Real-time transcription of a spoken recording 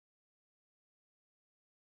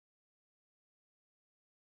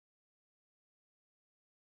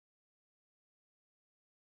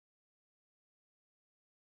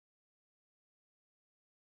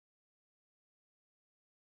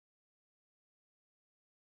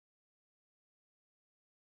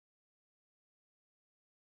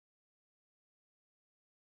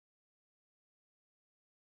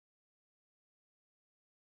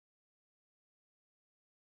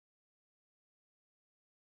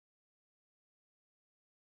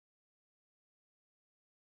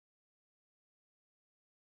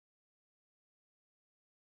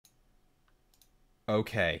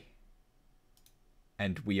Okay.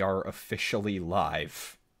 And we are officially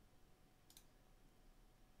live.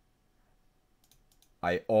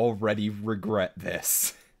 I already regret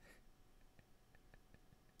this.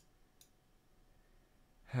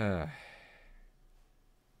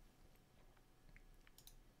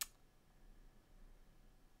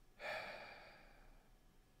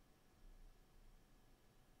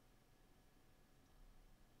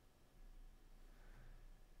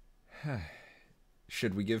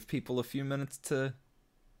 Should we give people a few minutes to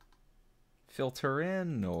filter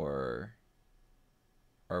in, or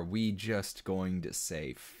are we just going to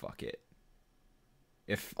say fuck it?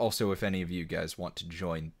 If any of you guys want to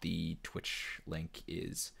join, the Twitch link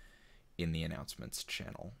is in the announcements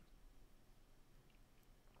channel.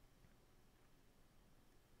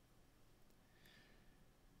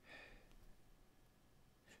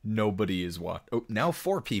 Nobody is watching. Oh, now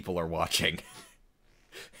 4 people are watching.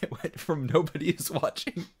 It went from nobody is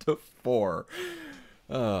watching to 4.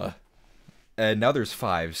 And now there's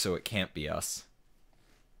 5, so it can't be us.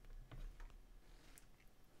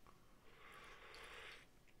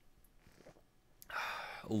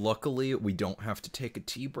 Luckily, we don't have to take a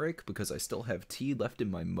tea break because I still have tea left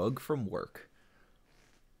in my mug from work.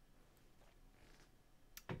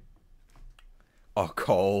 A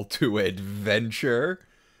call to adventure?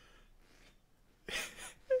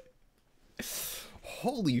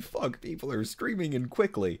 Holy fuck, people are streaming in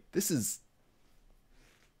quickly. This is...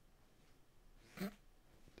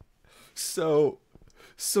 So,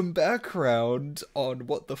 some background on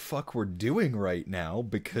what the fuck we're doing right now,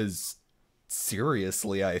 because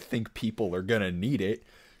seriously, I think people are gonna need it.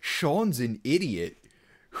 Sean's an idiot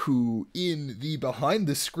who, in the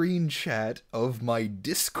behind-the-screen chat of my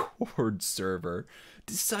Discord server,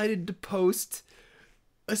 decided to post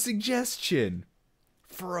a suggestion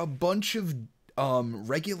for a bunch of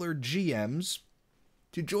regular GMs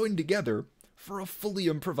to join together for a fully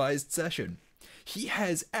improvised session. He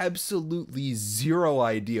has absolutely zero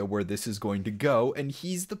idea where this is going to go, and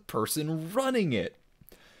he's the person running it.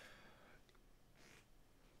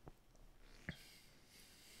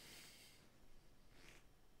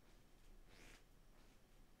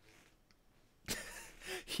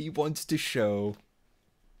 He wants to show...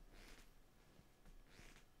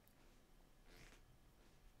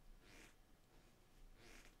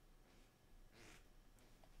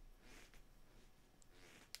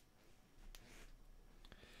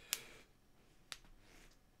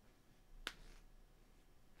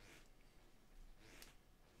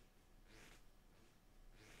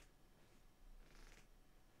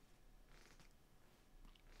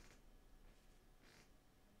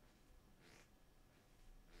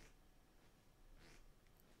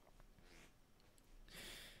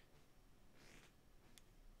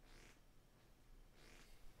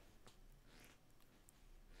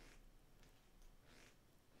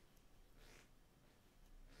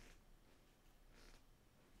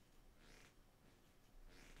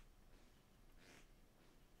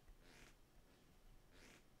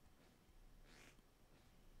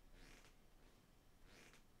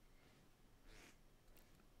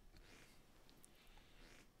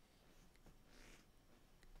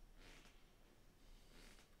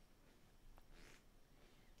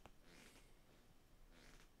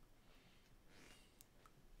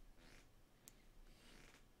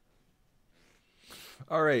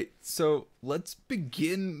 Alright, so let's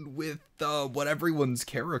begin with what everyone's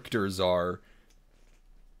characters are.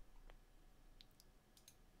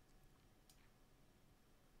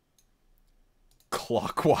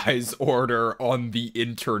 Clockwise order on the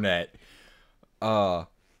internet. Right.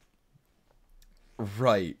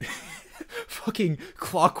 Fucking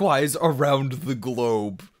clockwise around the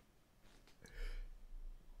globe.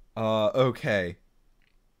 Okay.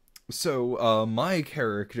 So, my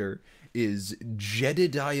character is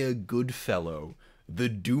Jedediah Goodfellow, the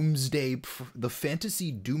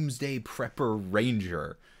fantasy doomsday prepper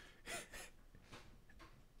ranger.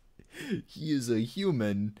 He is a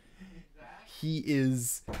human. He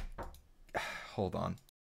is... Hold on.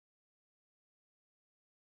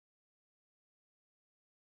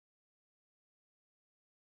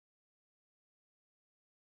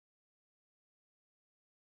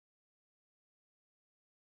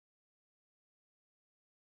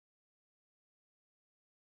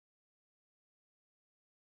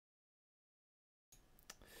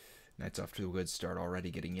 Night's off to a good start already,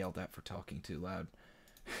 getting yelled at for talking too loud.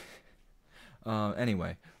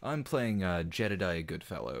 Anyway, I'm playing Jedediah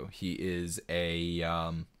Goodfellow. He is a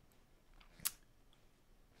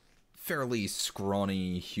fairly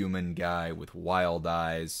scrawny human guy with wild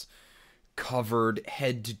eyes, covered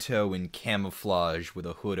head to toe in camouflage with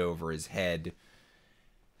a hood over his head.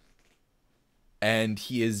 And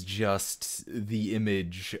he is just the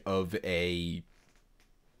image of a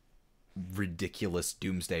ridiculous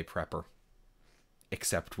doomsday prepper,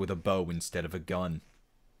 except with a bow instead of a gun.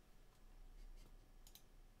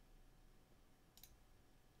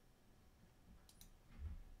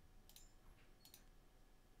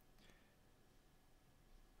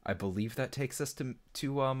 I believe that takes us to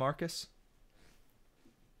Marcus.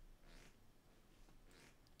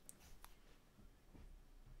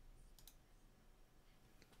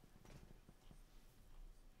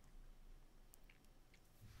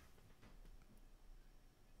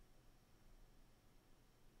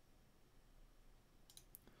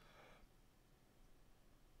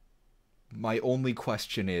 My only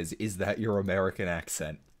question is that your American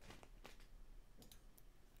accent?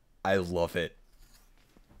 I love it.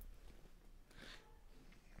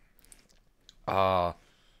 I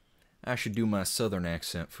should do my southern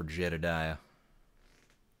accent for Jedediah.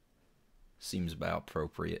 Seems about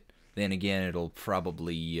appropriate. Then again, it'll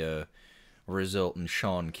probably result in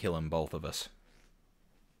Sean killing both of us.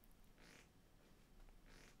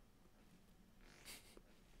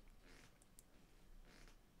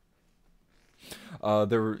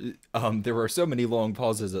 There are so many long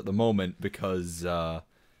pauses at the moment because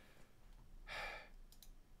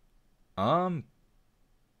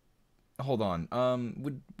hold on.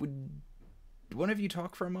 Would one of you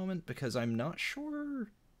talk for a moment, because I'm not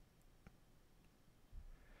sure.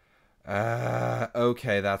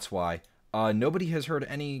 Okay, that's why. Nobody has heard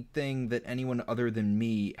anything that anyone other than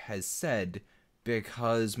me has said,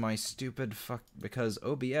 because because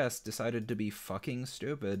OBS decided to be fucking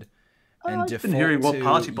stupid and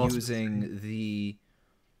default to using the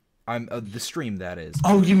stream, that is.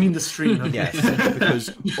 Oh, you mean the stream? Okay. Yes,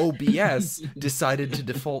 because OBS decided to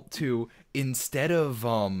default to, instead of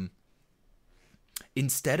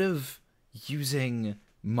using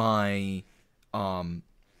my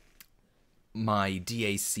my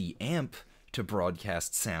DAC amp to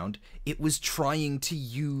broadcast sound, it was trying to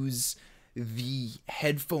use the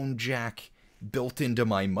headphone jack built into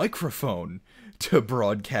my microphone to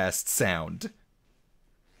broadcast sound,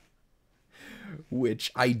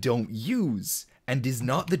 which I don't use, and is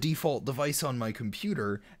not the default device on my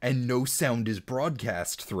computer, and no sound is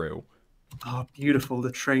broadcast through. Oh, beautiful.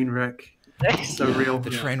 The train wreck. So real. The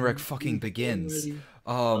train wreck fucking begins.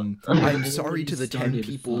 I'm sorry to the 10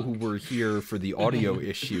 people who were here for the audio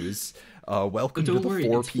issues. Welcome to the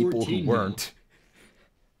 4 people who weren't.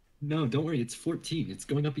 No, don't worry, it's 14. It's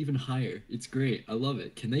going up even higher. It's great. I love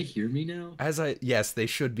it. Can they hear me now? Yes, they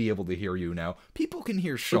should be able to hear you now. People can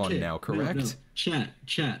hear Sean now, correct? No.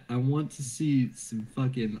 Chat. I want to see some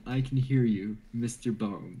fucking I can hear you, Mr.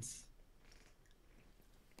 Bones.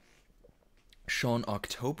 Sean,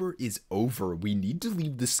 October is over. We need to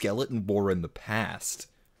leave the skeleton war in the past.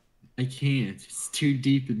 I can't. It's too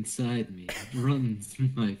deep inside me. It runs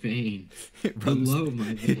through my veins. It runs below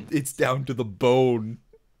my veins. It's down to the bone.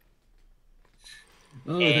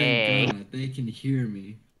 Oh, thank God. They can hear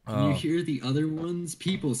me. Can you hear the other ones?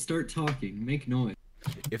 People, start talking. Make noise.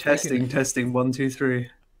 Testing. 1, 2, 3. I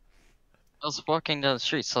was walking down the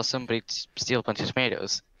street, saw somebody steal a bunch of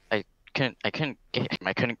tomatoes. I couldn't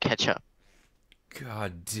catch up.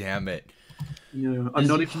 God damn it. Yeah, I'm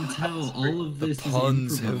not even tell all of this. The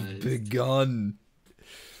puns have begun.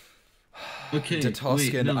 Okay,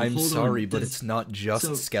 Tatoskin, wait, no, I'm sorry, on. but it's not just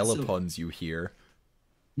skelepuns you hear.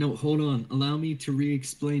 No, hold on. Allow me to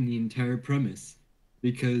re-explain the entire premise,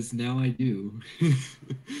 because now I do,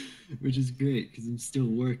 which is great because I'm still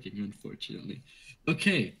working, unfortunately.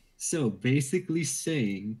 Okay, so basically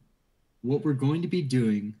saying what we're going to be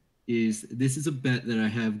doing is, this is a bet that I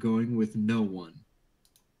have going with no one.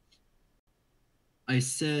 I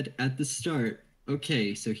said at the start,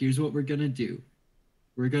 okay, so here's what we're gonna do.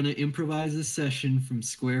 We're gonna improvise a session from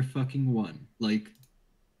square fucking one, like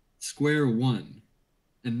square one.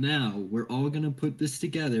 And now we're all gonna put this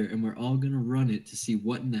together and we're all gonna run it to see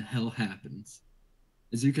what in the hell happens.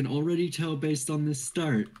 As you can already tell based on this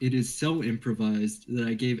start, it is so improvised that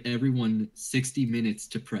I gave everyone 60 minutes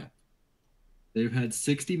to prep. They've had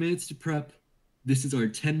 60 minutes to prep. This is our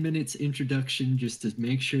 10 minutes introduction just to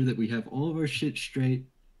make sure that we have all of our shit straight.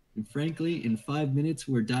 And frankly, in 5 minutes,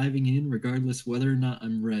 we're diving in regardless whether or not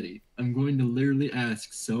I'm ready. I'm going to literally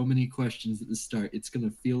ask so many questions at the start. It's going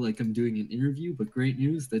to feel like I'm doing an interview, but great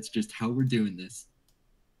news, that's just how we're doing this.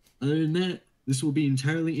 Other than that, this will be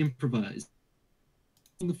entirely improvised.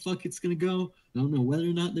 How the fuck it's going to go, I don't know whether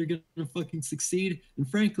or not they're going to fucking succeed. And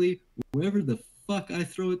frankly, wherever the fuck I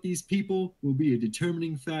throw at these people will be a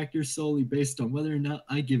determining factor solely based on whether or not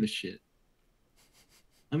I give a shit.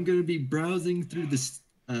 I'm going to be browsing through this.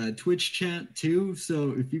 Twitch chat too.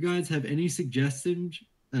 So if you guys have any suggestions,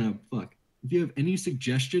 if you have any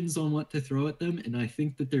suggestions on what to throw at them, and I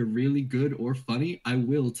think that they're really good or funny, I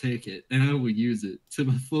will take it and I will use it to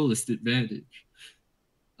my fullest advantage.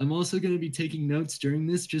 I'm also going to be taking notes during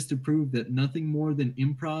this just to prove that nothing more than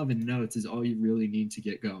improv and notes is all you really need to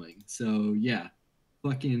get going. So yeah,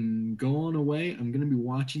 fucking go on away. I'm going to be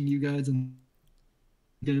watching you guys. I'm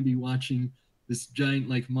going to be watching this giant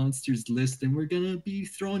like monsters list, and we're going to be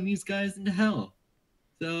throwing these guys into hell.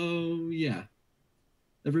 So yeah.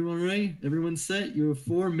 Everyone ready? Everyone set? You have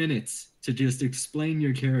 4 minutes to just explain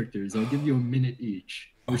your characters. I'll give you a minute each.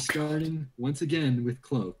 We're starting once again with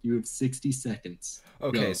Cloak. You have 60 seconds.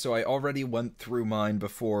 Okay, Go. so I already went through mine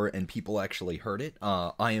before, and people actually heard it.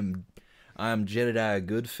 I am Jedediah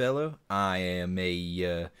Goodfellow. I am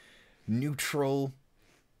a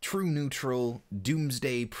true neutral,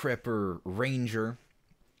 doomsday prepper ranger.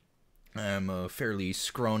 I'm a fairly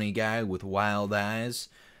scrawny guy with wild eyes,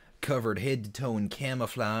 covered head to toe in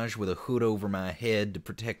camouflage with a hood over my head to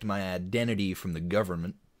protect my identity from the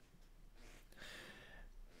government.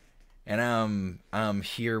 And I'm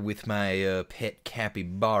here with my pet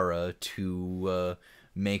capybara to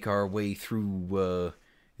make our way through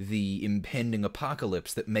the impending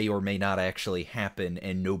apocalypse that may or may not actually happen,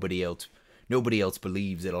 and nobody else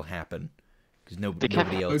believes it'll happen because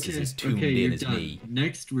nobody else is as tuned in as me.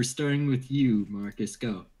 Next, we're starting with you, Marcus.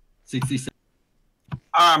 Go. 60 seconds.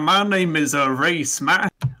 My name is Ray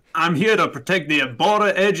Smart. I'm here to protect the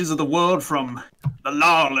border edges of the world from the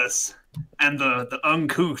lawless and the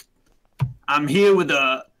uncouth. I'm here with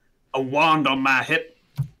a wand on my hip,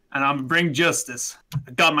 and I'm bring justice.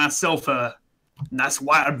 I got myself a nice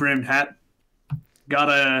wide-brimmed hat. Got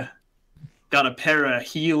a pair of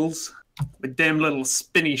heels with them little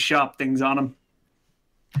spinny sharp things on them.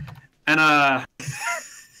 And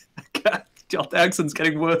God, the accent's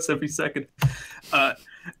getting worse every second.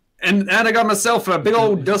 And I got myself a big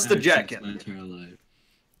old duster jacket.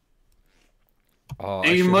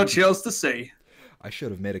 Ain't much else to say. I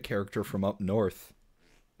should have made a character from up north,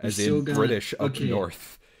 as still in got- British up okay.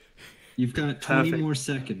 north. You've got 20 Perfect. more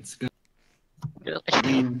seconds. Go. I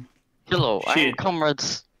mean, Hello, I'm Shit. Comrade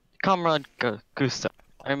Gustav.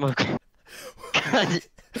 I'm a.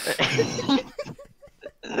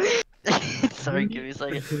 Sorry, give me a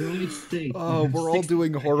second. For only state, Oh, you have we're all 60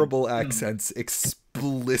 doing seconds. horrible Go. accents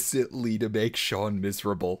explicitly to make Sean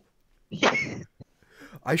miserable.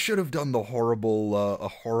 I should have done the a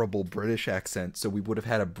horrible British accent, so we would have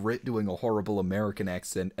had a Brit doing a horrible American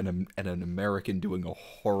accent and an American doing a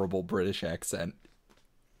horrible British accent.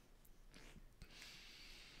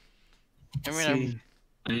 I mean, see.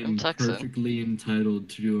 I am Texan. perfectly entitled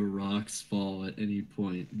to do a rocks fall at any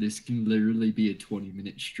point. This can literally be a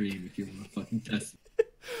 20-minute stream if you want to fucking test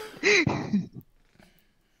it.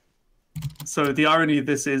 So the irony of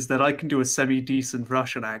this is that I can do a semi-decent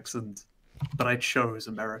Russian accent, but I chose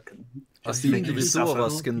American. I Just to think make the you two of suffer.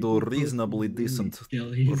 us can do reasonably decent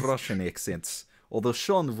Jellies. Russian accents. Although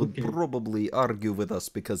Sean would Okay. probably argue with us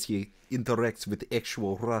because he interacts with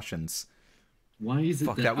actual Russians. Why is it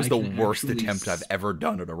Fuck, that that was I the can worst actually attempt I've ever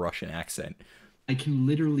done at a Russian accent. I can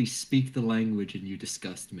literally speak the language and you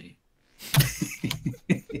disgust me.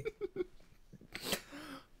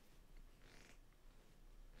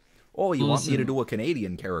 Oh, you want me to Also- do a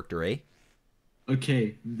Canadian character, eh?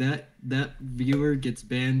 Okay, that viewer gets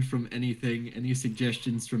banned from anything. Any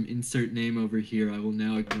suggestions from insert name over here, I will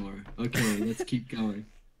now ignore. Okay, let's keep going.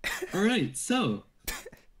 All right, so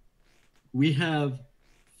we have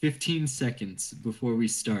 15 seconds before we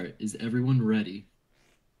start. Is everyone ready?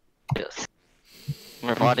 Yes.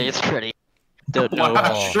 My body is ready. Don't know.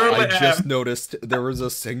 Wow. Oh, surely I just am. noticed there was a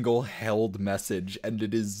single held message, and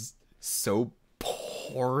it is so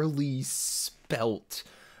poorly spelt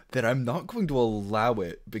that I'm not going to allow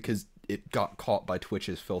it because it got caught by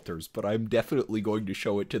Twitch's filters, but I'm definitely going to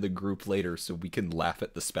show it to the group later so we can laugh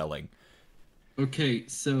at the spelling. Okay,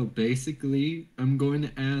 so basically, I'm going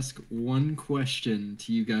to ask one question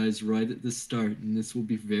to you guys right at the start, and this will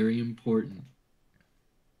be very important.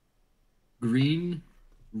 Green,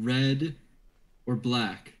 red, or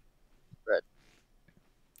black?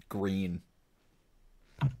 Green.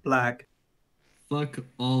 Black. Fuck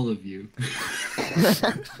all of you.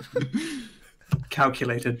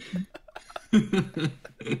 Calculated.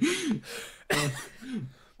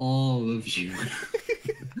 All of you.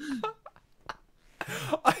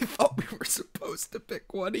 I thought we were supposed to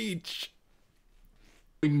pick one each.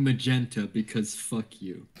 Doing magenta because fuck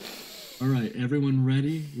you. Alright, everyone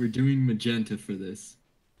ready? We're doing magenta for this.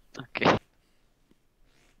 Okay.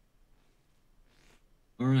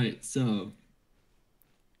 Alright, so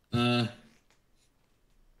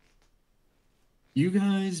You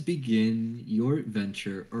guys begin your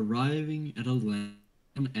adventure arriving at a land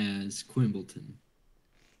known as Quimbleton.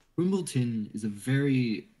 Quimbleton is a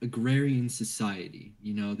very agrarian society.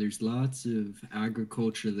 You know, there's lots of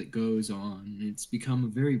agriculture that goes on. It's become a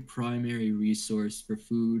very primary resource for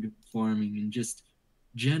food, farming, and just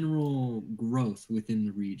general growth within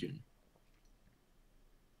the region.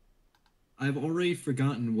 I've already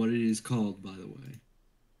forgotten what it is called, by the way.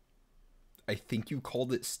 I think you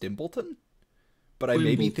called it Stimbleton? But I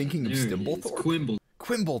may be thinking of There it is. Stimblethorpe?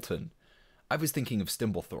 Quimbleton. I was thinking of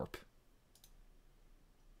Stimblethorpe.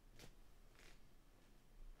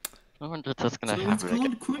 I wonder if that's gonna So it's happen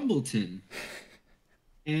again. called Quimbleton.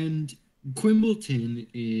 And Quimbleton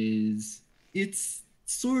it's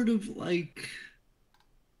sort of like,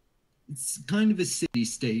 it's kind of a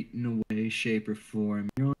city-state in a way, shape, or form.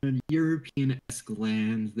 You're on a European-esque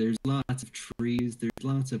land. There's lots of trees. There's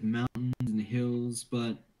lots of mountains and hills,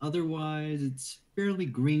 but otherwise, it's fairly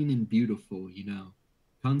green and beautiful, you know.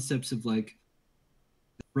 Concepts of, like,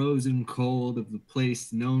 the frozen cold of the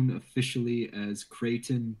place known officially as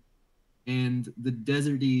Creighton, and the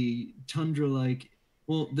deserty, tundra-like,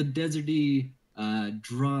 well, the deserty,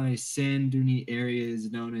 dry, sand-dune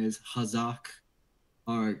areas known as Hazak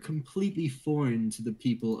are completely foreign to the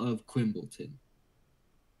people of Quimbleton,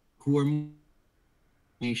 who are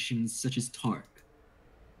nations such as Tark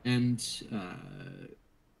and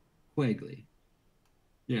Quagley.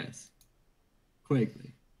 Yes,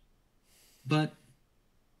 Quagley. But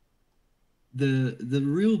the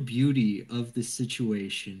real beauty of this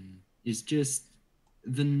situation is just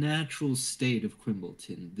the natural state of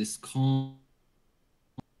Quimbleton, this calm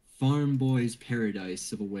farm boy's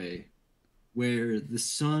paradise of a way, where the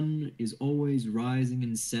sun is always rising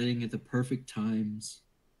and setting at the perfect times.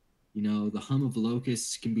 You know, the hum of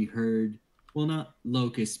locusts can be heard. Well, not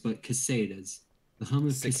locusts, but cicadas. The hum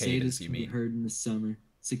of cicadas can be heard in the summer.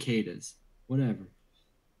 Cicadas, whatever.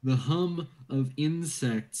 The hum of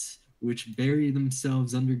insects which bury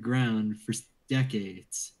themselves underground for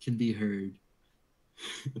decades can be heard.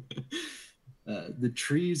 The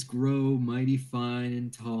trees grow mighty fine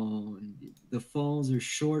and tall, and the falls are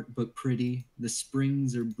short but pretty. The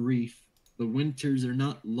springs are brief. The winters are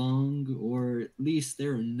not long, or at least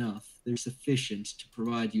they're enough. They're sufficient to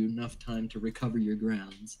provide you enough time to recover your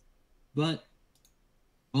grounds. But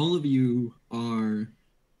all of you are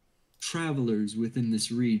travelers within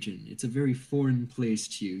this region. It's a very foreign place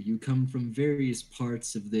to you. You come from various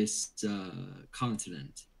parts of this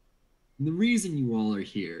continent. And the reason you all are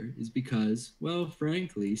here is because, well,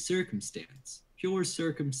 frankly, circumstance. Pure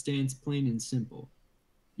circumstance, plain and simple.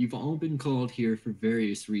 You've all been called here for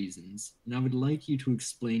various reasons, and I would like you to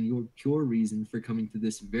explain your pure reason for coming to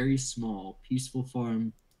this very small, peaceful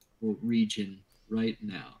farm region right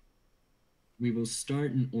now. We will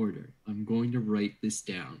start in order. I'm going to write this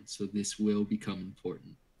down, so this will become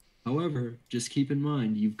important. However, just keep in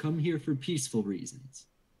mind, you've come here for peaceful reasons.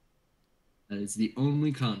 That is the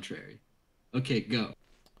only contrary. Okay, go.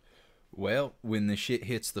 Well, when the shit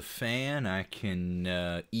hits the fan, I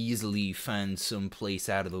can easily find some place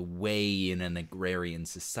out of the way in an agrarian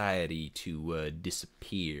society to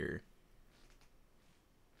disappear.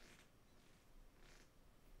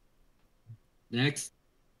 Next.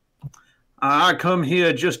 I come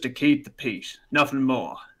here just to keep the peace, nothing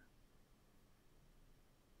more.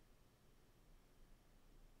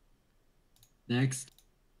 Next.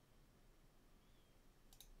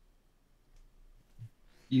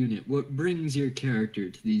 Unit, what brings your character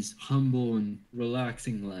to these humble and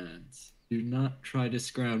relaxing lands? Do not try to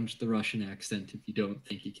scrounge the Russian accent if you don't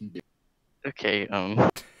think you can do it. Okay, I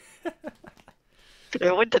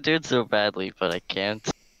want to do it so badly, but I can't.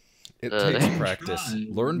 It takes practice. Try.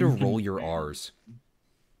 Learn to roll your R's.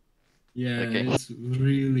 Yeah, Okay. it's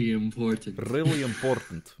really important. Really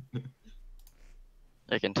important.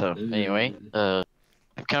 I can tell. Anyway, I've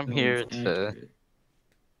come So here it's to accurate.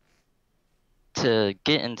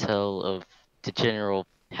 get intel of the general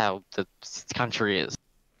how the country is,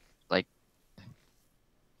 like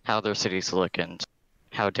how their cities look and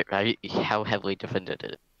how heavily defended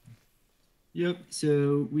it. Yep,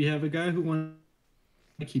 so we have a guy who wants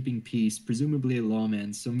keeping peace, presumably a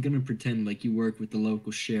lawman, so I'm gonna pretend like you work with the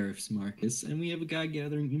local sheriffs, Marcus, and we have a guy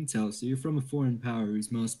gathering intel, so you're from a foreign power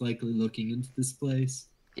who's most likely looking into this place.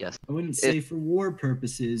 Yes. I wouldn't say for war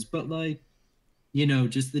purposes, but like, you know,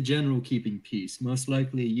 just the general keeping peace. Most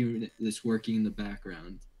likely a unit that's working in the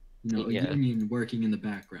background. You know, a Yeah. union working in the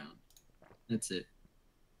background. That's it.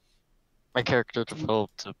 My character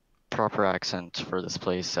developed a proper accent for this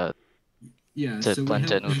place Yeah, to so we blend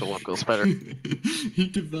have... in with the locals better. He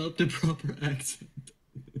developed a proper accent.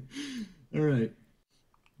 All right.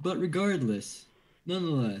 But regardless,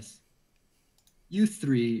 nonetheless, you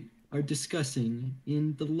three are discussing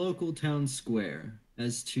in the local town square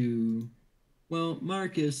as to, well,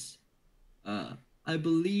 Marcus, I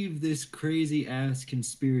believe this crazy ass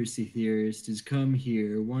conspiracy theorist has come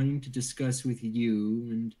here wanting to discuss with you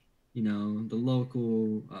and, the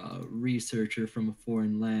local researcher from a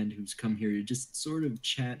foreign land who's come here to just sort of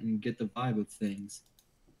chat and get the vibe of things.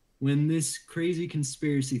 When this crazy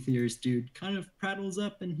conspiracy theorist dude kind of prattles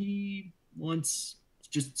up and he wants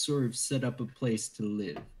to just sort of set up a place to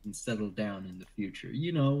live and settle down in the future,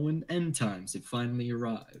 when end times have finally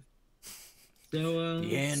arrived. So,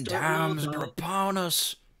 The end times are upon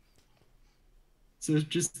us. So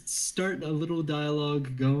just start a little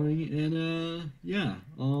dialogue going, and yeah,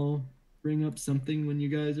 I'll bring up something when you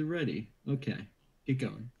guys are ready. Okay, get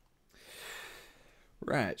going.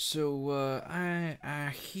 Right, so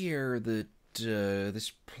I hear that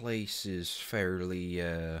this place is fairly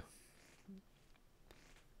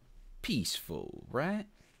peaceful, right?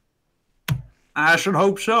 I should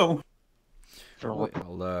hope so.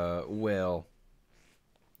 Well,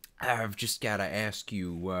 I've just got to ask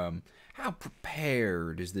you, how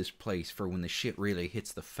prepared is this place for when the shit really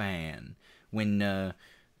hits the fan? When the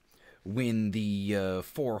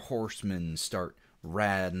four horsemen start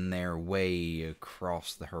riding their way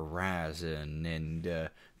across the horizon and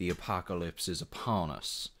the apocalypse is upon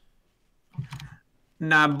us.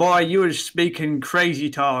 Nah, boy, you was speaking crazy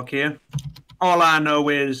talk here. All I know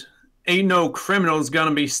is, ain't no criminals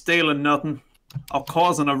gonna be stealing nothing or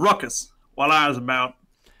causing a ruckus while I was about.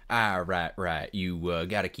 Ah, right. You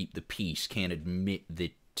gotta keep the peace. Can't admit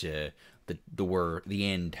that the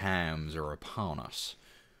end times are upon us.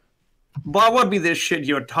 Boy, what be this shit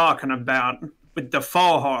you're talking about with the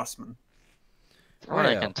four horsemen? From what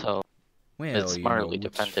I can tell, it's smartly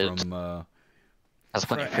defended. From,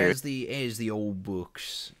 as the old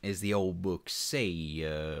books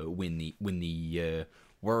say, when the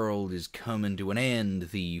world is coming to an end,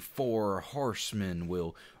 the four horsemen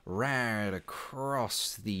will ride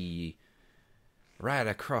across the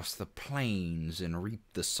plains and reap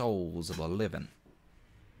the souls of the living.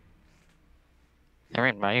 I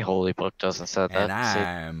mean, my holy book doesn't say that. And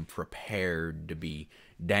I'm prepared to be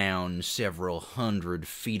down several 100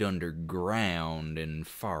 feet underground and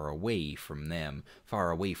far away from them,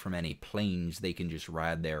 far away from any plains they can just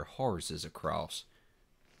ride their horses across.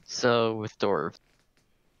 So with dwarves.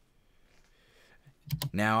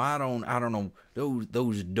 Now I don't know.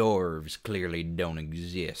 Those dwarves clearly don't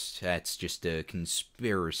exist. That's just a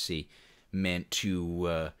conspiracy meant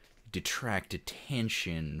to detract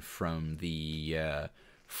attention from the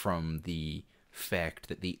fact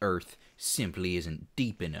that the earth simply isn't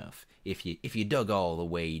deep enough. If you dug all the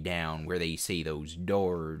way down where they say those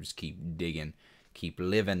dwarves keep digging, keep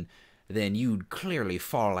living, then you'd clearly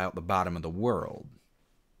fall out the bottom of the world.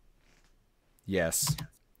 Yes,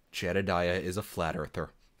 Jedediah is a flat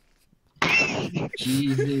earther.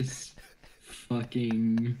 Jesus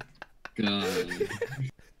fucking God.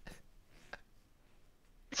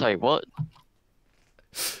 Sorry, what?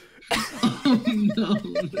 Oh no.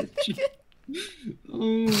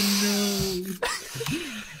 Oh no.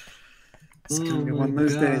 It's gonna be one of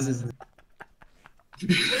those days, isn't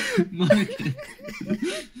it?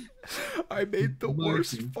 I made the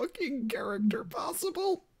worst fucking character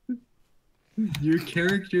possible. Your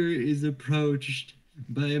character is approached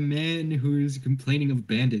by a man who is complaining of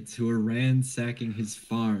bandits who are ransacking his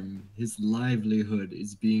farm. His livelihood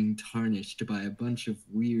is being tarnished by a bunch of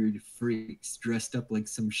weird freaks dressed up like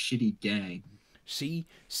some shitty gang. See,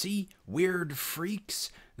 weird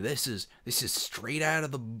freaks. This is straight out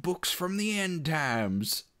of the books from the end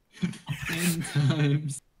times. End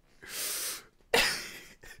times.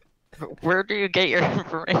 Where do you get your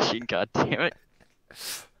information? God damn it!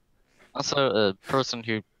 Also, a person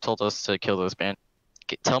who told us to kill this band.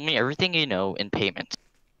 Tell me everything you know in payment.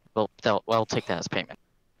 Well, I'll take that as payment.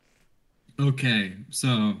 Okay,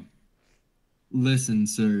 so listen,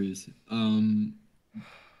 sirs. I'm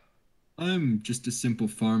just a simple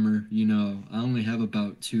farmer, I only have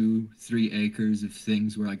about 2-3 acres of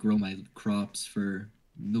things where I grow my crops for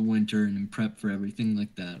the winter and prep for everything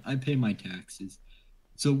like that. I pay my taxes.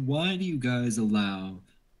 So why do you guys allow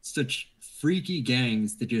such freaky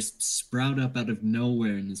gangs to just sprout up out of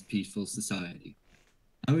nowhere in this peaceful society?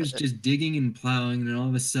 I was just digging and plowing, and then all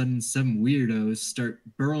of a sudden some weirdos start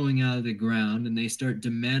burrowing out of the ground and they start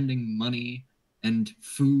demanding money and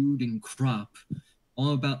food and crop,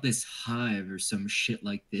 all about this hive or some shit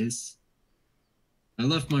like this. I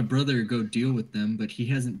left my brother to go deal with them, but he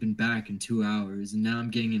hasn't been back in 2 hours, and now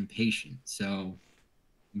I'm getting impatient, so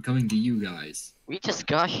I'm coming to you guys. We just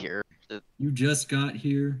got here. You just got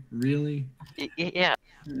here? Really? Yeah.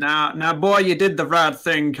 Now, boy, you did the right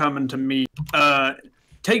thing coming to me.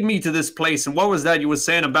 Take me to this place. And what was that you were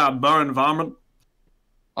saying about burn varmint?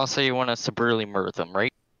 Also, you want us to brutally murder them,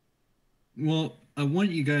 right? Well, I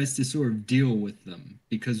want you guys to sort of deal with them,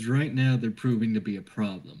 because right now they're proving to be a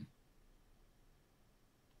problem.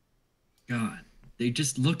 God, they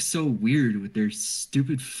just look so weird with their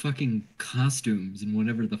stupid fucking costumes and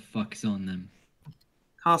whatever the fuck's on them.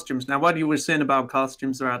 Costumes. Now, what you were saying about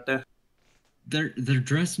costumes right there? They're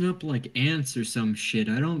dressing up like ants or some shit.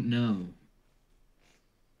 I don't know.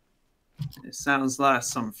 It sounds like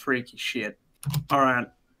some freaky shit. All right.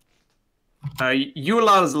 You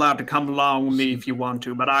allowed to come along with me if you want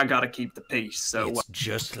to, but I gotta keep the peace. So It's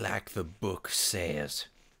just like the book says.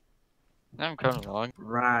 I'm coming along.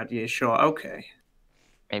 right, yeah, sure, okay.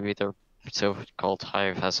 Maybe their so-called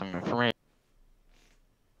hive has some information.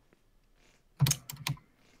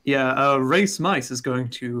 Yeah, Race Mice is going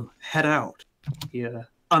to head out. He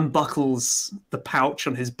unbuckles the pouch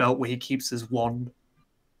on his belt where he keeps his wand.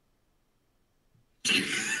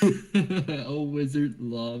 Oh, Wizard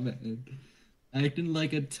Lawman. Acting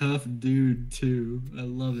like a tough dude, too. I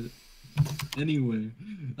love it. Anyway,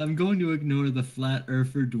 I'm going to ignore the flat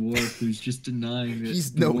earther dwarf who's just denying that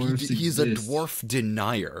He's dwarfs a exist. dwarf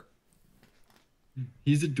denier.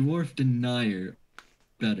 He's a dwarf denier.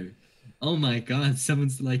 Better. Oh my god,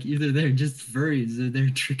 someone's like, either they're just furries or they're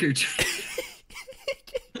trick-or-treat.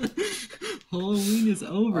 Halloween is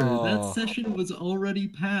over. Oh. That session was already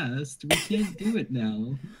passed. We can't do it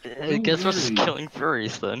now. I guess we're just worry. killing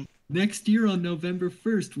furries then. Next year on November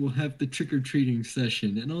 1st, we'll have the trick-or-treating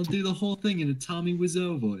session, and I'll do the whole thing in a Tommy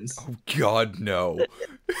Wiseau voice. Oh God, no!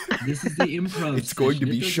 This is the improv It's going to session.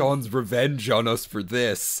 be It doesn't- Sean's revenge on us for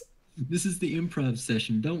this. This is the improv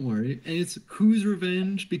session, don't worry. And it's whose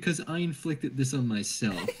revenge? Because I inflicted this on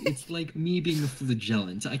myself. It's like me being a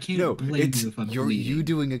flagellant. I can't No, blame it's you if I'm you bleeding.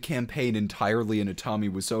 doing a campaign entirely in a Tommy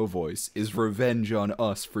Wiseau voice is revenge on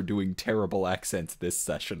us for doing terrible accents this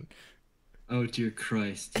session. Oh, dear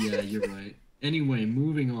Christ. Yeah, you're right. Anyway,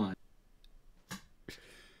 moving on.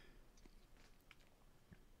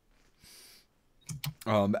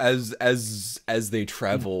 As they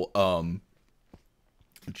travel,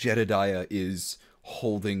 Jedediah is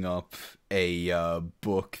holding up a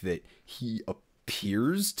book that he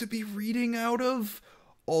appears to be reading out of,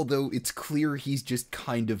 although it's clear he's just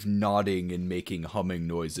kind of nodding and making humming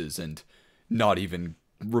noises and not even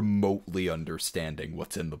remotely understanding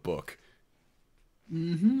what's in the book.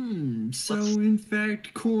 So, in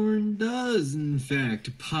fact, corn does, in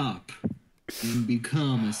fact, pop and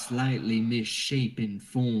become a slightly misshapen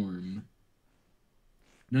form.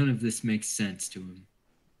 None of this makes sense to him.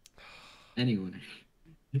 Anyway,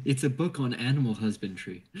 it's a book on animal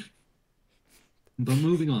husbandry. But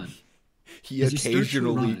moving on. He As you start to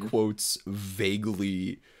occasionally arrive- quotes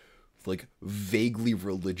vaguely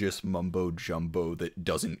religious mumbo jumbo that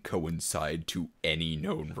doesn't coincide to any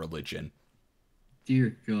known religion.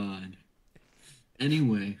 Dear God.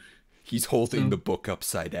 Anyway, He's holding So- the book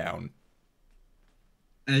upside down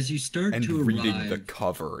as you start and to reading arrive... the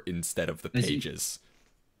cover instead of the As you- pages.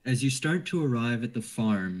 As you start to arrive at the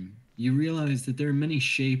farm, you realize that there are many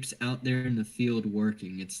shapes out there in the field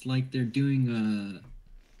working. It's like they're doing a...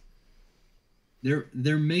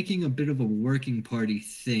 They're making a bit of a working party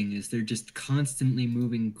thing as they're just constantly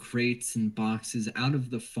moving crates and boxes out of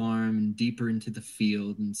the farm and deeper into the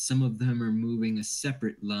field, and some of them are moving a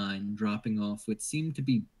separate line, dropping off what seem to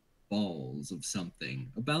be balls of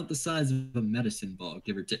something, about the size of a medicine ball,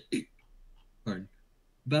 give or take. Pardon.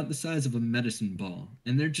 About the size of a medicine ball,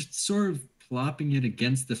 and they're just sort of plopping it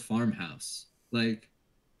against the farmhouse. Like,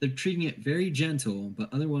 they're treating it very gentle,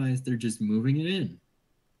 but otherwise they're just moving it in.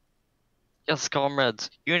 Yes, comrades.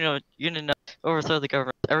 You know, overthrow the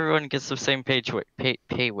government. Everyone gets the same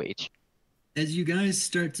pay wage. As you guys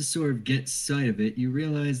start to sort of get sight of it, you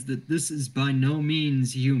realize that this is by no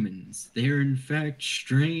means humans. They are in fact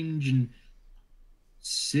strange and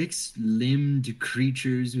six-limbed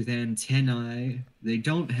creatures with antennae. They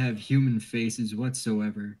don't have human faces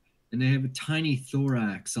whatsoever, and they have a tiny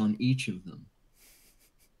thorax on each of them.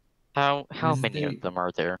 How As many they- of them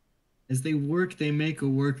are there? As they work, they make a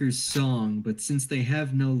worker's song, but since they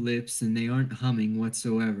have no lips and they aren't humming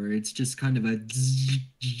whatsoever, it's just kind of a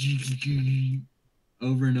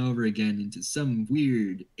over and over again into some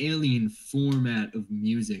weird alien format of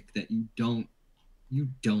music that you don't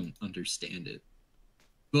understand it.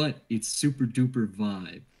 But it's super duper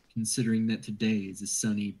vibe, considering that today is a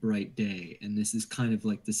sunny, bright day, and this is kind of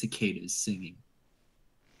like the cicadas singing.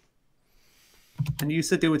 And you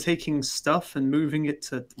said they were taking stuff and moving it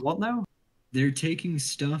to what now? They're taking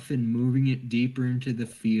stuff and moving it deeper into the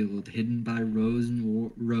field, hidden by rows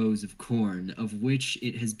and rows of corn, of which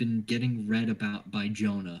it has been getting read about by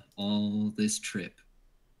Jonah all this trip,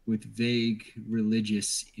 with vague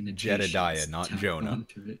religious innovations. Jedediah, not tacked Jonah.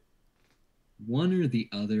 onto it. One or the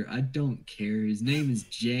other, I don't care. His name is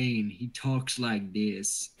Jane. He talks like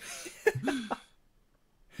this.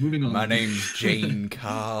 Moving on. My name's Jane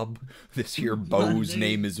Cobb. This here beau's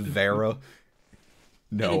name is Vera.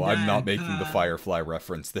 No, I'm not making the Firefly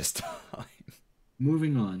reference this time.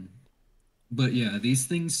 Moving on. But yeah, these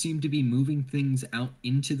things seem to be moving things out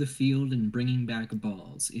into the field and bringing back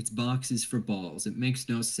balls. It's boxes for balls. It makes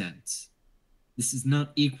no sense. This is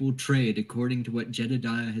not equal trade, according to what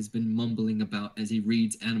Jedediah has been mumbling about as he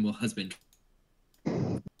reads Animal Husbandry.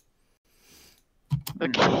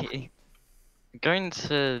 Okay. I'm going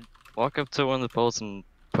to walk up to one of the balls and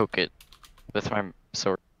poke it with my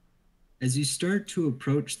sword. As you start to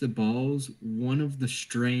approach the balls, one of the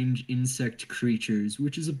strange insect creatures,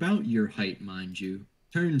 which is about your height, mind you,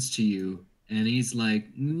 turns to you, and he's like,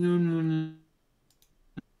 no, no, no.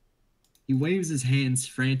 He waves his hands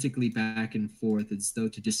frantically back and forth as though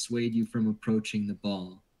to dissuade you from approaching the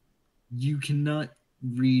ball. You cannot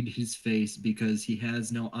read his face because he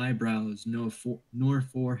has no eyebrows, nor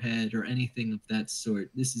forehead, or anything of that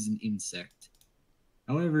sort. This is an insect.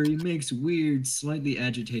 However, he makes weird, slightly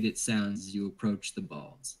agitated sounds as you approach the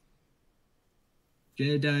balls.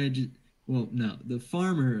 Jedediah, the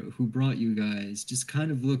farmer who brought you guys just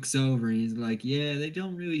kind of looks over and he's like, yeah, they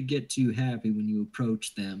don't really get too happy when you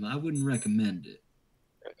approach them. I wouldn't recommend it.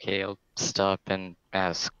 Okay, I'll stop and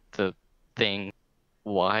ask the thing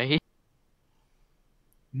why.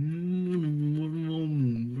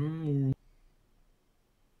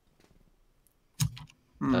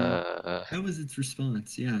 That was its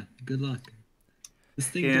response. Yeah, good luck. This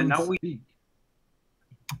thing Yeah, don't now speak.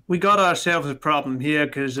 we got ourselves a problem here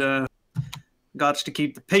because gots to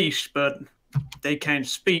keep the peace, but they can't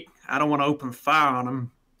speak. I don't want to open fire on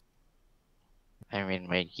them. I mean,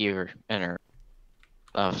 my year inner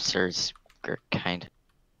officers are kind of.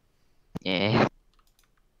 Yeah.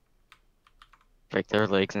 Break their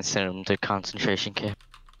legs and send them to concentration camp.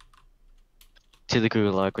 To the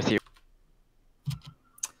gulag with you.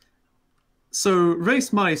 So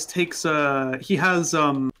Race Mice takes he has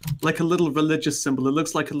like a little religious symbol. It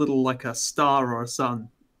looks like a star or a sun,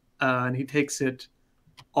 and he takes it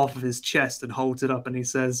off of his chest and holds it up, and he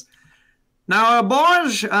says, "Now,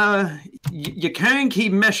 boys, you can't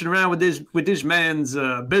keep messing around with this man's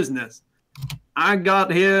business. I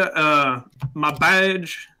got here my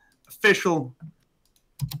badge, official,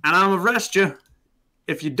 and I'll arrest you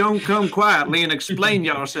if you don't come quietly and explain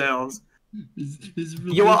yourselves." His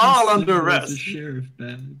You are all religious under symbol is arrest. A sheriff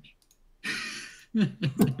badge.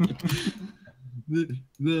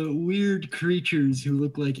 the weird creatures who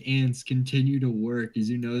look like ants continue to work as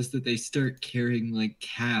you notice that they start carrying like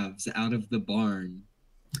calves out of the barn.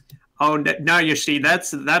 Oh, now you see,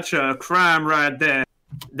 that's a crime right there.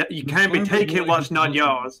 You can't be taking what's not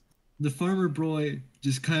yours. The farmer boy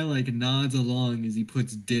just kind of like nods along as he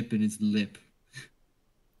puts dip in his lip.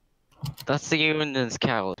 That's the union's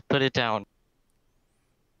cow. Put it down.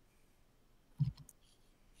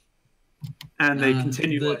 And they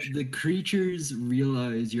continue The creatures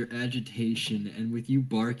realize your agitation, and with you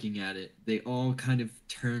barking at it, they all kind of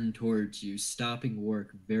turn towards you, stopping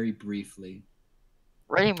work very briefly.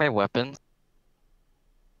 Ready my weapons.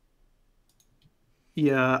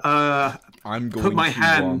 Yeah, I'm going put my to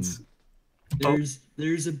hands.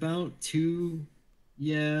 There's about two,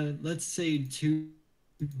 let's say two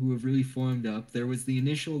who have really formed up. There was the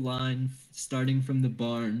initial line starting from the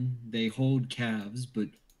barn. They hold calves, but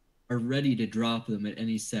are ready to drop them at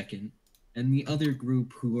any second. And the other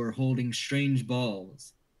group who are holding strange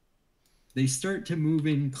balls. They start to move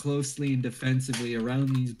in closely and defensively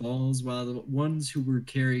around these balls, while the ones who were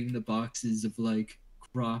carrying the boxes of like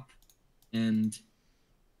crop and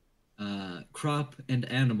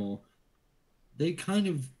animal, they kind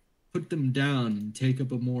of put them down and take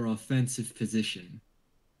up a more offensive position.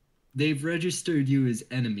 They've registered you as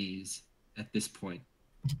enemies at this point.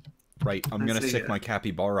 Right, I'm gonna stick my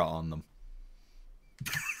capybara on them.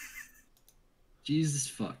 Jesus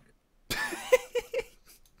fuck.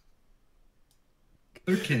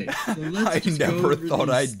 Okay, so let's I never thought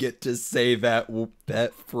I'd get to say that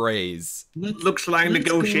phrase. Looks like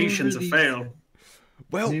negotiations have failed.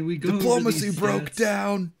 Well, diplomacy broke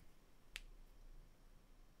down.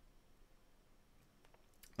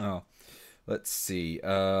 Oh, let's see.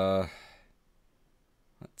 Let's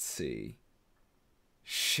see.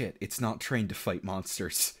 Shit, it's not trained to fight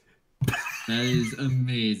monsters. That is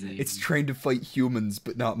amazing. It's trained to fight humans,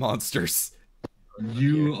 but not monsters.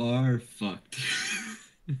 You are fucked.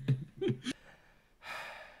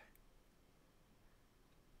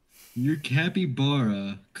 Your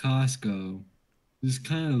capybara, Costco, just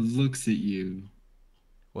kind of looks at you.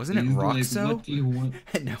 Wasn't it He's like, Roxo? what do you want?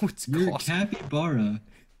 And now it's Your Costco. capybara,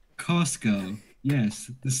 Costco. Yes,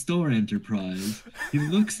 the store enterprise. He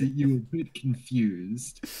looks at you a bit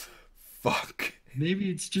confused. Fuck. Maybe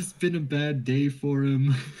it's just been a bad day for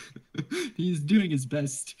him. He's doing his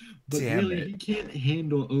best, but Damn really, it. he can't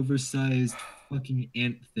handle oversized fucking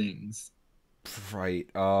ant things. Right.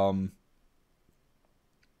 I'm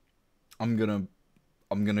gonna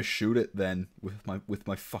shoot it then with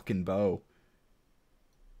my fucking bow.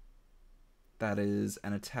 That is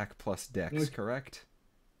an attack plus dex, Okay. correct?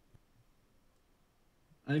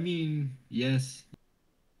 I mean, yes.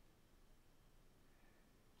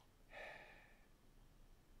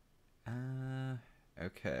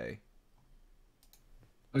 Okay.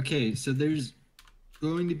 Okay, so there's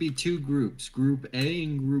going to be two groups, Group A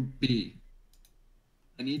and Group B.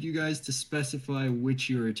 I need you guys to specify which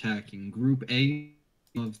you're attacking. Group A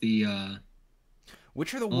of the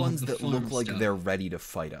Which are the of ones the that farm look like stuff. they're ready to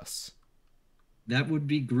fight us? That would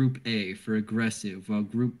be Group A for aggressive, while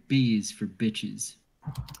Group B is for bitches.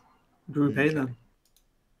 Group A then.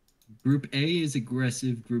 Group A is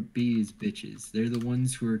aggressive, Group B is bitches. They're the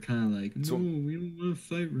ones who are kind of like, no, So- we don't want to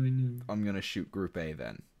fight right now. I'm gonna shoot Group A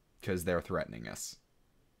then, because they're threatening us.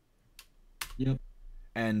 Yep.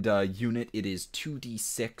 And unit, it is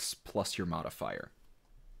 2d6 plus your modifier.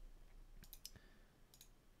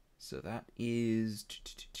 So that is...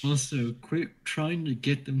 Also, quit trying to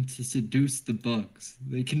get them to seduce the bugs.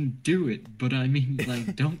 They can do it, but I mean,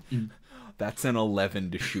 like, don't... That's an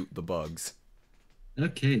 11 to shoot the bugs.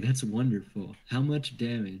 Okay, that's wonderful. How much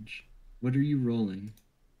damage? What are you rolling?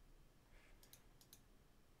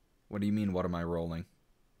 What do you mean, what am I rolling?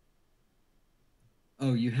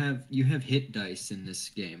 Oh, you have hit dice in this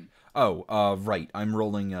game. Oh, right. I'm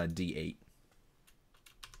rolling a d8.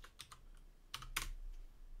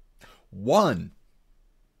 1!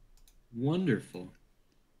 Wonderful.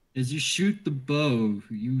 As you shoot the bow,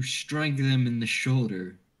 you strike them in the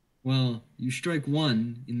shoulder. Well, you strike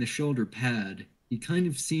one in the shoulder pad. He kind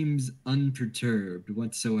of seems unperturbed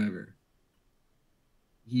whatsoever.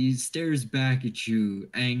 He stares back at you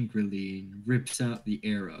angrily and rips out the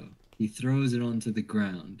arrow. He throws it onto the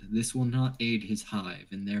ground. This will not aid his hive,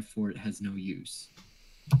 and therefore it has no use.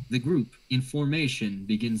 The group, in formation,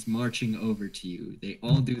 begins marching over to you. They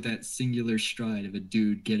all do that singular stride of a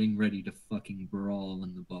dude getting ready to fucking brawl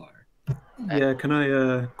in the bar. Yeah, can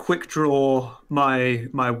I quick draw my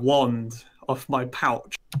wand off my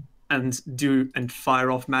pouch and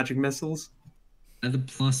fire off magic missiles? Add the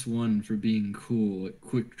 +1 for being cool at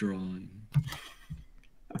quick drawing.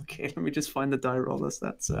 Okay, let me just find the die rollers.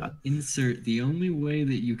 That's Insert, the only way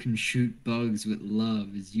that you can shoot bugs with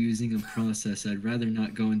love is using a process I'd rather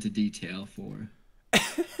not go into detail for.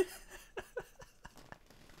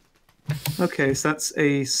 okay. So that's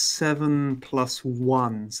a 7 +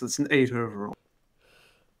 1, so that's an 8 overall.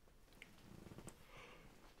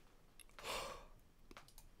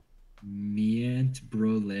 Miant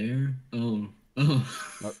Brolaire? Oh.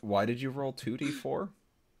 Why did you roll 2d4?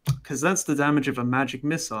 Because that's the damage of a magic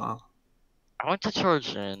missile. I want to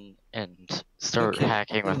charge in and start Okay.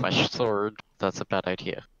 hacking with my sword. That's a bad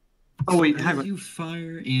idea. Oh wait, As hang on. you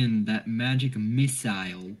fire in that magic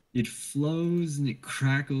missile, it flows and it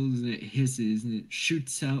crackles and it hisses and it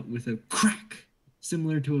shoots out with a crack,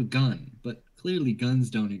 similar to a gun. But clearly guns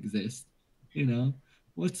don't exist. You know,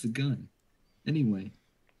 what's a gun? Anyway.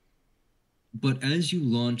 But as you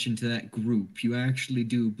launch into that group, you actually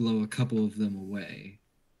do blow a couple of them away.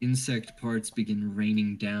 Insect parts begin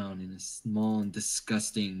raining down in a small and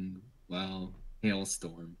disgusting, well,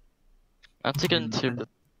 hailstorm. Not to get into the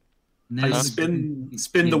Now I the spin group the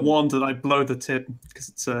begins- wand and I blow the tip because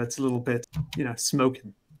it's a little bit,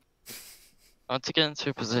 smoking. I want to get into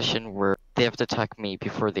a position where they have to attack me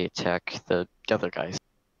before they attack the other guys.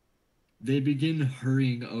 They begin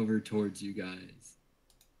hurrying over towards you guys.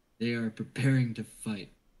 They are preparing to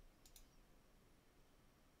fight.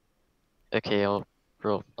 Okay, I'll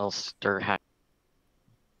start hacking.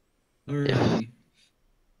 Alrighty.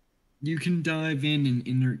 You can dive in and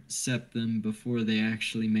intercept them before they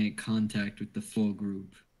actually make contact with the full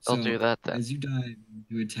group. I'll do that then. As you dive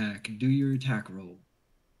into attack, do your attack roll.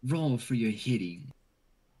 Roll for your hitting.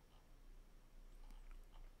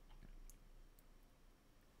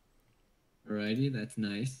 Alrighty, that's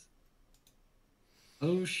nice.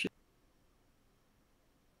 Oh shit.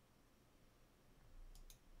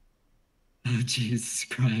 Jesus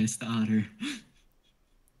Christ, Otter.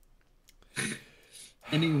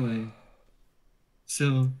 Anyway,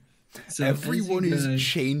 so Everyone as is you guys,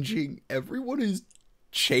 changing. Everyone is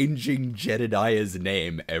changing Jedediah's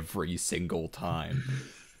name every single time.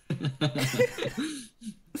 what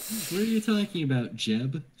are you talking about,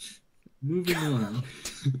 Jeb? Moving on.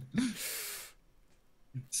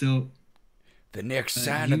 So, The next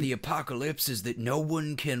sign of the apocalypse is that no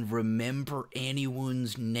one can remember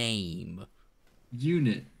anyone's name.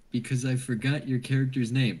 Unit, because I forgot your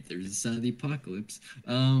character's name. There's a sign of the apocalypse.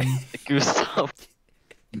 Gustav.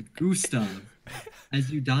 Gustav. As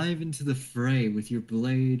you dive into the fray with your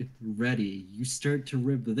blade ready, you start to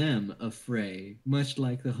rip them a fray, much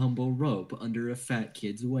like the humble rope under a fat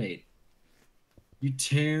kid's weight. You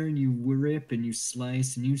tear and you rip and you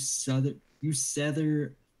slice and you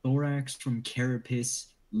sever thorax from carapace,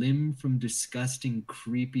 limb from disgusting,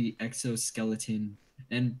 creepy exoskeleton,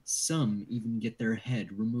 and some even get their head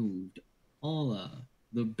removed. Allah,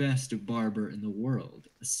 the best barber in the world,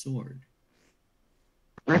 a sword.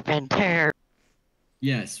 Rip and tear.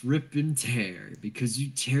 Yes, rip and tear, because you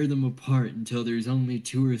tear them apart until there's only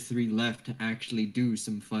 2 or 3 left to actually do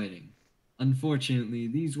some fighting. Unfortunately,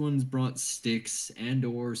 these ones brought sticks and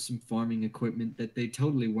or some farming equipment that they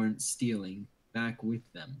totally weren't stealing back with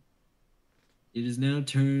them. It is now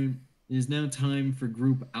time for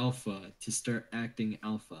Group Alpha to start acting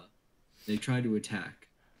alpha. They try to attack.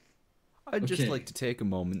 I'd just Okay. like to take a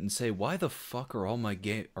moment and say, why the fuck are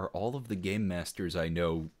all of the game masters I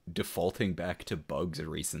know defaulting back to bugs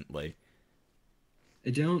recently?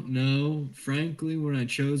 I don't know. Frankly, when I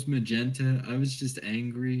chose magenta, I was just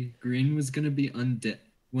angry. Green was gonna be undead.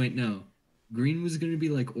 Wait, no. Green was gonna be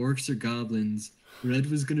like orcs or goblins. Red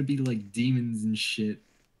was gonna be like demons and shit.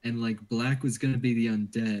 And like black was gonna be the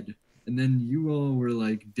undead. And then you all were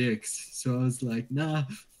like dicks. So I was like, nah,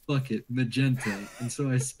 fuck it, magenta. And so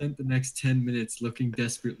I spent the next 10 minutes looking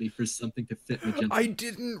desperately for something to fit magenta. I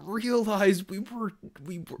didn't realize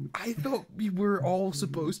I thought we were all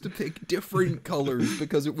supposed to pick different colors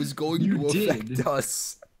because it was going You to affect did.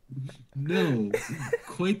 us. No,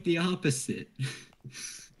 quite the opposite.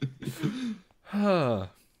 Huh.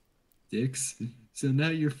 Dicks. So now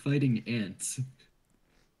you're fighting ants.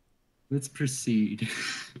 Let's proceed.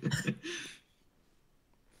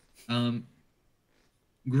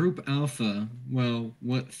 Group Alpha, well,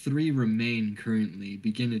 what 3 remain currently,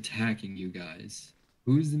 begin attacking you guys.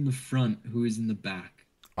 Who's in the front? Who is in the back?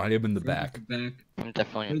 I am in the Furthest back. back. I'm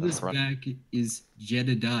definitely in the Furthest front. back is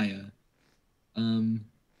Jedediah.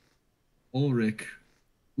 Ulrich.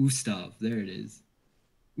 Ustav. There it is.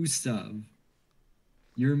 Ustav.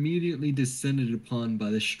 You're immediately descended upon by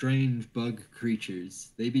the strange bug creatures.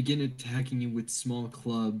 They begin attacking you with small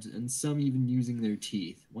clubs, and some even using their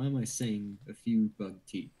teeth. Why am I saying a few bug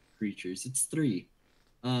teeth creatures? It's 3.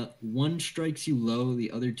 1 strikes you low,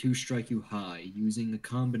 the other 2 strike you high, using a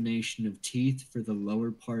combination of teeth for the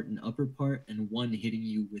lower part and upper part, and 1 hitting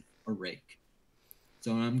you with a rake.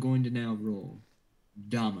 So I'm going to now roll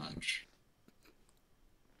damage.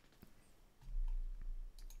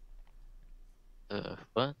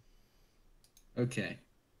 What? Okay.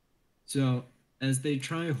 So, as they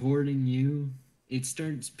try hoarding you, it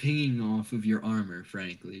starts pinging off of your armor,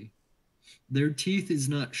 frankly. Their teeth is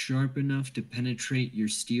not sharp enough to penetrate your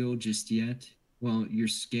steel just yet. Well, your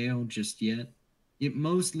scale just yet. It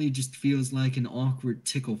mostly just feels like an awkward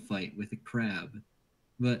tickle fight with a crab.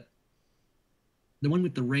 But the one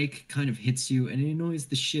with the rake kind of hits you and it annoys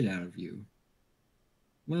the shit out of you.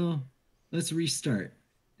 Well, let's restart.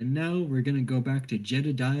 And now we're gonna go back to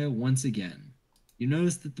Jedediah once again. You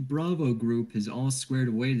notice that the Bravo group has all squared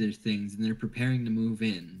away their things and they're preparing to move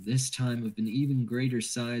in, this time of an even greater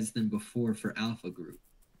size than before for Alpha Group.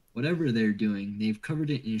 Whatever they're doing, they've covered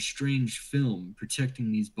it in a strange film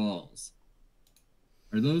protecting these balls.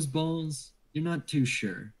 Are those balls? You're not too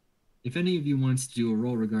sure. If any of you wants to do a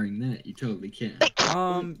roll regarding that, you totally can.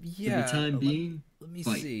 Yeah. For the time being, let me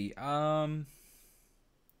fight. see.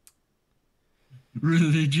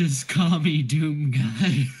 Religious commie doom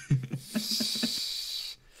guy.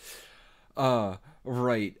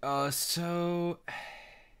 Right. So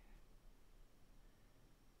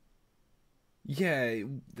yeah,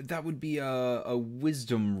 that would be a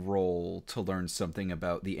wisdom roll to learn something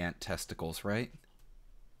about the ant testicles, right?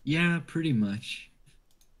 Yeah, pretty much.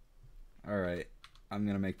 All right. I'm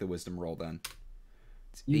going to make the wisdom roll then.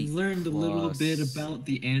 It's You've 8 learned a little bit plus- about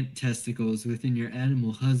the ant testicles within your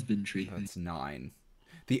animal husbandry thing. That's 9.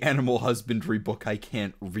 The animal husbandry book I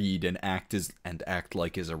can't read and act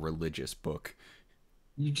like is a religious book.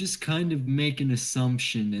 You just kind of make an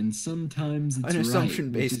assumption, and sometimes it's An assumption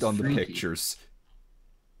right, which based is on the freaky. pictures.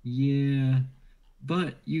 Yeah,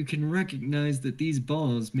 but you can recognize that these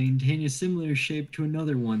balls maintain a similar shape to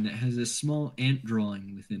another one that has a small ant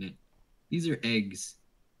drawing within it. These are eggs,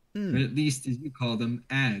 or at least as you call them,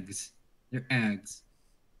 eggs. They're eggs.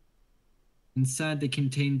 Inside they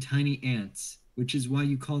contain tiny ants, which is why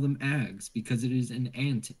you call them eggs, because it is an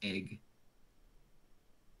ant egg.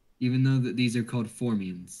 Even though that these are called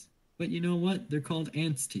formians. But you know what? They're called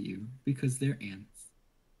ants to you, because they're ants.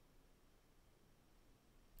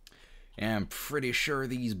 I'm pretty sure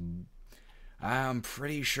these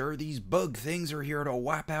bug things are here to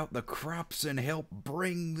wipe out the crops and help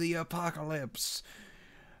bring the apocalypse.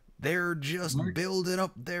 They're just building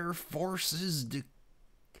up their forces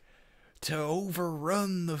to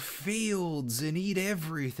overrun the fields and eat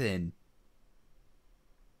everything.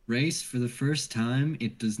 Race, for the first time,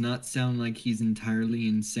 it does not sound like he's entirely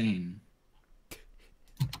insane.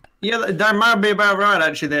 Yeah, that might be about right,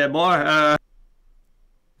 actually, there, boy.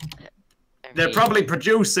 They're probably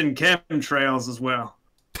producing chemtrails as well.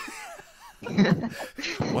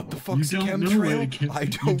 What the fuck's a chemtrail? I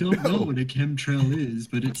don't know what a chemtrail is,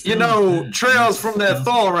 but it's you know, trails from their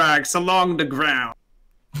thorax along the ground.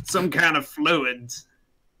 Some kind of fluid.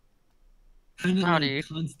 Kind of like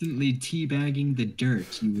constantly teabagging the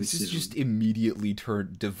dirt, you This is just immediately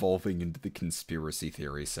devolving into the conspiracy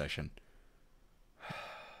theory session.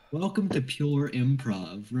 Welcome to pure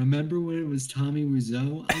improv. Remember when it was Tommy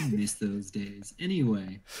Wiseau? I miss those days.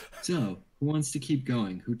 Anyway, so, who wants to keep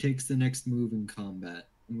going? Who takes the next move in combat?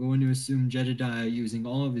 I'm going to assume Jedediah, using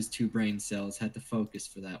all of his 2 brain cells, had to focus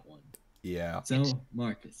for that one. Yeah. So,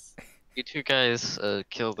 Marcus. You 2 guys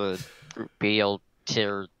kill the group B. I'll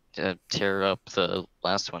tear up the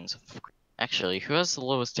last ones. Actually, who has the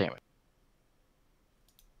lowest damage?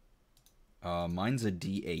 Mine's a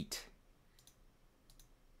D8.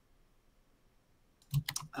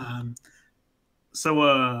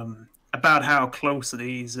 About how close are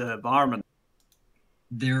these varmints?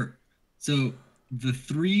 So the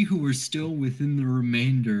 3 who are still within the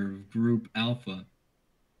remainder of Group Alpha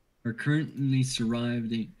are currently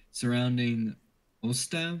surrounding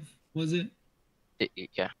Ostav, was it?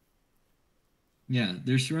 Yeah. Yeah,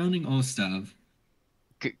 they're surrounding Ostav.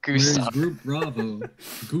 Gustav. Whereas Group Bravo,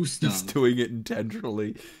 Gustav. He's doing it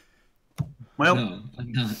intentionally. Well, no,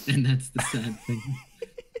 I'm not, and that's the sad thing.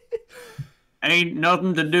 Ain't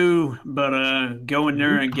nothing to do but go in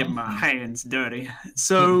there and get my hands dirty.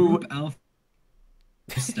 So Group Alpha,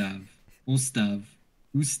 Gustav,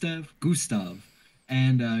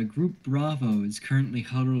 and Group Bravo is currently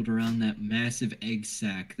huddled around that massive egg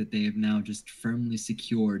sack that they have now just firmly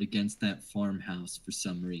secured against that farmhouse for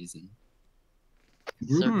some reason.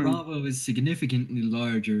 Group Bravo is significantly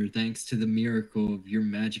larger thanks to the miracle of your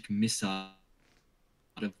magic missile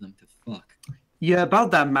of them to fuck. Yeah,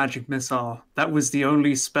 about that magic missile. That was the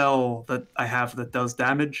only spell that I have that does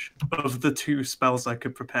damage of the 2 spells I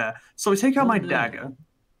could prepare. So I take out my dagger.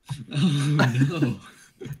 Oh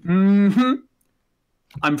no.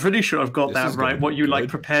 I'm pretty sure I've got that right. What you like,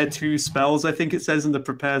 prepare 2 spells, I think it says in the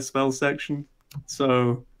prepare spell section.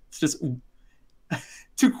 So it's just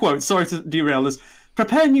 2 quotes. Sorry to derail this.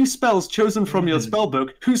 Prepare new spells chosen from your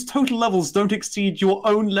spellbook whose total levels don't exceed your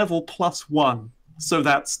own level +1. So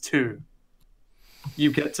that's 2.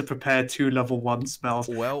 You get to prepare 2 level 1 spells.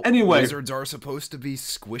 Well, anyway, wizards are supposed to be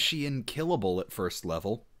squishy and killable at first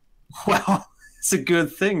level. Well, it's a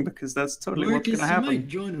good thing because that's totally Marcus, what's going to happen. You might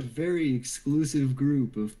join a very exclusive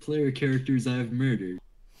group of player characters I've murdered.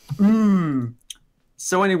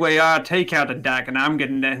 So anyway, I take out a dagger and I'm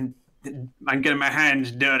getting my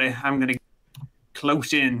hands dirty. I'm gonna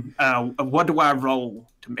close in. What do I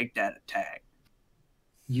roll to make that attack?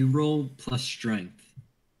 You roll plus strength.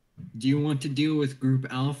 Do you want to deal with Group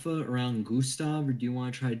Alpha around Gustav, or do you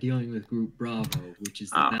want to try dealing with Group Bravo, which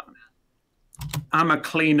is the Batman? I'm a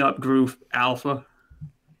clean-up Group Alpha,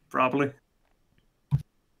 probably.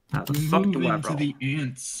 How the fuck do I roll? To the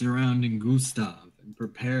ants surrounding Gustav and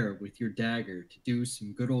prepare with your dagger to do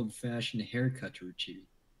some good old-fashioned haircuttery.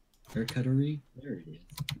 Haircuttery? There it is.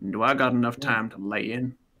 Do I got enough time to lay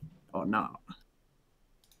in, or not?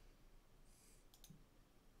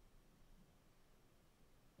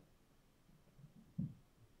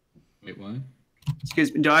 Wait, what?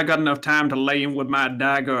 Excuse me, do I got enough time to lay in with my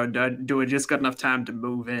dagger, or do I just got enough time to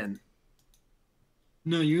move in?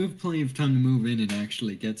 No, you have plenty of time to move in and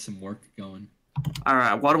actually get some work going.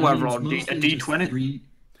 Alright, what do I roll? A D20?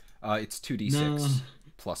 It's 2d6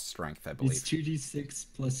 plus strength, I believe. It's 2d6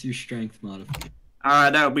 plus your strength modifier.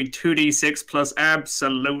 Alright, that would be 2d6 plus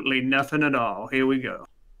absolutely nothing at all. Here we go.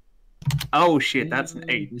 Oh shit, that's an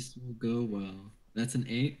 8. This will go well. That's an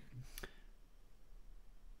 8?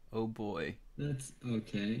 Oh boy. That's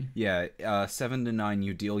okay. Yeah, 7 to 9,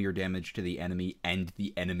 you deal your damage to the enemy, and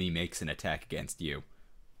the enemy makes an attack against you.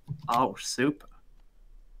 Oh, super.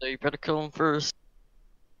 So you better kill him first.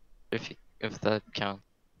 If that counts.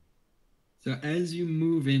 So as you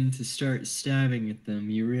move in to start stabbing at them,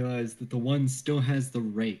 you realize that the one still has the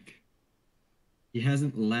rake. He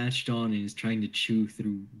hasn't latched on and is trying to chew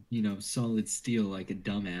through, solid steel like a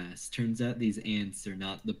dumbass. Turns out these ants are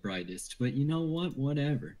not the brightest, but you know what?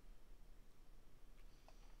 Whatever.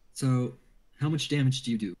 So, how much damage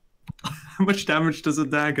do you do? How much damage does a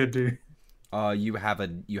dagger do? You have a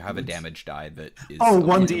What's- damage die that is Oh,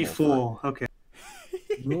 applicable 1d4. Okay.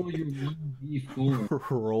 Roll your 1d4.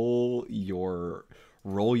 for-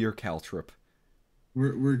 roll your caltrip.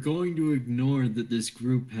 We're going to ignore that this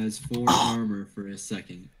group has 4 armor for a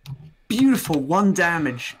second. Beautiful. 1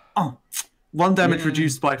 damage. Oh, 1 damage Yeah.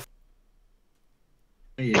 reduced by.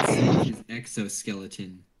 Hey, it's his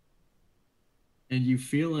exoskeleton. And you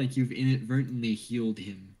feel like you've inadvertently healed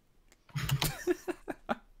him.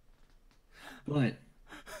 But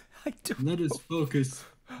I don't. let us focus.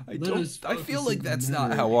 I let don't. us I feel focus like on the that's matter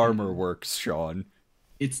not at how armor hand. works, Sean.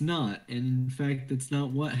 It's not, and in fact, that's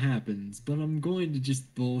not what happens. But I'm going to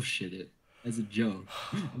just bullshit it as a joke.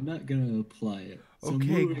 I'm not gonna apply it. So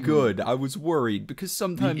Okay, moving good. on. I was worried because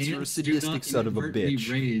sometimes The you're a ants do sadistic not son of a inadvertently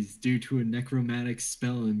bitch. raise due to a necromantic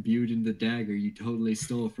spell imbued in the dagger you totally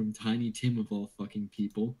stole from Tiny Tim of all fucking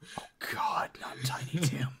people. God, not Tiny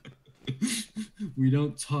Tim. We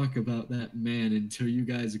don't talk about that man until you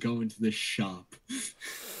guys go into the shop.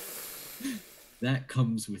 That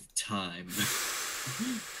comes with time.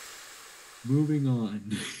 Moving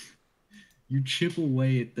on. You chip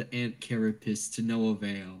away at the ant carapace to no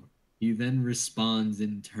avail. He then responds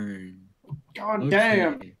in turn. God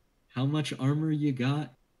damn. Okay. How much armor you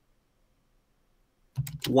got?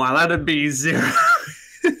 Wow, that'd be 0.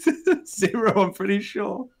 0, I'm pretty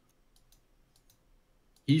sure.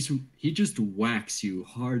 He just whacks you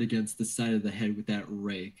hard against the side of the head with that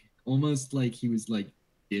rake. Almost like he was like,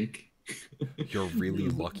 dick. You're really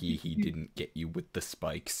lucky he didn't get you with the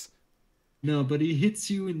spikes. No, but he hits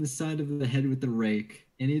you in the side of the head with the rake,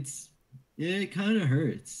 and it kind of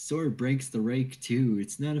hurts. Sort of breaks the rake too.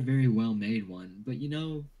 It's not a very well made one, but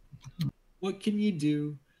what can you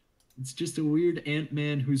do? It's just a weird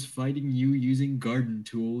ant-man who's fighting you using garden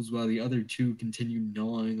tools while the other two continue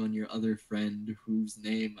gnawing on your other friend whose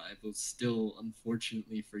name I will still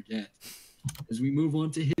unfortunately forget. As we move on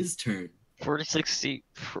to his turn. 460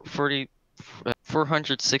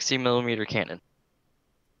 millimeter cannon.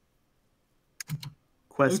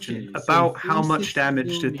 Question. Okay, so About how much 460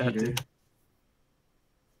 damage did that do? millimeter.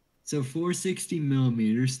 So 460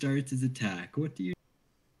 millimeter starts his attack. What do you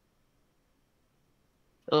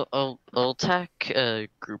I'll attack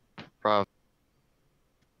group Rob.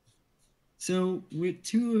 So, with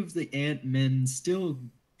 2 of the ant-men still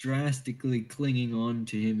drastically clinging on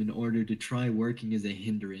to him in order to try working as a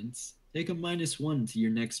hindrance, take a -1 to your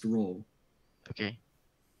next roll. Okay.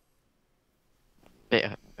 Wait,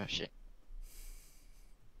 oh shit.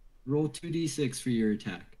 Roll 2d6 for your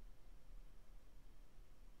attack.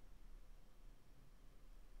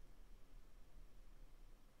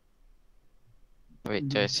 Wait,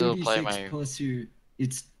 do I still apply 2d6 my? plus your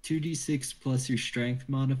it's 2d6 plus your strength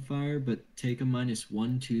modifier, but take a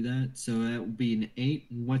 -1 to that, so that would be an 8.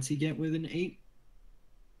 And what's he get with an 8?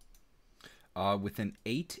 With an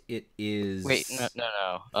 8, it is. Wait,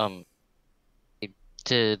 no. I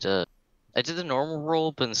did the normal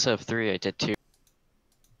roll, but instead of 3, I did 2.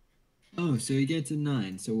 Oh, so he gets a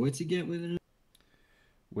 9. So what's he get with an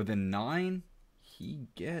With a 9, he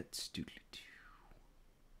gets.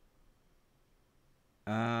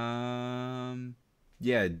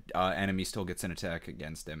 Yeah, enemy still gets an attack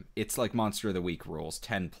against him. It's like Monster of the Week rules.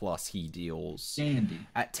 10 plus, he deals. Dandy?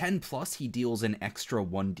 At 10 plus, he deals an extra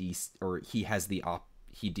 1d, or he has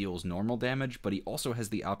he deals normal damage, but he also has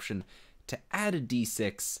the option to add a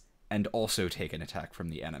d6 and also take an attack from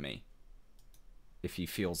the enemy if he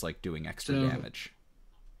feels like doing extra So- damage.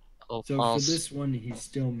 I'll So for also- this one, he's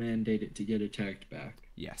still mandated to get attacked back.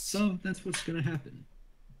 Yes. So that's what's gonna happen.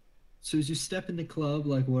 So as you step in the club,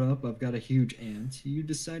 like, what up? I've got a huge ant. You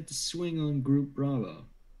decide to swing on Group Bravo.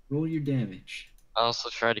 Roll your damage. I'll also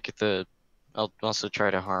try to get the. I'll also try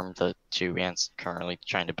to harm the 2 ants currently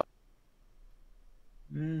trying to.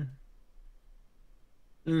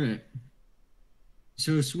 All right.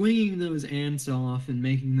 So swinging those ants off and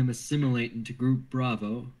making them assimilate into Group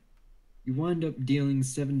Bravo, you wind up dealing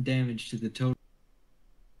 7 damage to the total.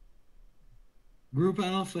 Group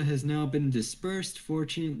Alpha has now been dispersed,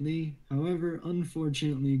 fortunately. However,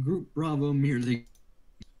 unfortunately, Group Bravo merely...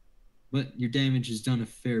 But your damage has done a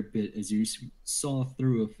fair bit as you saw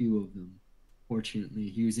through a few of them. Fortunately,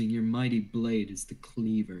 using your mighty blade as the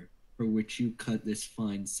cleaver for which you cut this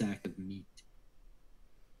fine sack of meat.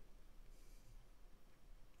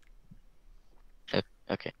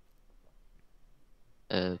 Okay.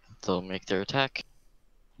 They'll make their attack.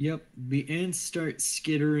 Yep, the ants start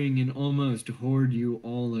skittering and almost hoard you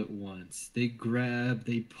all at once. They grab,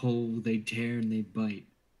 they pull, they tear, and they bite.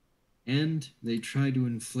 And they try to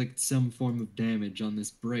inflict some form of damage on this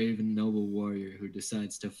brave and noble warrior who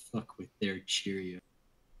decides to fuck with their Cheerio.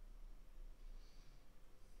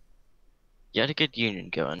 You had a good union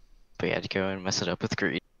going, but you had to go and mess it up with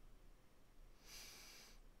greed.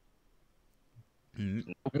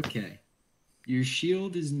 Okay. Your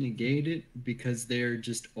shield is negated because they're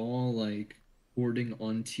just all like hoarding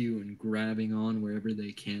onto you and grabbing on wherever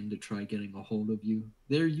they can to try getting a hold of you.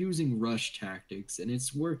 They're using rush tactics and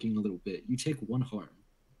it's working a little bit. You take 1 harm.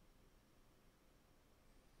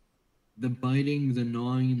 The biting, the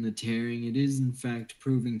gnawing, and the tearing, it is in fact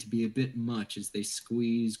proving to be a bit much as they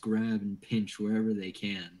squeeze, grab, and pinch wherever they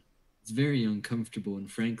can. It's very uncomfortable and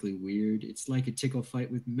frankly weird. It's like a tickle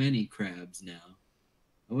fight with many crabs now.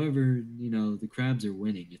 However, you know, the crabs are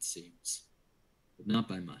winning, it seems. But not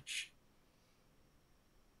by much.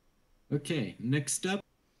 Okay, next up.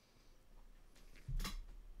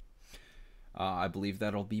 I believe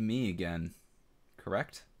that'll be me again.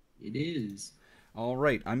 Correct? It is.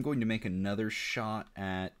 Alright, I'm going to make another shot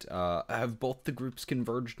at... have both the groups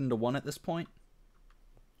converged into one at this point?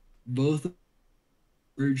 Both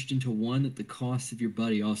merged into one at the cost of your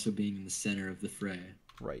buddy also being in the center of the fray.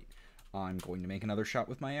 Right. I'm going to make another shot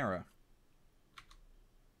with my arrow.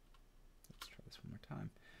 Let's try this one more time.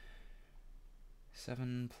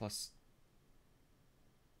 7 plus...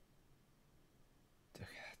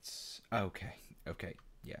 Okay, okay.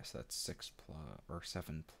 Yes, that's 6 plus... or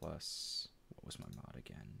 7 plus... What was my mod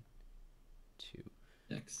again? 2.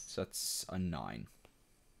 Next. So that's a 9.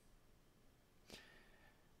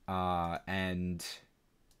 And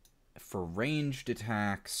for ranged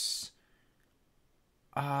attacks...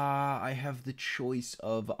 I have the choice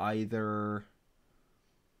of either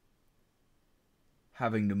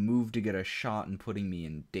having to move to get a shot and putting me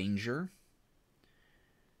in danger,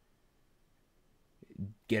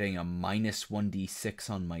 getting a minus 1d6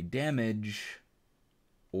 on my damage,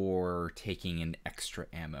 or taking an extra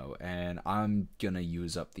ammo. And I'm gonna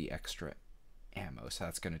use up the extra ammo, so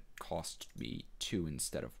that's gonna cost me 2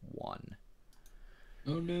 instead of 1.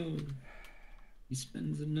 Oh no. He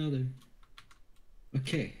spends another.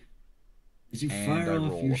 Okay. As you And fire I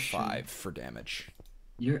off roll your a shot, 5 for damage.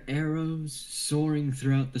 your arrows soaring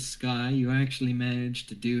throughout the sky, you actually manage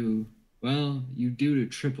to do, well, you do a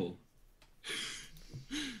triple.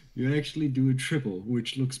 You actually do a triple,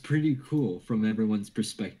 which looks pretty cool from everyone's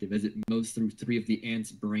perspective as it mows through 3 of the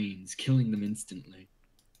ants' brains, killing them instantly.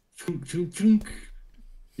 Thunk, thunk, thunk.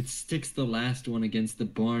 It sticks the last one against the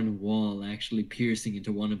barn wall, actually piercing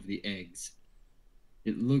into one of the eggs.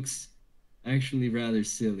 It looks actually rather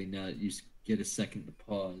silly now that you get a second to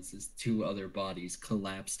pause as 2 other bodies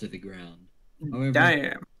collapse to the ground. However,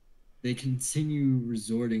 Damn. they continue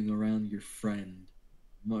resorting around your friend,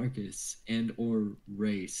 Marcus, and or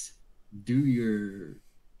Race. Do your...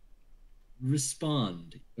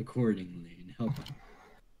 respond accordingly and help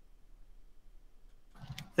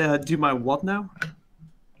them. Do my what now?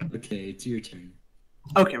 Okay, it's your turn.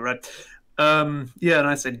 Okay, right. Yeah, and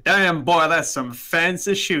I say, damn, boy, that's some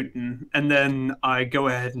fancy shooting. And then I go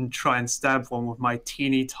ahead and try and stab one with my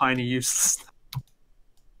teeny tiny useless...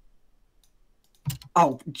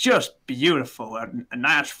 Oh, just beautiful. A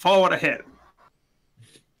nice forward hit.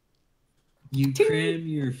 You cram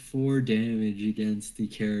your 4 damage against the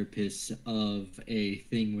carapace of a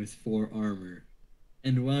thing with 4 armor.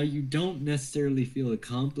 And while you don't necessarily feel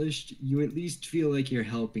accomplished, you at least feel like you're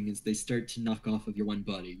helping as they start to knock off of your one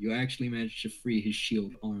buddy. You actually manage to free his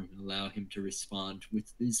shield arm and allow him to respond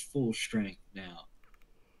with his full strength now.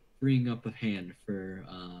 Freeing up a hand for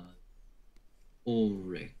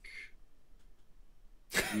Ulrich.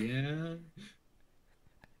 Yeah?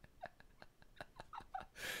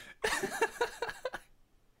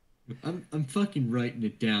 I'm fucking writing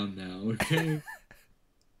it down now, okay?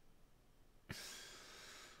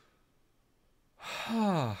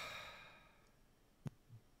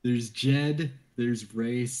 There's Jed, there's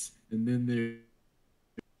Race, and then there's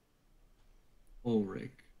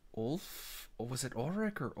Ulrich. Ulf? Or was it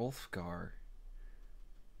Ulrich or Ulfgar?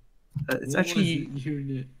 It's What actually...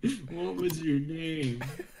 What was your name?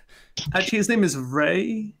 Actually, his name is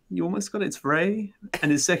Ray. You almost got it. It's Ray. And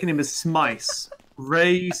his second name is Smice.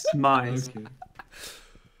 Ray Smice. Okay.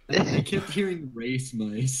 I kept hearing race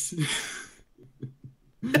mice.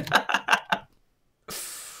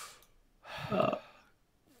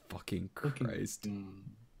 Fucking Fucking Christ. dumb.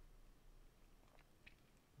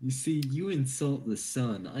 You see, you insult the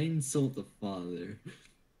son, I insult the father.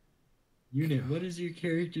 Unit, what is your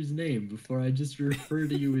character's name before I just refer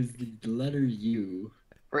to you as the letter U?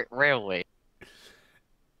 Railway.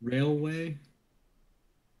 Railway?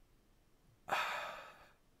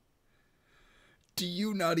 Do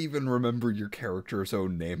you not even remember your character's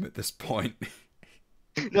own name at this point?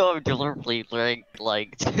 No, I'm deliberately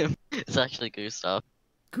like him. It's actually Gustav.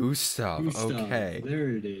 Gustav, Gustav, okay.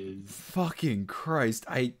 there it is. Fucking Christ,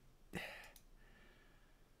 I'm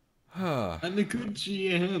a good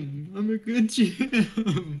GM. I'm a good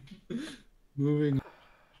GM. Moving on.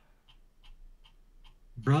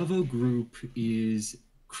 Bravo Group is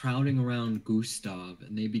crowding around Gustav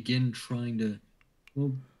and they begin trying to,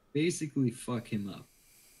 well, basically fuck him up.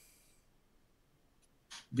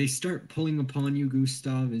 They start pulling upon you,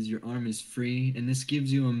 Gustav, as your arm is free, and this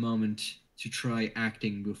gives you a moment to try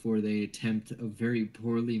acting before they attempt a very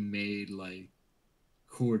poorly made, like,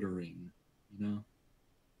 quartering, you know?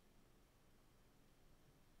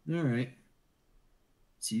 Alright.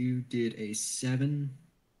 So you did a 7,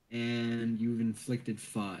 and you've inflicted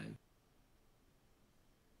 5.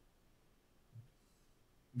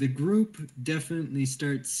 The group definitely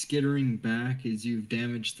starts skittering back as you've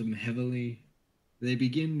damaged them heavily. They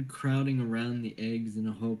begin crowding around the eggs in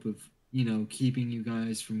a hope of, you know, keeping you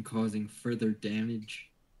guys from causing further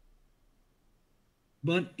damage.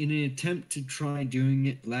 But in an attempt to try doing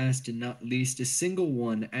it last and not least, a single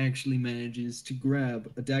one actually manages to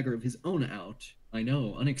grab a dagger of his own out. I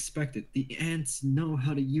know, unexpected. The ants know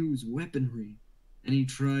how to use weaponry. And he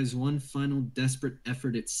tries one final desperate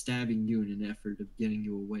effort at stabbing you in an effort of getting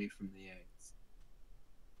you away from the eggs.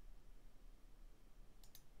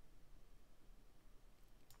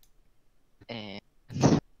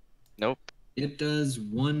 And nope. It does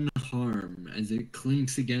 1 harm as it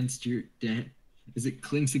clinks against your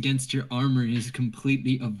armor and is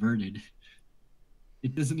completely averted.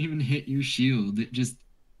 It doesn't even hit your shield.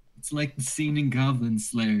 It's like the scene in Goblin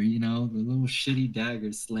Slayer, you know, the little shitty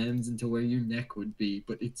dagger slams into where your neck would be,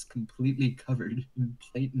 but it's completely covered in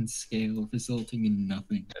plate and scale, resulting in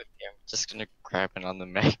nothing. Okay, I'm just gonna grab it on the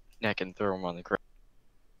neck and throw him on the ground.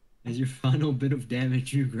 As your final bit of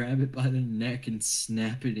damage, you grab it by the neck and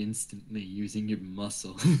snap it instantly using your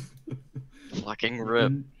muscle. Fucking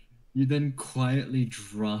rip. You then quietly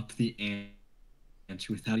drop the ant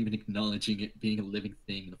without even acknowledging it being a living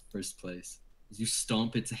thing in the first place. As you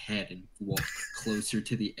stomp its head and walk closer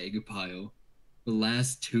to the egg pile, the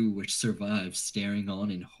last 2 which survive staring on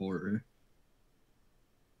in horror.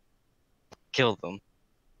 Kill them.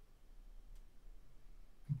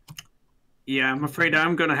 Yeah, I'm afraid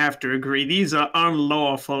I'm gonna have to agree. These are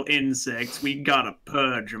unlawful insects. We gotta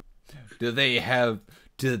purge them. do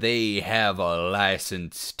they have a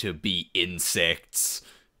license to be insects?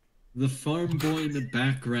 The farm boy in the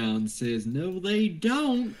background says, "No, they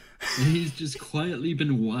don't." And he's just quietly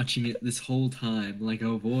been watching it this whole time, like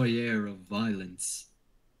a voyeur of violence.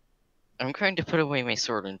 I'm going to put away my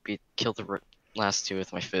sword and kill the last 2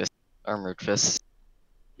 with my fist, armored fist.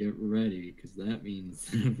 Get ready, because that means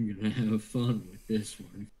I'm gonna have fun with this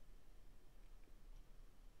one.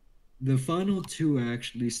 The final 2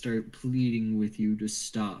 actually start pleading with you to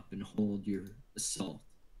stop and hold your assault.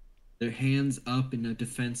 Their hands up in a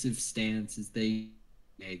defensive stance as they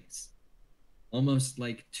eggs. Almost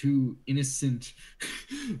like 2 innocent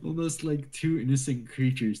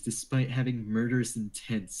creatures despite having murderous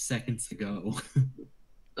intent seconds ago.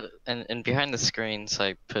 And behind the screens,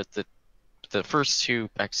 I put the first 2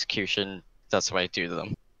 execution. That's what I do to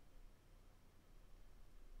them.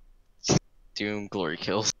 Doom glory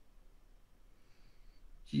kills.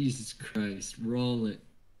 Jesus Christ, roll it.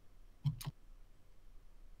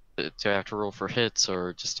 Do I have to roll for hits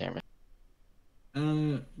or just damage?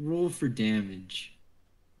 Roll for damage.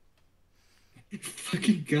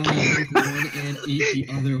 Fucking god, one and eat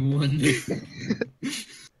the other one.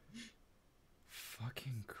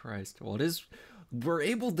 Fucking Christ. We're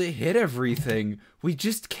able to hit everything. We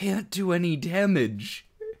just can't do any damage.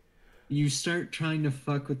 You start trying to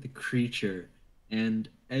fuck with the creature, and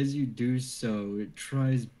as you do so, it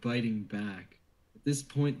tries biting back. At this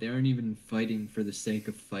point, they aren't even fighting for the sake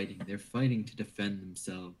of fighting. They're fighting to defend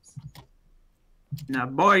themselves. Now,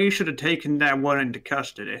 boy, you should have taken that one into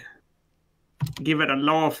custody. Give it a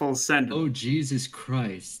lawful sentence. Oh, Jesus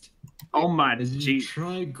Christ. Oh my As you G.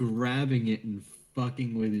 try grabbing it and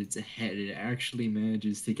fucking with its head, it actually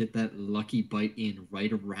manages to get that lucky bite in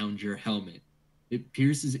right around your helmet. It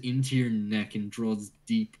pierces into your neck and draws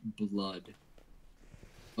deep blood.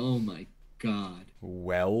 Oh my god.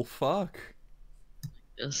 Well, fuck.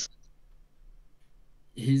 Yes.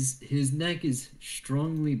 His neck is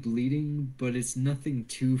strongly bleeding, but it's nothing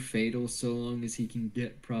too fatal so long as he can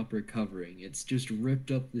get proper covering. It's just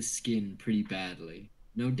ripped up the skin pretty badly.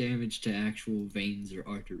 No damage to actual veins or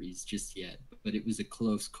arteries just yet, but it was a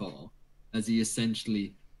close call, as he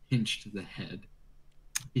essentially pinched the head.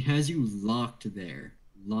 He has you locked there,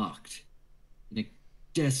 locked, in a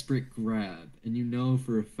desperate grab, and you know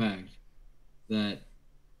for a fact that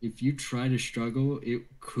if you try to struggle, it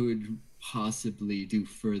could possibly do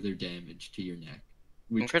further damage to your neck,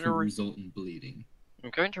 which could result in bleeding.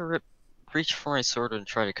 I'm going to reach for my sword and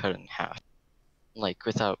try to cut it in half, like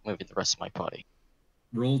without moving the rest of my body.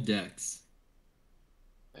 Roll dex.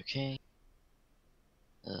 Okay.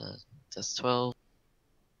 That's 12.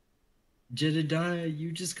 Jedediah,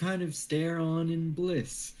 you just kind of stare on in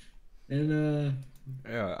bliss. And,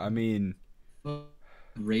 Yeah, I mean...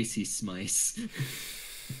 racy smice.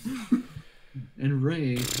 And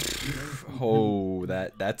Ray... Oh,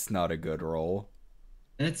 that's not a good roll.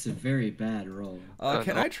 That's a very bad roll.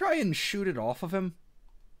 Can I try and shoot it off of him?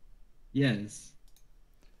 Yes.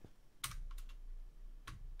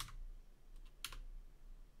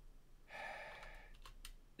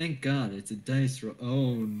 Thank God, it's a dice roll.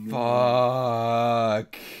 Oh no.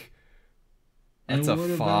 Fuck. That's and a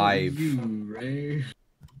what 5. About you, Ray?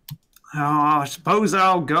 Oh, I suppose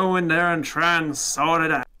I'll go in there and try and sort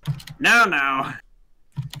it out. Now.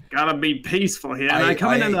 Gotta be peaceful here. And I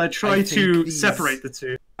come in and I try to separate the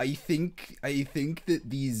two. I think that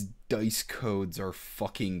these dice codes are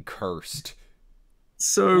fucking cursed.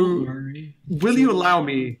 So, will you allow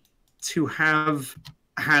me to have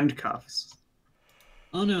handcuffs?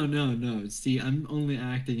 Oh, no. See, I'm only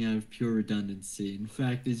acting out of pure redundancy. In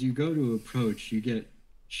fact, as you go to approach, you get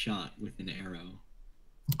shot with an arrow.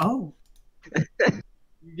 Oh.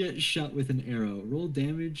 You get shot with an arrow. Roll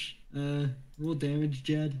damage. Roll damage,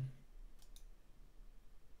 Jed.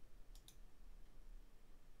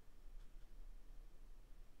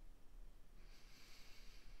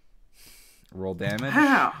 Roll damage?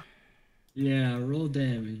 How? Yeah, roll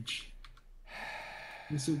damage.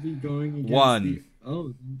 This will be going against 1.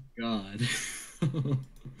 Oh, God.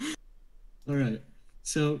 Alright.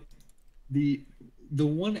 So, the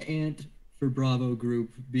one ant for Bravo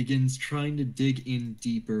group begins trying to dig in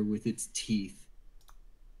deeper with its teeth,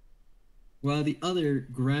 while the other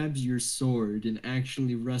grabs your sword and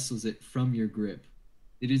actually wrestles it from your grip.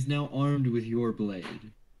 It is now armed with your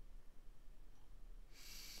blade.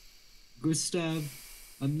 Gustav,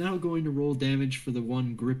 I'm now going to roll damage for the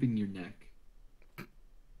one gripping your neck.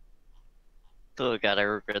 Oh god, I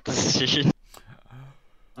regret this decision.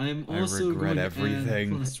 I am also going to add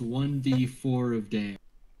plus 1d4 of damage.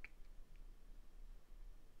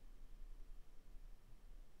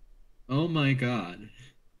 Oh my god.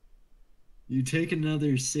 You take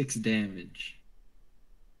another 6 damage.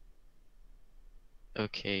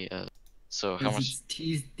 Okay, so how much? Its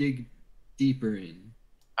teeth dig deeper in.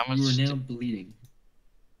 How much? You are now bleeding.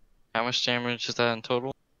 How much damage is that in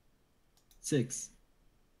total? 6.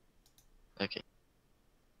 Okay.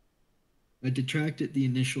 I detracted the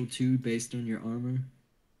initial 2 based on your armor.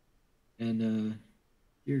 And,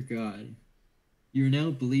 dear God. You're now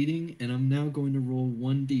bleeding, and I'm now going to roll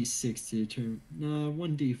 1d6 to determine...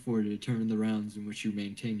 1d4 to determine the rounds in which you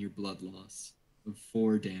maintain your blood loss of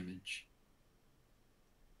 4 damage.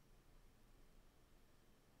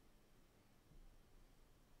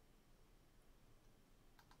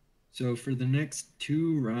 So for the next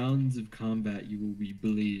 2 rounds of combat, you will be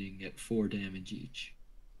bleeding at 4 damage each.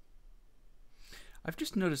 I've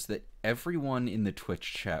just noticed that everyone in the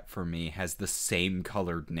Twitch chat for me has the same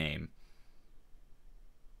colored name.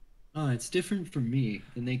 It's different from me,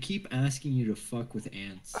 and they keep asking you to fuck with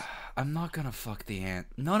ants. I'm not gonna fuck the ant.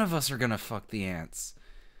 None of us are gonna fuck the ants.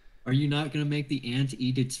 Are you not gonna make the ant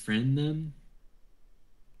eat its friend, then?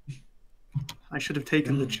 I should have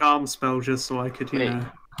taken the charm spell just so I could,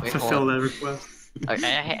 fulfill their request. I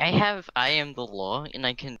have I am the law, and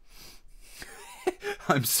I can...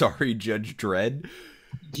 I'm sorry, Judge Dredd.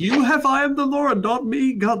 You have I am the law and not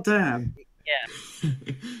me? Goddamn. Yeah.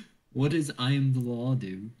 What does I am the law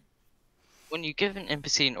do? When you give an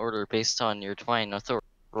NPC an order based on your divine authority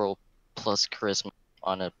roll plus charisma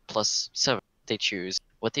on a +7, they choose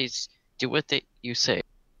what they do. You say,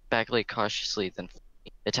 backlight cautiously, then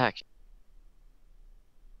attack.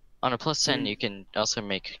 On a +10, you can also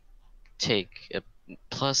take a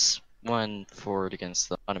 +1 forward against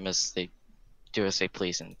them. On a miss, they do as they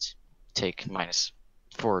please and take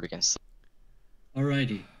 -4 against them.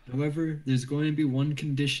 Alrighty. However, there's going to be one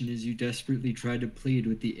condition as you desperately try to plead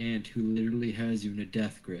with the ant who literally has you in a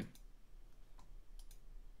death grip.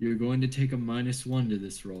 You're going to take a -1 to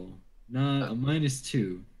this roll, not a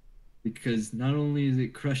 -2, because not only is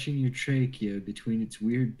it crushing your trachea between its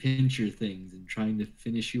weird pincher things and trying to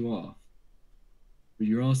finish you off, but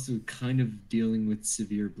you're also kind of dealing with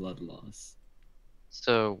severe blood loss.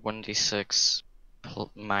 So 1d6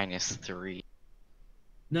 -3.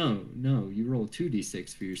 No, you roll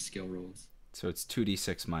 2d6 for your skill rolls. So it's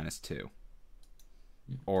 2d6 -2.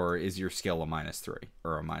 Or is your skill a -3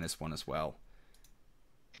 or a -1 as well?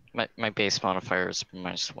 My base modifier is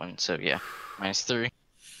 -1, so yeah, -3.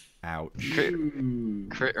 Ouch.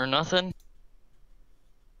 Crit or nothing?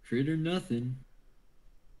 Crit or nothing.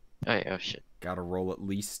 Oh yeah, oh shit. Gotta roll at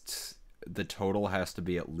least... The total has to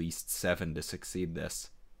be at least 7 to succeed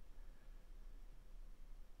this.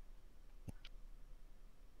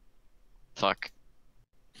 Fuck.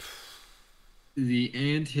 The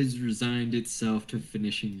ant has resigned itself to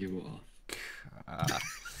finishing you off.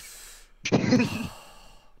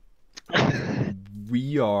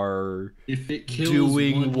 We are If it kills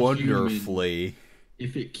doing one wonderfully. Human,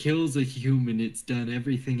 if it kills a human, it's done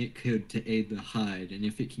everything it could to aid the hide, and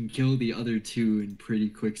if it can kill the other two in pretty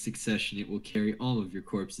quick succession, it will carry all of your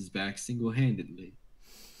corpses back single-handedly.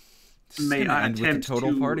 May I end with a attempt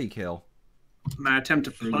total to party kill. May I attempt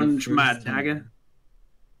to For the plunge my first time. dagger?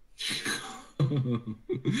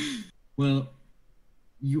 Well,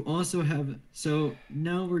 you also have... So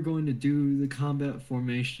now we're going to do the combat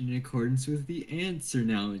formation in accordance with the ants are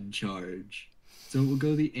now in charge. So we'll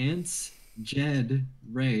go the ants, Jed,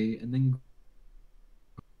 Ray, and then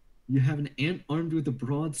you have an ant armed with a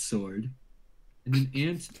broadsword and an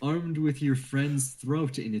ant armed with your friend's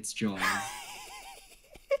throat in its jaw.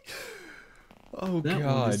 Oh That one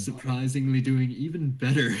god. is surprisingly doing even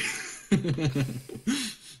better.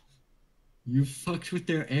 You fucked with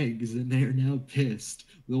their eggs and they are now pissed.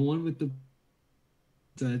 The one with the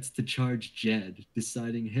decides to charge Jed,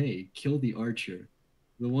 deciding, hey, kill the archer.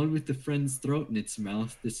 The one with the friend's throat in its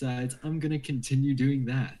mouth decides, I'm gonna continue doing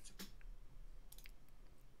that.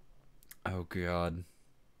 Oh god.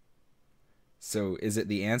 So is it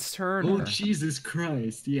the ant's turn? Oh, or- Jesus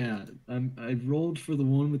Christ, yeah. I rolled for the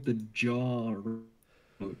one with the jaw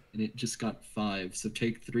and it just got 5, so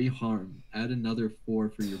take 3 harm. Add another 4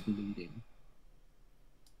 for your bleeding.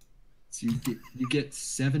 So you get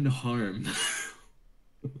 7 harm.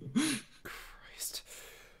 Christ.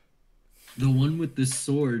 The one with the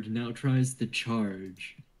sword now tries to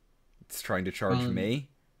charge. It's trying to charge me?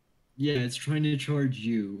 Yeah, it's trying to charge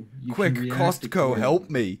you. You Quick, can react Costco, accordingly. help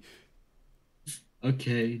me!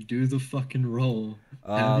 Okay, do the fucking roll.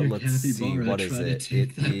 Have your Let's see, capybara what is try to it? take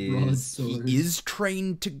It that is... broadsword. He is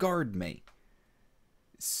trained to guard me.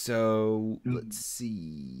 So, Mm. let's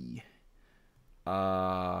see...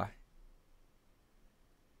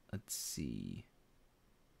 Let's see...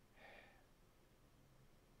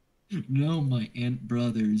 No, my ant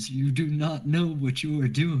brothers, you do not know what you are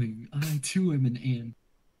doing. I too am an ant.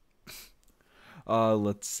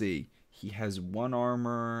 Let's see. He has 1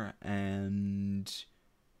 armor, and...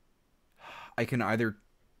 I can either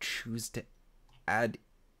choose to add...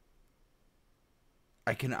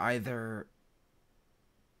 I can either...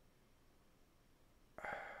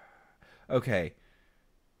 Okay.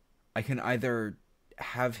 I can either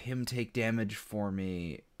have him take damage for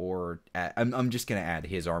me, or... I'm just gonna add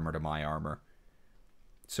his armor to my armor.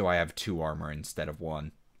 So I have 2 armor instead of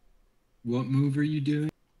 1. What move are you doing?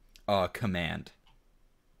 Command.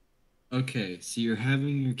 Okay, so you're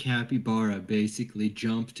having your capybara basically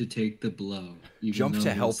jump to take the blow. even Jump though to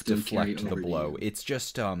it'll help still carry deflect the over to blow. you. It's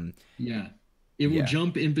just, Yeah. It will Yeah.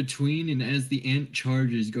 jump in between, and as the ant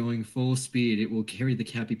charges going full speed, it will carry the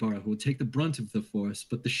capybara, who will take the brunt of the force,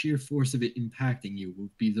 but the sheer force of it impacting you will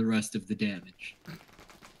be the rest of the damage.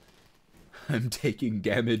 I'm taking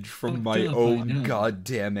damage from Fucked my up, I own know.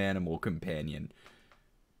 goddamn animal companion.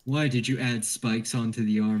 Why did you add spikes onto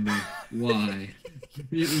the armor? Why?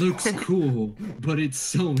 It looks cool, but it's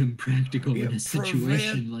so impractical in It a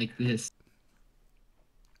situation like this.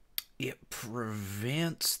 It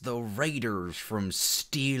prevents the raiders from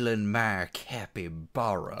stealing my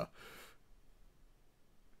capybara.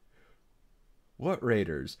 What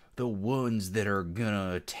raiders? The ones that are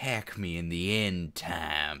gonna attack me in the end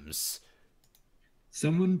times.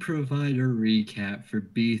 Someone provide a recap for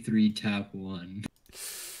B3 Tap 1.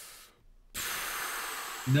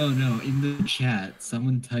 No, in the chat,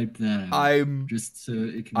 someone type that out. I'm just so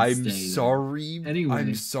it can I'm stay there. sorry. Anyway.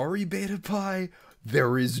 I'm sorry, Beta Pie.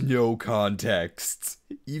 There is no context.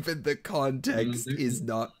 Even the context there is is.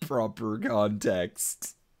 not proper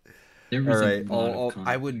context. There was Alright, a lot of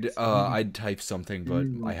I would, context. I'd type something, but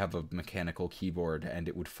Mm. I have a mechanical keyboard, and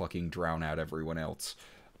it would fucking drown out everyone else.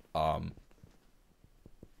 But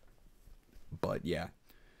yeah.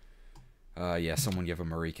 Yeah, someone give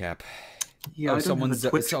him a recap. Yeah, I don't have a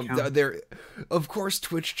Twitch account. there. Of course,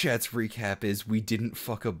 Twitch chat's recap is we didn't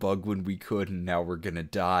fuck a bug when we could, and now we're gonna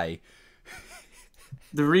die.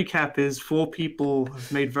 The recap is 4 people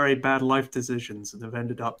have made very bad life decisions and have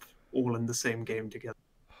ended up all in the same game together.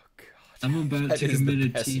 Oh god, I'm about that to is the commit a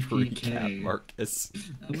best TPK. recap, Marcus.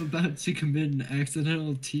 I'm about to commit an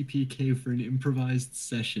accidental TPK for an improvised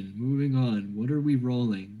session. Moving on. What are we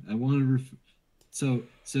rolling? I want to So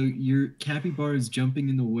your capybara is jumping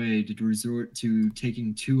in the way to resort to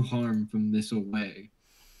taking 2 harm from this away.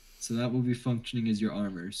 So that will be functioning as your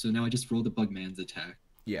armor. So now I just rolled the Bugman's attack.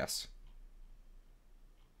 Yes.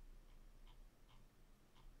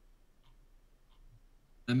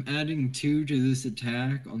 I'm adding 2 to this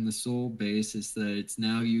attack on the sole basis that it's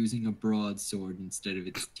now using a broadsword instead of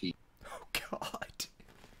its teeth. Oh god.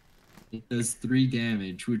 It does 3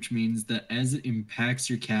 damage, which means that as it impacts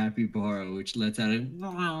your capybara, which lets out a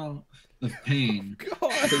of pain.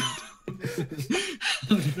 God.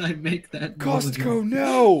 How did I make that Costco,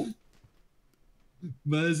 no!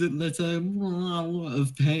 But as it lets out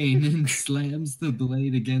of pain and slams the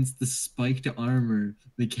blade against the spiked armor,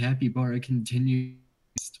 the capybara continues.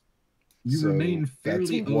 You So, remain that's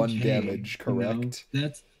fairly 1 okay, damage, you know? correct?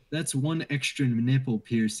 That's 1 extra nipple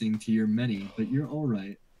piercing to your many, but you're all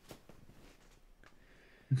right.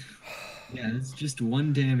 Yeah, it's just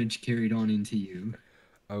 1 damage carried on into you.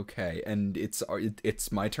 Okay, and it's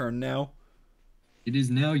my turn now? It is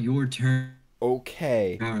now your turn.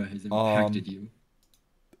 Okay. Capybara has impacted you.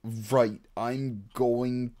 Right, I'm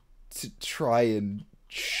going to try and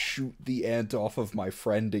shoot the ant off of my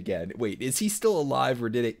friend again. Wait, is he still alive or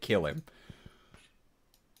did it kill him?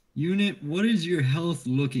 Unit, what is your health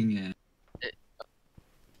looking at?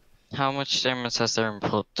 How much damage has there in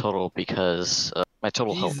total? Because my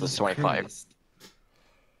total health is Jesus 25. Christ.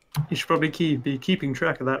 You should probably be keeping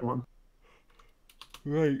track of that one.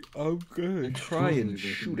 Right, I'm gonna I try and totally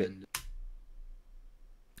shoot it. recommend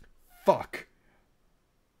Fuck.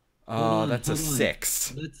 Hold on, That's a hold on.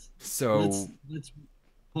 6. Let's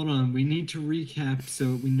hold on. We need to recap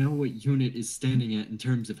so we know what unit is standing at in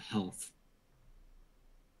terms of health.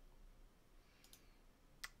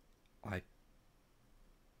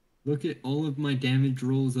 Look at all of my damage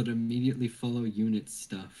rolls that immediately follow unit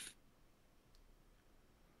stuff.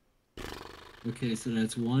 Okay, so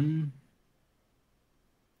that's 1.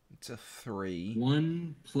 It's a 3.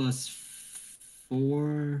 1 plus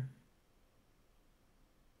 4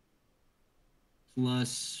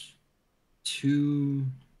 plus 2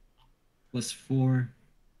 plus 4.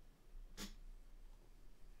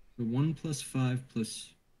 So 1 plus 5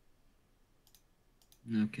 plus.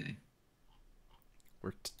 Okay.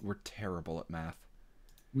 We're terrible at math.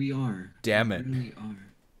 We are. Damn We it. really are.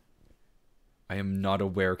 I am not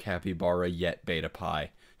aware capybara yet, Beta Pi.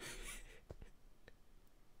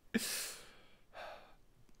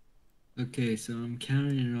 Okay, so I'm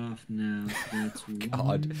counting it off now. So that's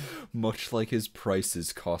God, 1. much like his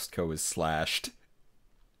prices, Costco is slashed.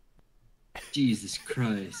 Jesus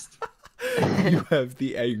Christ. You have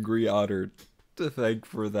the angry otter to thank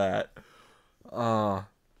for that.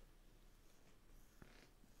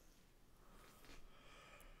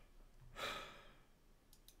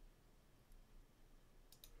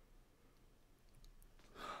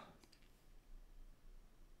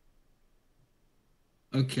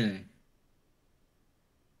 Okay.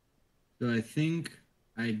 So I think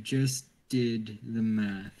I just did the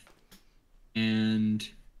math. And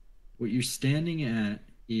what you're standing at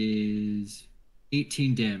is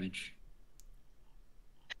 18 damage.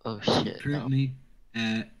 Oh You're shit. No. currently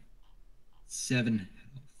at 7 health.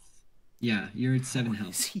 Yeah, you're at 7 How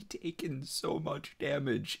is health. he taking so much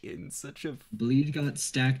damage in such a... Bleed got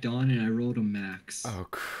stacked on and I rolled a max. Oh,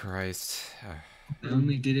 Christ. I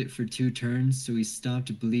only did it for 2 turns, so he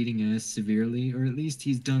stopped bleeding as severely, or at least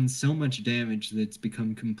he's done so much damage that it's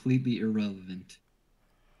become completely irrelevant.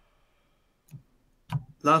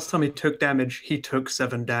 Last time he took damage, he took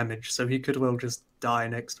 7 damage, so he could well just die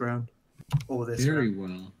next round. Or this Very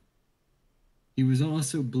round. well. He was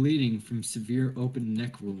also bleeding from severe open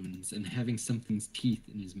neck wounds and having something's teeth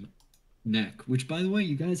in his neck, which, by the way,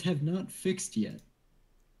 you guys have not fixed yet.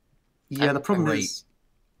 Yeah, the problem Great. is,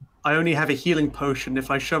 I only have a healing potion. If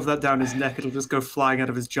I shove that down his neck, it'll just go flying out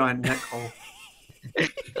of his giant neck hole.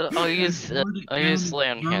 I'll use lay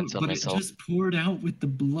on hands on but myself. it just poured out with the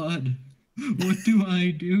blood. What do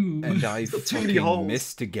I do? And I Too many fucking holes.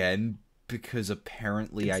 missed again Because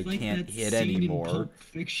apparently It's I like can't that hit scene anymore. in Pulp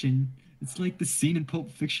Fiction. It's like the scene in Pulp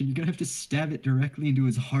Fiction. You're gonna have to stab it directly into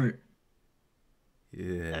his heart.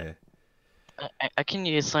 Yeah. I can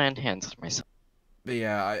use Sand Hands myself. But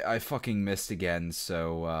yeah, I fucking missed again,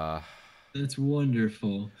 so, That's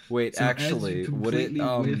wonderful. Wait, So actually, as you would it,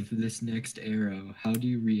 completely whiff this next arrow, how do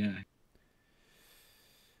you react?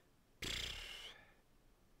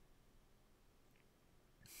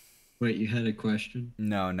 Wait, you had a question?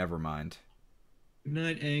 No, never mind. Good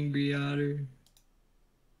night, Angry Otter.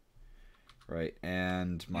 Right,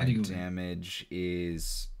 and my Anyway. damage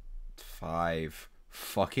is 5.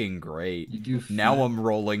 Fucking great. You do Now 5. I'm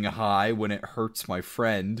rolling high when it hurts my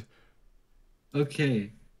friend.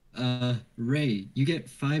 Okay. Ray, you get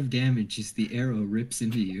 5 damage as the arrow rips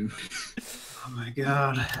into you. Oh my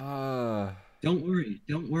god. Don't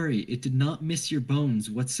worry. It did not miss your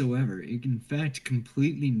bones whatsoever. It, in fact,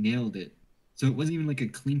 completely nailed it. So it wasn't even like a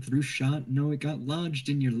clean through shot. No, it got lodged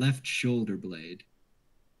in your left shoulder blade.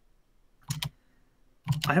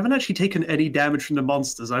 I haven't actually taken any damage from the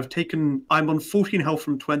monsters. I'm on 14 health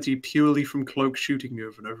from 20 purely from Cloak shooting me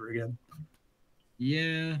over and over again.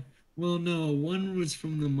 Yeah. Well, no, one was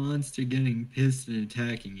from the monster getting pissed and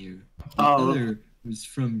attacking you. The Oh. other was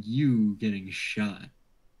from you getting shot.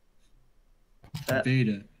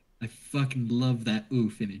 Beta, I fucking love that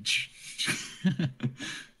oof image.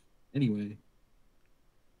 Anyway.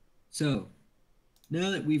 So,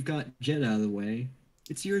 now that we've got Jet out of the way,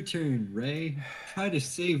 it's your turn, Ray. Try to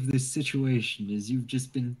save this situation as you've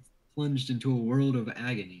just been plunged into a world of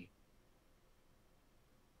agony.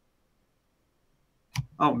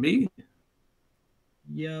 Oh, me?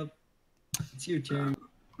 Yep. It's your turn.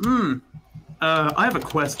 I have a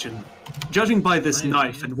question. Judging by this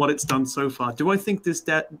knife and what it's done so far, do I think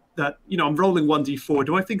that I'm rolling 1d4,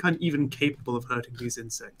 do I think I'm even capable of hurting these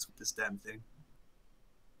insects with this damn thing?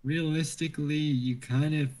 Realistically, you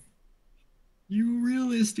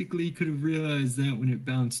realistically could have realized that when it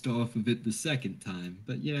bounced off of it the second time.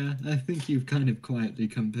 But yeah, I think you've kind of quietly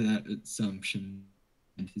come to that assumption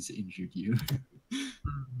and has injured you.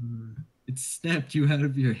 It snapped you out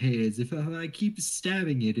of your haze. If I keep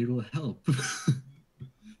stabbing it, it'll help.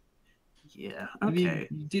 Yeah, okay. I mean,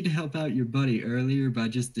 you did help out your buddy earlier by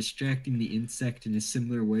just distracting the insect in a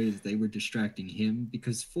similar way as they were distracting him,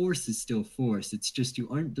 because force is still force. It's just you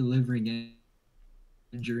aren't delivering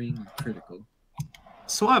injuring critical.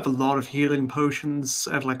 So I have a lot of healing potions.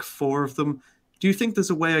 I have like 4 of them. Do you think there's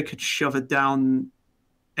a way I could shove it down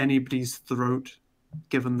anybody's throat,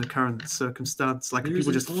 given the current circumstance? Like,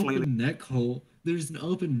 people just flailing. Neck hole. There's an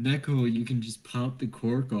open neck hole. You can just pop the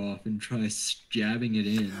cork off and try jabbing it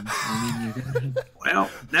in. I mean, you're gonna. Well,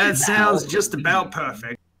 that sounds just about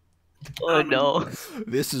perfect. Oh no.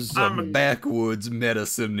 This is some backwoods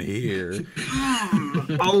medicine here.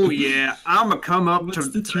 Oh yeah, I'ma come up What's to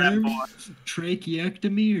the term? that boy.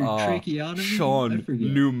 Tracheectomy or tracheotomy? I Sean, forget.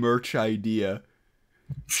 new merch idea.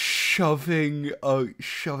 Shoving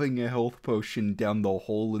a health potion down the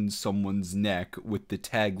hole in someone's neck with the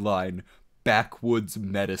tagline "Backwoods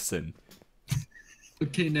medicine."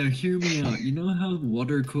 Okay, now hear me out. You know how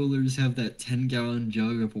water coolers have that 10-gallon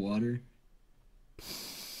jug of water?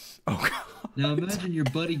 Oh god. Now imagine your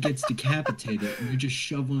buddy gets decapitated and you just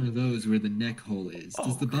shove one of those where the neck hole is.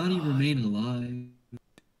 Does the body remain alive?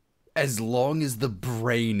 As long as the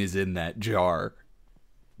brain is in that jar.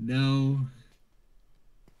 No.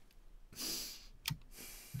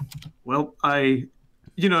 Well, I,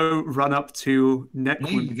 run up to Neck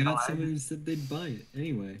Hey, Wound you got 5, someone who said they'd buy it.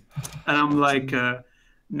 Anyway. and I'm like,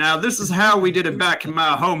 now this is how we did it back in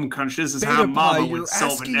my home country. This is how Beta Mama Pie, would you're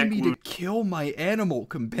solve a asking neck me wound. to kill my animal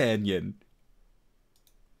companion.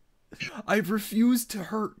 I refuse to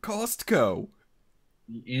hurt Costco.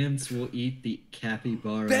 The ants will eat the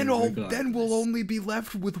capybara. Then regardless. we'll only be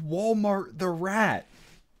left with Walmart the rat.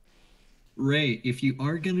 Ray, if you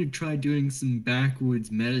are gonna try doing some backwoods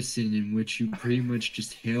medicine in which you pretty much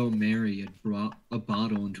just Hail Mary a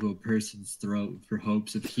bottle into a person's throat for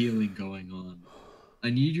hopes of healing going on, I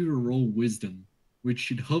need you to roll wisdom, which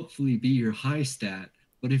should hopefully be your high stat,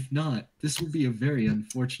 but if not, this will be a very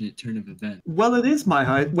unfortunate turn of events. Well, it is my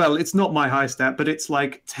high. Well, it's not my high stat, but it's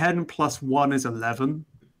like 10 plus 1 is 11.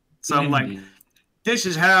 So I'm like, this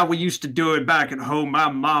is how we used to do it back at home. My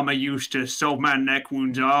mama used to solve my neck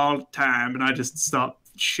wounds all the time, and I just start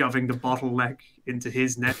shoving the bottleneck into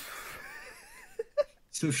his neck.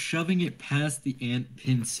 So shoving it past the ant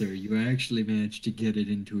pincer, you actually managed to get it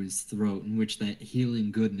into his throat, in which that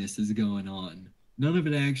healing goodness is going on. None of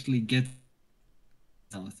it actually gets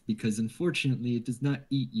mouth because unfortunately it does not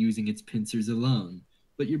eat using its pincers alone.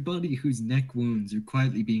 but your buddy whose neck wounds are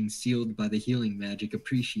quietly being sealed by the healing magic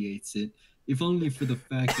appreciates it, if only for the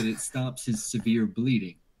fact that it stops his severe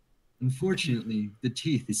bleeding. Unfortunately, the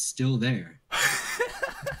teeth is still there.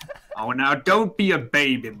 Oh, now don't be a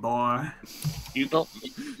baby, boy. Well,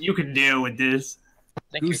 You can deal with this.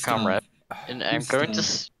 thank you, Gustav, comrade. And I'm going to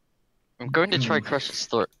Gustav, I'm going to try go. crush its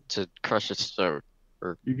throat to crush its throat.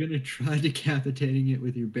 You're gonna try decapitating it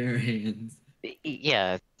with your bare hands.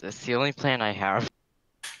 Yeah, that's the only plan I have.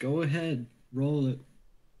 Go ahead, roll it.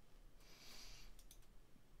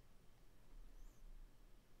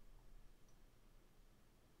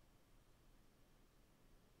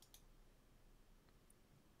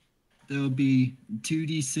 That'll be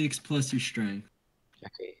 2d6 plus your strength.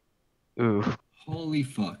 Okay. Ooh. Holy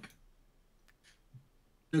fuck.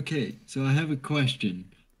 Okay, so I have a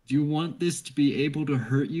question. Do you want this to be able to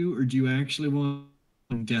hurt you, or do you actually want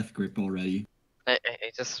death grip already? I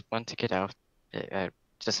just want to get out.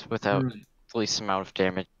 Just without Alright. the least amount of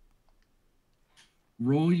damage.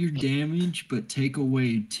 Roll your damage, but take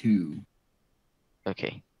away 2.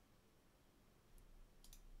 Okay.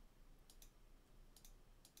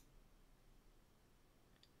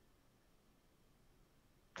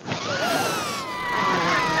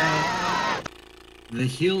 The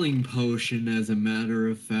healing potion, as a matter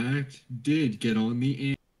of fact, did get on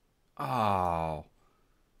the ant. Oh.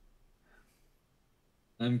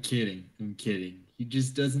 I'm kidding. I'm kidding. He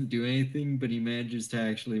just doesn't do anything, but he manages to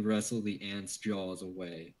actually wrestle the ant's jaws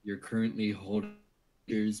away. You're currently holding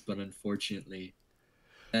yours, but unfortunately,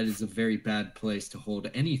 that is a very bad place to hold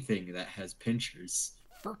anything that has pinchers.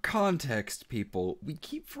 For context, people, we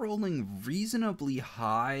keep rolling reasonably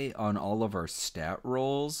high on all of our stat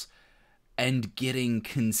rolls and getting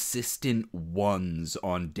consistent 1s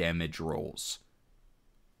on damage rolls.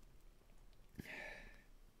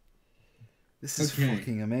 This is Okay.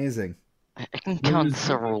 fucking amazing. I can There count is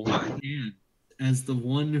several. the ant, as the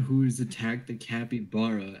one who has attacked the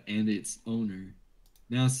capybara and its owner,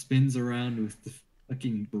 now spins around with the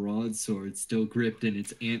fucking broadsword still gripped in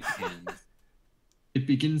its ant hands. It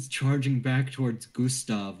begins charging back towards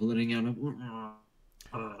Gustav, letting out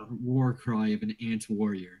a war cry of an ant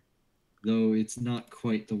warrior, though it's not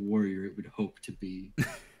quite the warrior it would hope to be.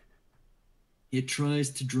 It tries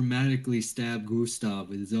to dramatically stab Gustav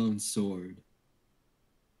with his own sword.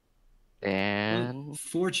 And But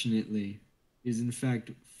fortunately, is in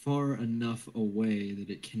fact far enough away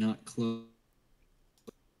that it cannot close.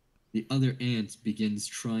 The other ant begins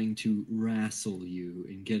trying to wrestle you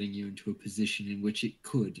and getting you into a position in which it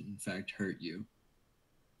could, in fact, hurt you.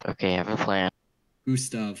 okay, I have a plan.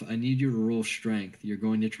 Gustav, I need you to roll strength. You're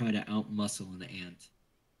going to try to outmuscle an ant.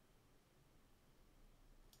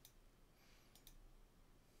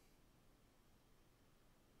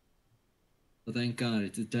 Well, thank God,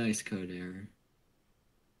 it's a dice code error.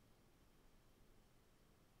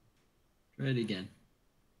 Try it again.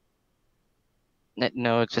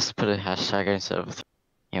 No, just put a hashtag instead of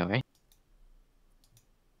anyway.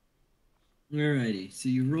 Alrighty, so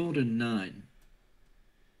you rolled a 9.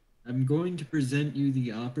 I'm going to present you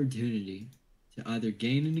the opportunity to either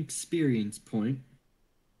gain an experience point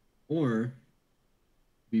or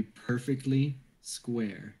be perfectly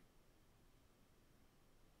square.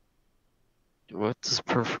 What does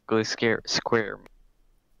perfectly square mean?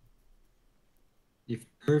 If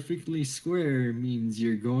perfectly square means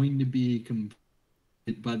you're going to be completed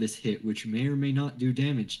by this hit, which may or may not do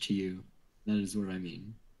damage to you, that is what I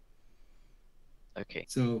mean. Okay.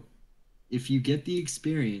 So, if you get the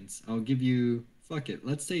experience, I'll give you, fuck it,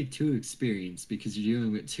 let's say 2 experience because you're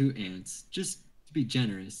dealing with 2 ants, just to be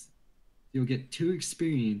generous. You'll get 2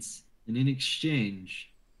 experience, and in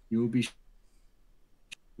exchange, you will be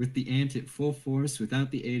with the ant at full force without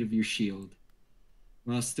the aid of your shield,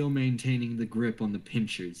 while still maintaining the grip on the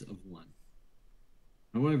pinchers of 1.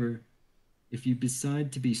 However, if you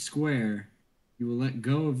decide to be square, you will let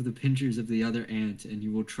go of the pinchers of the other ant and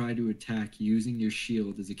you will try to attack using your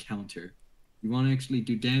shield as a counter. You want to actually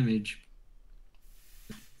do damage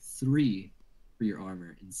 3 for your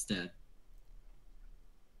armor instead.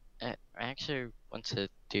 I actually want to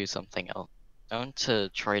do something else. I want to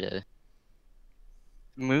try to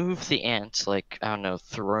move the ant, like, I don't know,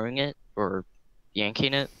 throwing it or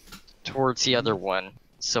yanking it towards the other one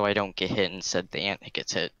so I don't get hit instead the ant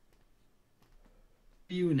gets hit.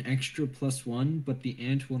 You an extra +1, but the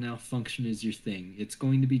ant will now function as your thing. It's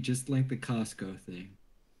going to be just like the Costco thing.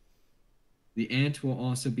 The ant will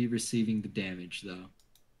also be receiving the damage, though.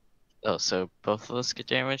 Oh, so both of us get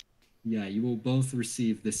damage? Yeah, you will both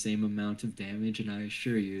receive the same amount of damage, and I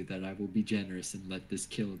assure you that I will be generous and let this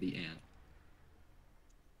kill the ant.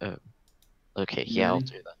 Okay, You yeah, I'll ready?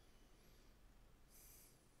 do that.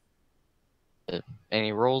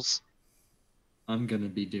 Any rolls? I'm gonna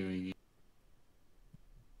be doing it.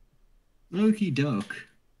 Okie doke.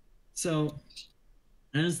 So,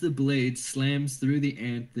 as the blade slams through the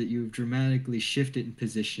ant that you've dramatically shifted in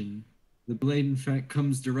position, the blade in fact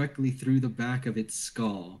comes directly through the back of its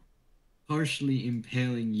skull, partially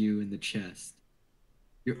impaling you in the chest.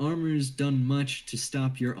 Your armor's done much to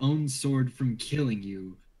stop your own sword from killing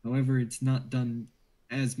you, however, it's not done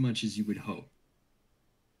as much as you would hope.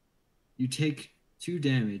 You take 2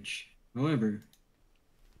 damage, however,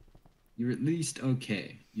 you're at least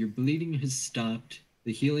okay. Your bleeding has stopped.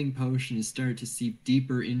 The healing potion has started to seep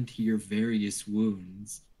deeper into your various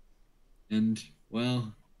wounds. And,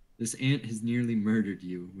 well, this ant has nearly murdered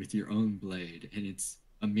you with your own blade, and it's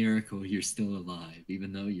a miracle you're still alive,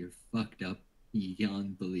 even though you're fucked up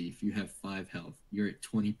beyond belief. You have 5 health. You're at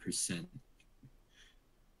 20%.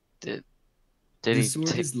 Did The he sword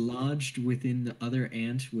take? is lodged within the other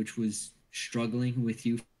ant, which was struggling with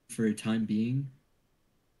you for a time being,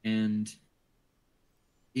 and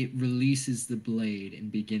it releases the blade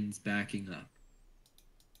and begins backing up.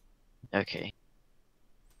 Okay.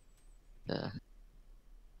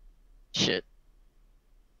 Shit.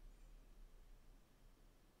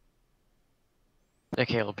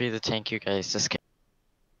 Okay, I'll be the tank you guys just get.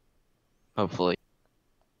 Hopefully.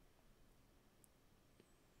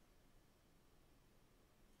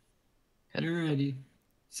 Alrighty.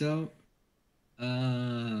 So,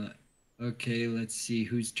 okay, let's see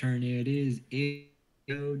whose turn it is.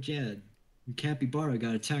 Ayo, Jed. Capybara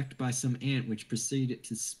got attacked by some ant which proceeded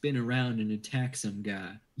to spin around and attack some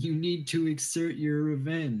guy. You need to exert your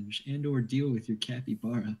revenge and or deal with your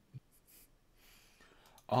capybara.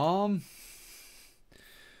 I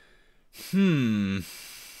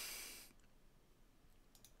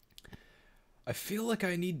feel like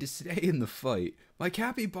I need to stay in the fight. My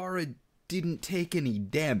capybara didn't take any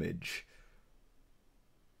damage.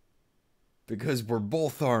 Because we're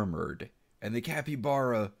both armored. And the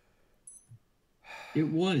capybara... It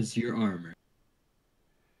was your armor.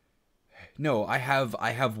 No, I have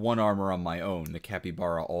 1 armor on my own. The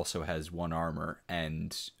capybara also has 1 armor.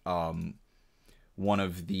 And, one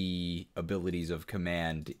of the abilities of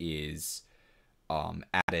command is,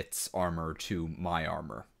 add its armor to my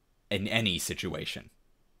armor. In any situation.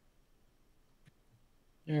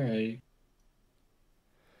 Alright.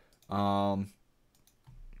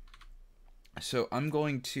 So I'm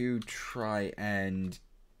going to try and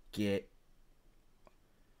get...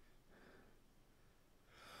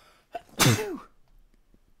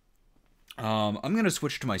 I'm going to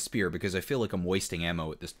switch to my spear because I feel like I'm wasting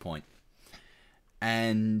ammo at this point.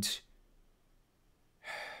 And...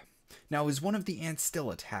 Now, is one of the ants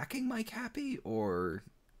still attacking my cappy, or...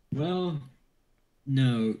 Well,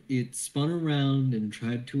 no, it spun around and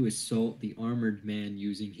tried to assault the armored man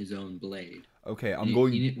using his own blade. Okay, I'm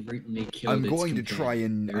inadvertently killed its going to try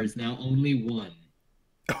companion. and... There is now only one.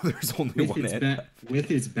 Oh, there's only one ant.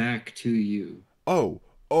 With its back to you. I'm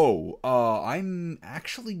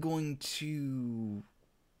actually going to...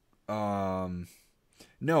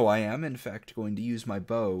 No, I am in fact going to use my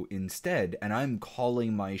bow instead, and I'm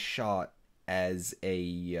calling my shot as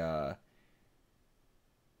a,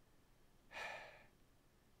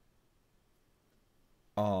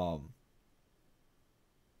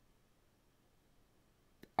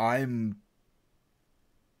 I'm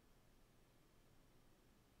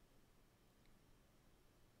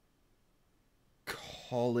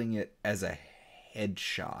calling it as a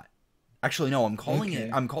headshot. Actually, no, I'm calling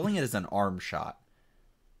it as an arm shot.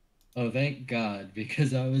 Oh, thank God,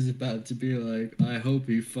 because I was about to be like, I hope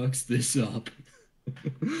he fucks this up.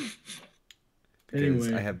 Because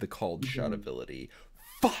Anyway. I have the called shot ability.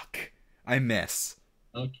 Fuck! I miss.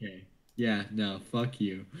 Okay. Yeah, no, fuck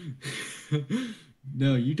you.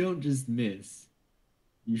 No, you don't just miss.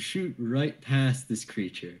 You shoot right past this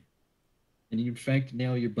creature. And you in fact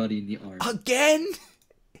nail your buddy in the arm. Again?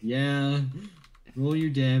 Yeah. Roll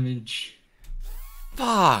your damage.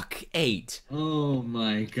 Fuck! 8. Oh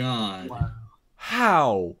my god. Wow.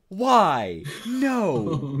 How? Why? No!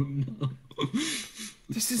 Oh no.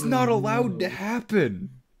 This is not allowed to happen!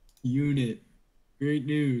 Unit. Great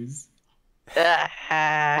news.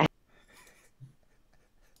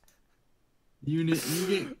 Unit, you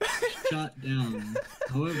get shot down.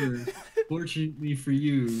 However, fortunately for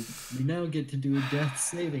you, you now get to do a death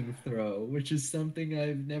saving throw, which is something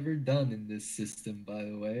I've never done in this system, by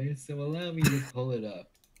the way. So allow me to pull it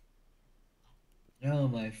up. Oh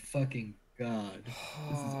my fucking god.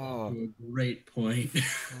 This is off to a great point.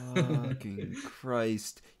 Fucking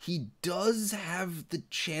Christ. He does have the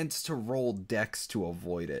chance to roll dex to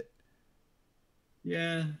avoid it.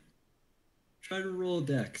 Yeah. Try to roll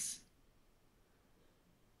dex.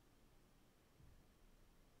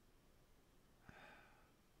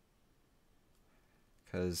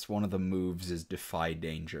 Because one of the moves is defy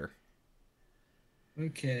danger.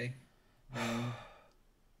 Okay.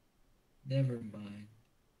 Never mind.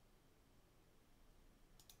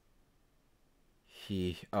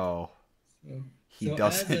 He So, he so as I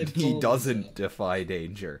doesn't pull this up- defy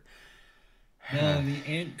danger. No, the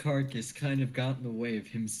ant carcass kind of got in the way of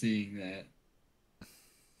him seeing that.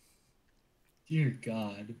 Dear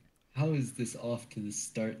God, how is this off to the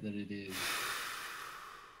start that it is?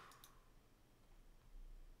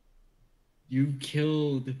 You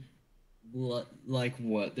killed, like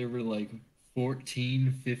what? There were like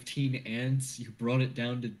 14, 15 ants. You brought it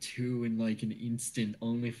down to 2 in like an instant,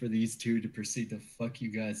 only for these 2 to proceed to fuck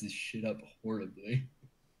you guys' shit up horribly.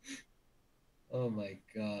 Oh my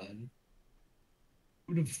God.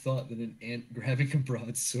 Who would have thought that an ant grabbing a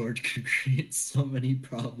broadsword could create so many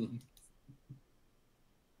problems?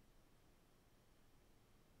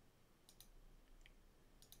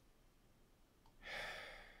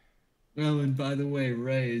 Oh, and by the way,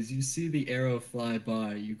 Ray, as you see the arrow fly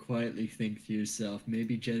by, you quietly think to yourself,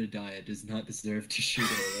 maybe Jedediah does not deserve to shoot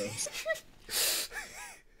arrows.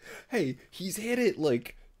 Hey, he's hit it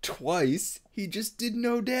like twice. He just did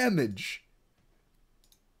no damage.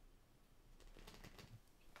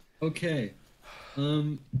 Okay.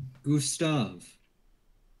 Gustav.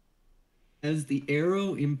 As the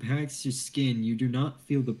arrow impacts your skin, you do not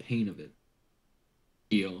feel the pain of it.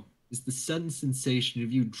 Feel is the sudden sensation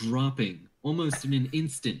of you dropping almost in an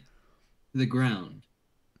instant to the ground,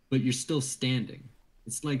 but you're still standing.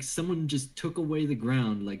 It's like someone just took away the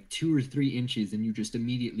ground like 2 or 3 inches and you just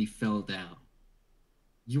immediately fell down.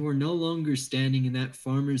 You are no longer standing in that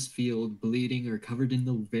farmer's field bleeding or covered in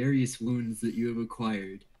the various wounds that you have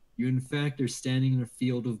acquired. You in fact are standing in a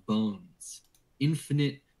field of bones.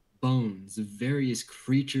 Infinite bones of various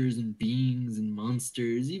creatures and beings and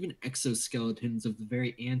monsters, even exoskeletons of the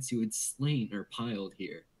very ants you had slain are piled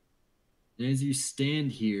here. And as you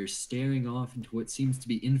stand here, staring off into what seems to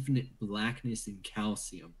be infinite blackness and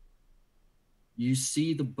calcium, you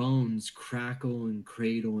see the bones crackle and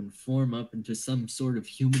cradle and form up into some sort of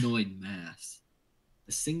humanoid mass.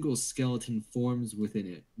 A single skeleton forms within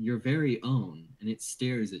it, your very own, and it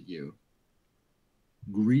stares at you.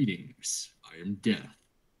 Greetings, I am Death.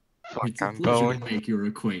 It's a I'm pleasure bone. to make your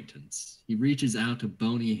acquaintance. He reaches out a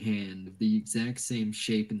bony hand of the exact same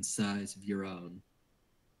shape and size of your own.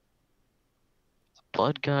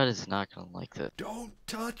 Blood God is not gonna like this. Don't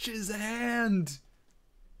touch his hand.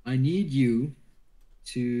 I need you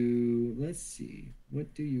to, let's see,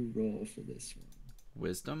 what do you roll for this one?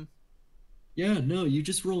 Wisdom? Yeah, no, you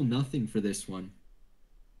just roll nothing for this one.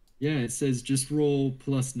 Yeah, it says just roll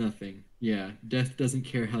plus nothing. Yeah, Death doesn't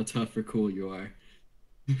care how tough or cool you are.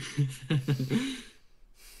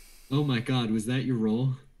 Oh my God, was that your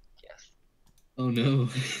roll? Yes. Oh no.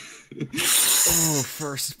 Oh,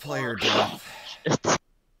 first player death.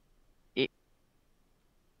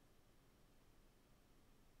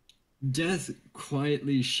 Death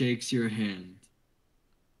quietly shakes your hand.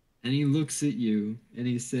 And he looks at you and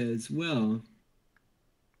he says, well,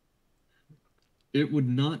 it would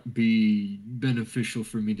not be beneficial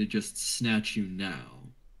for me to just snatch you now.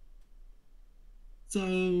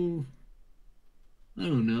 So, I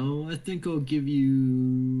don't know. I think I'll give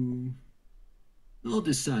you. I'll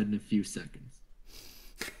decide in a few seconds.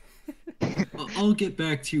 I'll get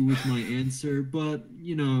back to you with my answer, but,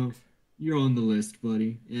 you know, you're on the list,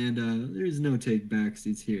 buddy. And there's no take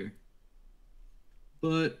backsies here.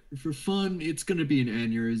 But for fun, it's gonna be an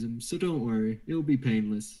aneurysm, so don't worry. It'll be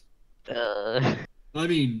painless. I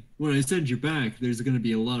mean, when I send you back, there's gonna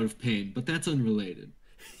be a lot of pain, but that's unrelated.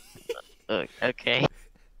 Okay.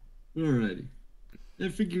 Alrighty. I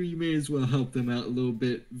figure you may as well help them out a little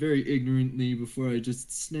bit, very ignorantly, before I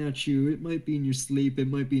just snatch you. It might be in your sleep, it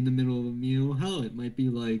might be in the middle of a meal. Hell, it might be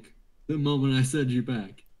like the moment I send you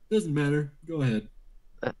back. Doesn't matter. Go ahead.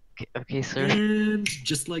 Okay, sir. And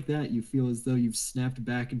just like that, you feel as though you've snapped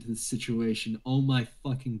back into the situation. Oh my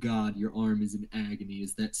fucking God, your arm is in agony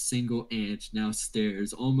as that single ant now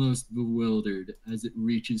stares, almost bewildered, as it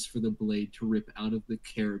reaches for the blade to rip out of the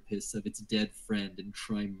carapace of its dead friend and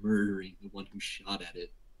try murdering the one who shot at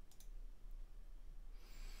it.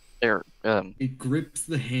 There, It grips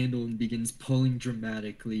the handle and begins pulling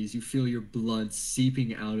dramatically as you feel your blood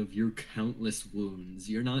seeping out of your countless wounds.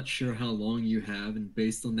 You're not sure how long you have, and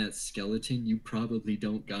based on that skeleton, you probably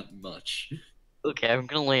don't got much. okay, I'm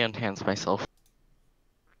gonna lay on hands myself.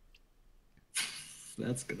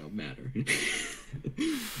 That's gonna matter.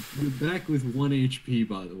 You're back with 1 HP,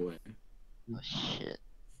 by the way. Oh, shit.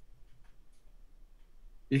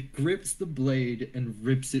 It grips the blade and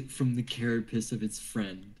rips it from the carapace of its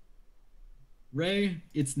friend. Ray,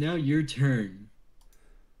 it's now your turn.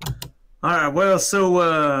 All right. Well,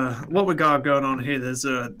 so what we got going on here? There's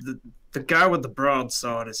the guy with the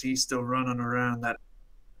broadsword. Is he still running around? That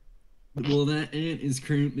Well, that ant is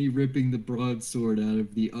currently ripping the broadsword out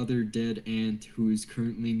of the other dead ant who is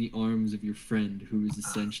currently in the arms of your friend, who is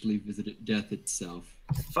essentially visited death itself.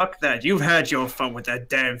 fuck that. You've had your fun with that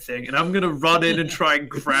damn thing, and I'm gonna run in and try and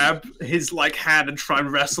grab his like hand and try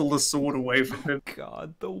and wrestle the sword away from him.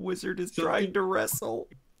 God, the wizard is So- trying to wrestle.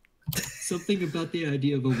 Something about the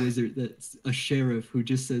idea of a wizard that's a sheriff who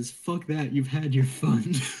just says, fuck that, you've had your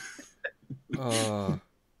fun.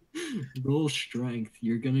 Roll strength.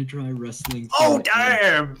 You're gonna try wrestling. Oh through the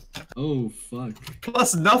ant. damn! Oh, fuck.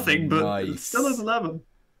 Plus nothing, but Nice. it still is 11.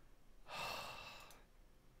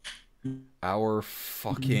 Our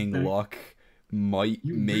fucking luck might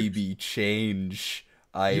You maybe change.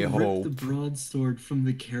 I You rip hope. the broadsword from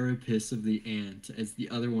the carapace of the ant as the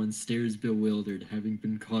other one stares bewildered, having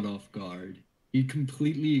been caught off guard. He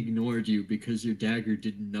completely ignored you because your dagger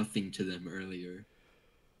did nothing to them earlier.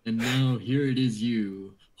 And now here it is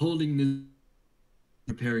you, holding the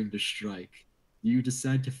preparing to strike. Do you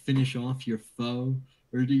decide to finish off your foe,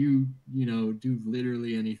 or do you, do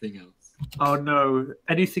literally anything else? Oh no!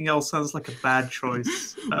 Anything else sounds like a bad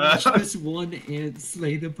choice. Watch this one ant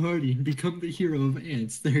slay the party and become the hero of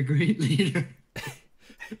ants, their great leader.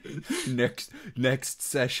 Next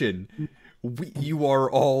session, you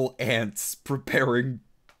are all ants preparing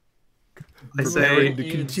I say, preparing to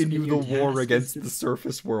ants, continue and the your war task is against to- the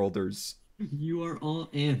surface worlders. You are all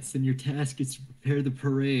ants, and your task is to prepare the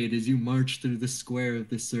parade as you march through the square of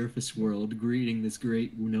the surface world, greeting this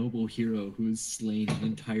great noble hero who has slain an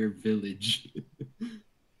entire village.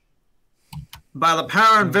 by the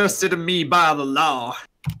power invested in me by the law,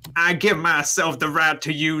 I give myself the right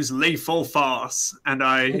to use lethal force, and The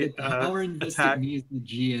I power invested attack. in me as the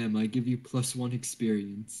GM. I give you +1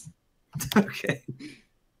 experience. Okay.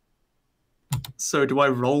 So do I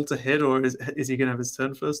roll to hit, or is he gonna have his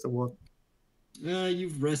turn first, or what?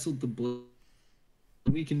 You've wrestled the blow.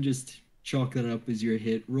 We can just chalk that up as your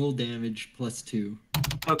hit. Roll damage +2.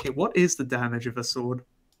 Okay, what is the damage of a sword?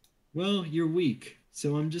 Well, you're weak,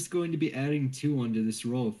 so I'm just going to be adding 2 onto this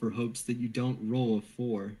roll for hopes that you don't roll a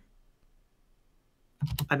 4.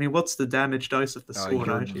 I mean, what's the damage dice of the sword?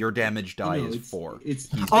 actually? Your damage die No, is it's- 4. It's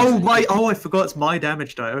Oh my! Oh, I forgot. It's my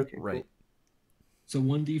damage die. Okay, cool. Right. So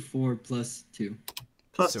 1d4 +2.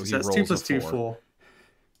 Plus So two, he so that's 2 rolls plus a 2, four. 4.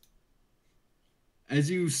 As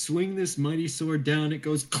you swing this mighty sword down, it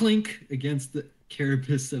goes clink against the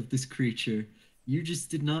carapace of this creature. You just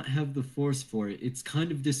did not have the force for it. It's kind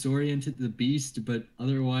of disoriented the beast, but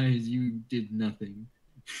otherwise you did nothing.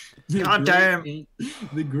 The God great damn.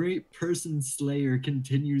 The great person slayer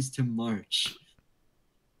continues to march.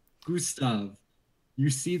 Gustav, you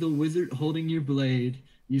see the wizard holding your blade.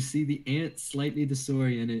 You see the ant slightly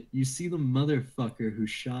disoriented. You see the motherfucker who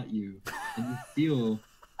shot you. And you feel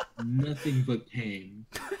nothing but pain.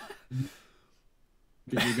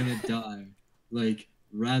 That you're gonna die. Like,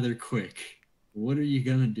 rather quick. What are you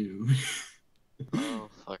gonna do? Oh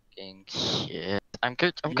fucking shit! I'm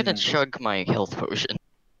good. I'm gonna Yeah. chug my health potion.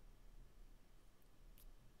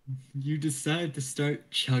 You decide to start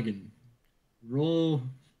chugging. Roll.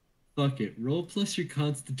 Fuck it. Roll plus your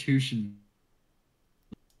constitution.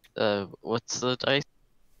 What's the dice?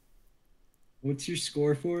 What's your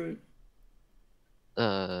score for it?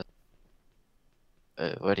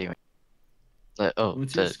 What do you mean? Oh,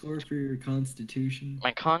 What's your score for your constitution?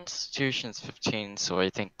 my constitution's 15, so I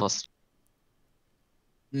think plus.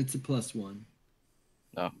 It's a +1.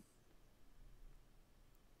 Yeah.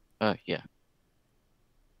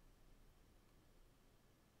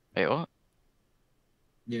 Wait, what?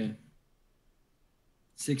 Yeah.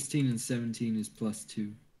 16 and 17 is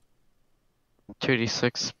 +2.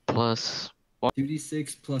 2d6 plus 1.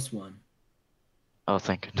 2d6 +1. Oh,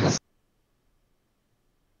 thank goodness.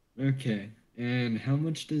 Okay. And how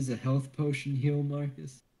much does a health potion heal,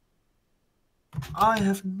 Marcus? I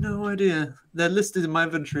have no idea. They're listed in my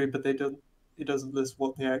inventory, but it doesn't list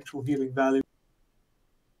what the actual healing value.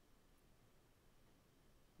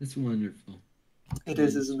 That's wonderful. It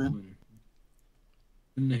is, That's isn't it? wonderful.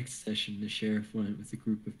 The next session, the sheriff went with a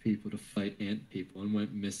group of people to fight ant people and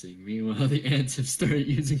went missing. Meanwhile, the ants have started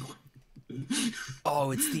using.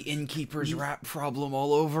 Oh, it's the innkeeper's rat problem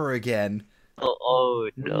all over again. Oh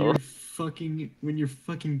no. When your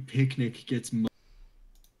fucking picnic gets.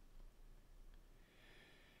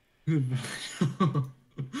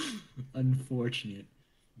 Unfortunate.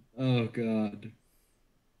 Oh god.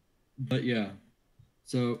 But yeah.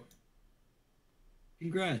 So.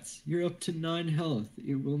 Congrats. You're up to 9 health.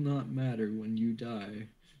 It will not matter when you die.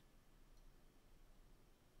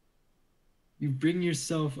 You bring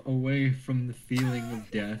yourself away from the feeling of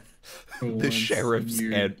death for The once sheriff's in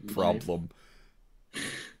your ant life. problem.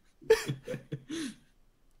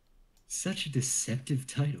 Such a deceptive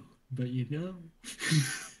title, but you know.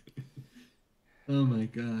 Oh my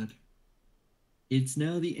god. It's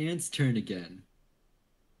now the ant's turn again.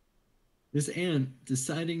 This ant,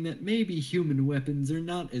 deciding that maybe human weapons are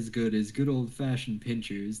not as good as good old-fashioned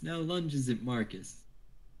pinchers, now lunges at Marcus.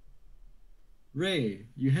 Ray,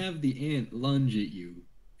 you have the ant lunge at you.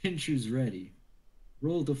 Pinchers ready.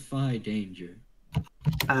 Roll defy danger.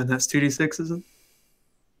 And that's 2d6, is it?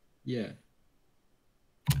 Yeah.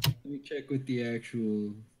 Let me check what the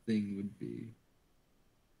actual thing would be.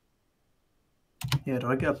 Yeah, do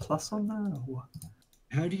I get a plus on that? Or what?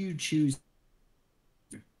 How do you choose?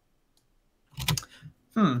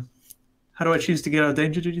 How do I choose to get out of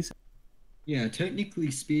danger, did you say? Yeah,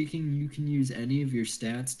 technically speaking, you can use any of your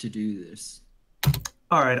stats to do this.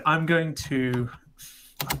 Alright, I'm going to...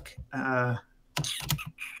 Fuck.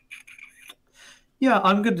 Yeah,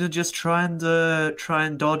 I'm going to just try and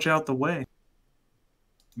dodge out the way.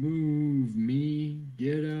 Move me,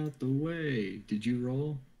 get out the way. Did you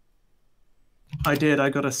roll? I did, I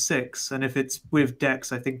got a 6, and if it's with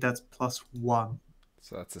Dex, I think that's +1.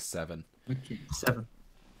 So that's a 7. Okay. 7.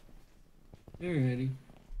 Alrighty.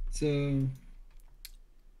 So you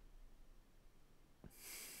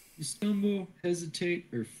stumble, hesitate,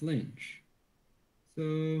 or flinch.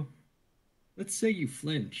 So let's say you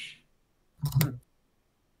flinch.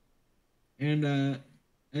 And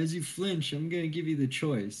as you flinch, I'm gonna give you the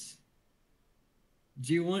choice.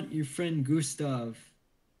 Do you want your friend Gustav?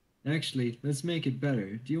 Actually, let's make it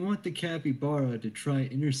better. Do you want the capybara to try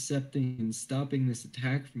intercepting and stopping this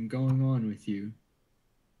attack from going on with you?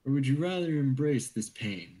 Or would you rather embrace this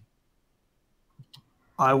pain?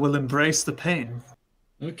 I will embrace the pain.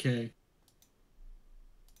 Okay.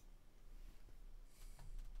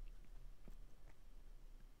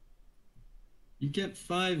 You get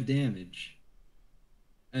 5 damage.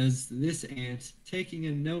 As this ant, taking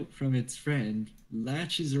a note from its friend,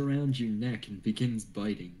 latches around your neck and begins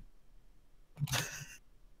biting.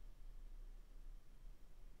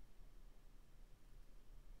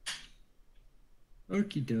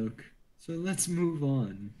 Okie doke. So let's move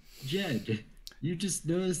on. Jed, you just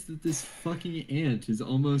noticed that this fucking ant is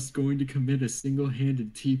almost going to commit a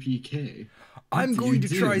single-handed TPK. I'm What do going you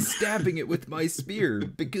to try do? stabbing it with my spear,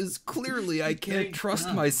 because clearly I can't Thank trust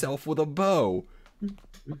God. myself with a bow.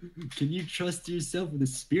 Can you trust yourself with a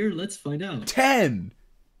spear? Let's find out. 10!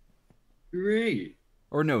 Great.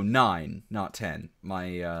 Or no, 9, not 10.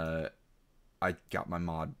 I got my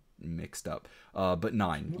mod mixed up. But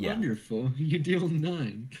 9, yeah. Wonderful. You deal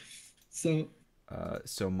 9. So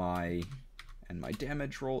So my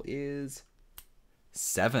damage roll is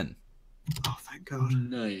 7. Oh, thank God.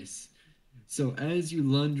 nice. So as you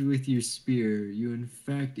lunge with your spear, you in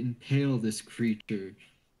fact impale this creature.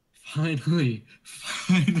 Finally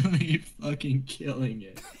fucking killing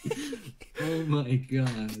it. Oh my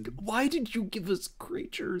god. Why did you give us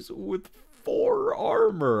creatures with 4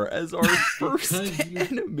 armor as our first Because you-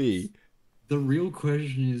 enemy? The real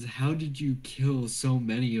question is, how did you kill so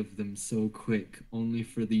many of them so quick, only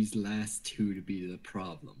for these last 2 to be the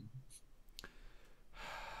problem?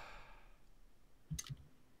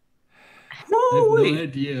 I have no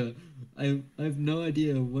idea. I have no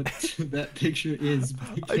idea what that picture is.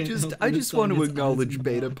 But I can't just help I but just assign want to its eyes acknowledge and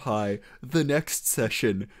Beta mouth. Pi. The next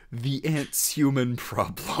session, the ant's human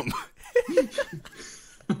problem.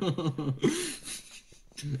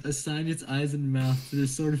 Assign its eyes and mouth to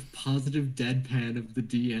this sort of positive deadpan of the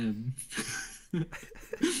DM.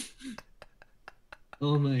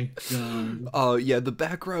 Oh my god. Yeah, the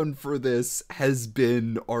background for this has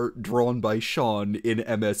been art drawn by Sean in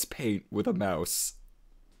MS Paint with a mouse.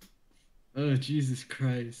 Oh Jesus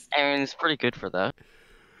Christ. I mean, it's pretty good for that.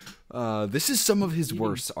 This is some of his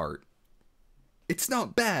worst art. It's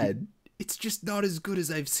not bad. It's just not as good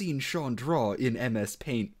as I've seen Sean draw in MS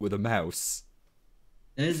Paint with a mouse.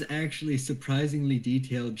 That is actually surprisingly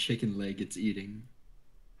detailed chicken leg it's eating.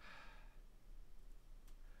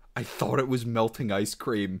 I thought it was melting ice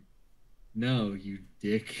cream. No, you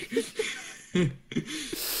dick.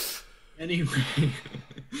 Anyway,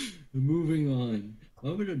 moving on.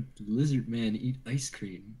 Why would a lizard man eat ice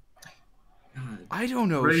cream? God, I don't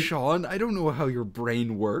know, Right. Sean. I don't know how your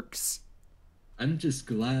brain works. I'm just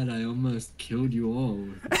glad I almost killed you all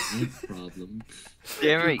with the ant problem.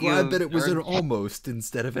 Damn I'm it, glad you that it was an earned- almost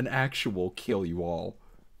instead of an actual kill you all.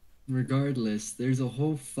 Regardless, there's a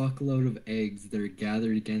whole fuckload of eggs that are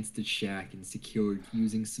gathered against its shack and secured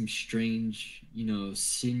using some strange,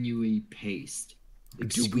 sinewy paste.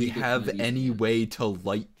 Do we have any way to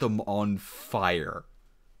light them on fire?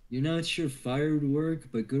 You're not sure fire would work,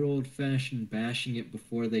 but good old-fashioned bashing it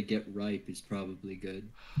before they get ripe is probably good.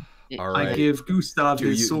 All I right. give Gustav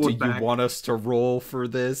his sword do you back. want us to roll for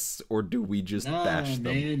this, or do we just bash them?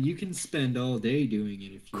 Man, you can spend all day doing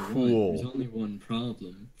it if you Cool. want. There's only one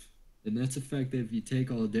problem. And that's the fact that if you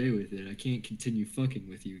take all day with it, I can't continue fucking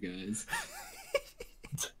with you guys.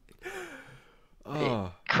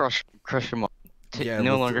 Oh. Crush them all. Yeah,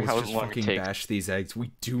 no let's, longer let's how just long it fucking takes. bash these eggs.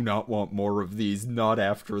 We do not want more of these. Not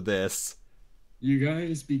after this. You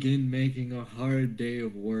guys begin making a hard day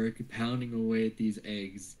of work, pounding away at these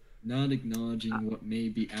eggs, not acknowledging what may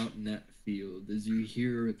be out in that field as you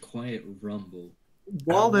hear a quiet rumble.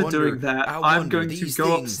 While they're doing that, I'm going to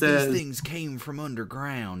go upstairs. These things came from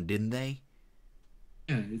underground, didn't they?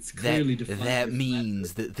 Yeah, it's clearly defined. That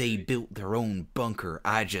means that they built their own bunker.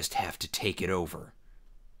 I just have to take it over.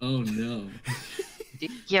 Oh no.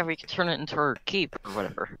 Yeah, we could turn it into our keep or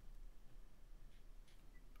whatever.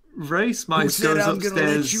 Race Mice goes I'm gonna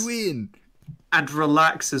let upstairs you in? and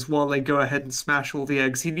relaxes while they go ahead and smash all the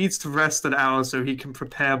eggs. He needs to rest an hour so he can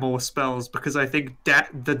prepare more spells, because I think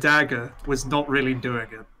the dagger was not really doing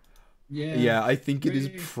it. Yeah, I think it is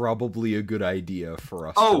probably a good idea for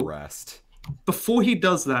us to rest. Before he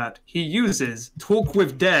does that, he uses Talk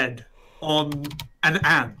with Dead on an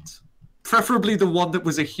ant. Preferably the one that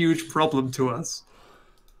was a huge problem to us.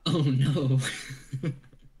 Oh no.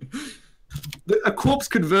 A corpse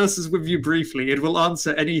converses with you briefly. It will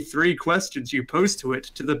answer any 3 questions you pose to it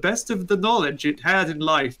to the best of the knowledge it had in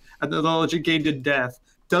life and the knowledge it gained in death.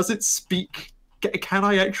 Does it speak? Can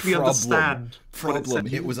I actually understand? Problem.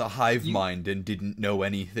 It was a hive mind and didn't know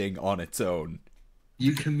anything on its own.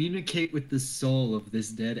 You communicate with the soul of this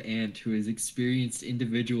dead ant who has experienced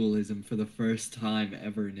individualism for the first time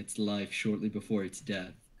ever in its life shortly before its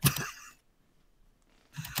death.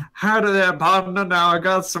 Howdy there, partner. Now I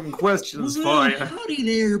got some questions for you. Howdy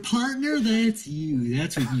there, partner. That's you.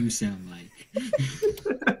 That's what you sound like.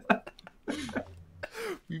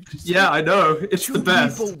 Yeah, I know. It's the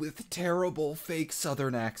best. People with terrible fake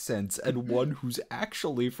Southern accents and one who's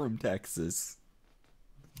actually from Texas.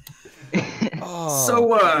 So,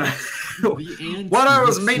 what I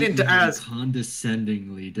was meaning to ask...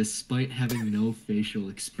 condescendingly, despite having no facial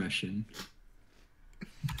expression.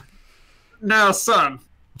 Now, son,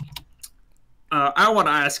 I want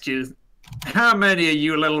to ask you, how many of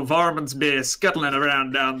you little varmints be scuttling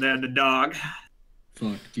around down there in the dark?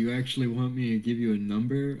 Fuck, do you actually want me to give you a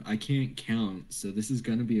number? I can't count, so this is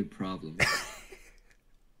gonna be a problem.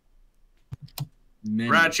 Many.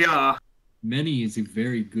 Right, yeah. Many is a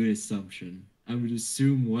very good assumption. I would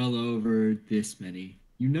assume well over this many.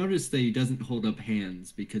 You notice that he doesn't hold up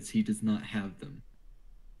hands because he does not have them.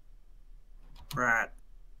 Right.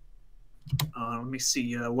 Let me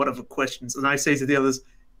see, what other questions? And I say to the others,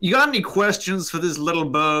 you got any questions for this little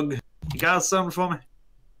bug? You got something for me?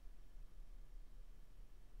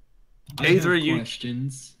 Either of you...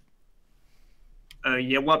 questions.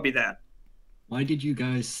 Yeah, what be that? Why did you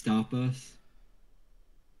guys stop us?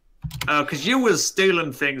 'Cause you was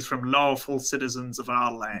stealing things from lawful citizens of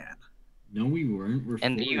our land. No, we weren't. We're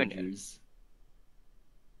And the foragers.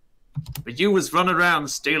 But you was running around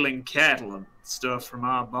stealing cattle and stuff from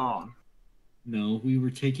our barn. No, we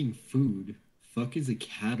were taking food. Fuck is a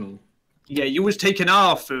cattle. Yeah, you was taking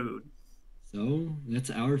our food. So,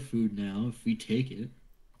 that's our food now, if we take it.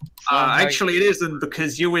 Actually it isn't,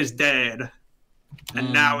 because you is dead.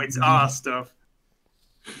 And now it's our stuff.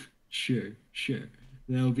 Sure.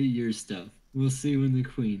 That'll be your stuff. We'll see when the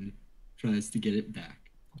queen tries to get it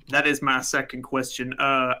back. That is my second question.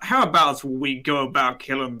 How about we go about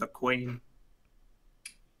killing the queen?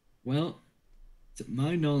 Well, to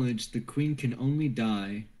my knowledge, the queen can only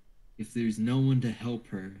die if there's no one to help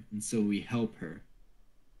her, and so we help her.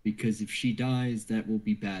 Because if she dies, that will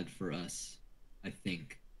be bad for us. I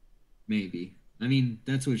think. Maybe. I mean,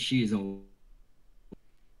 that's what she is all...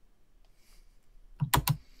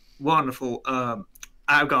 Wonderful.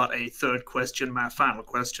 I've got a third question. My final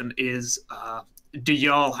question is, do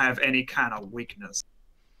y'all have any kind of weakness?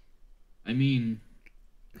 I mean...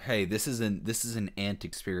 Hey, this is an ant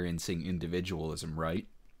experiencing individualism, right?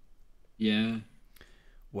 Yeah.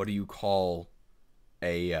 What do you call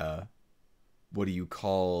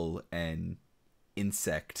an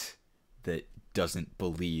insect that doesn't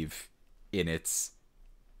believe in its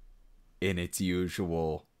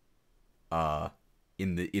usual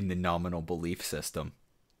in the nominal belief system?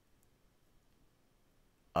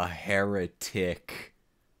 A heretic.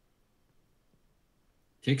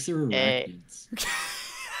 Ticks are arachnids.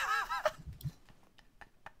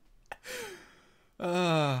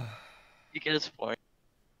 You get his point.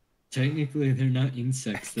 Technically, they're not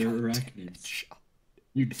insects, they're arachnids.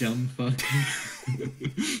 You dumb fuck.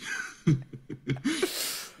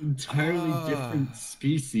 Entirely different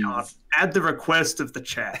species. At the request of the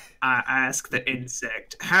chat, I ask the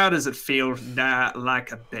insect, how does it feel to die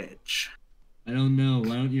like a bitch? I don't know.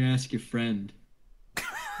 Why don't you ask your friend?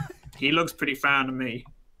 He looks pretty fine to me.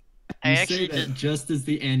 I You actually say that just as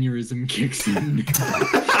the aneurysm kicks in.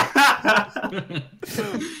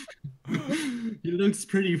 He looks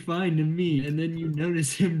pretty fine to me, and then you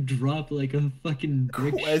notice him drop like a fucking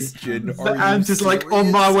brick Question: shit. Are I'm you just like,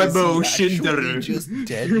 on my serious? webo, Is he actually Shinderu. just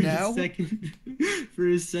dead For a now? for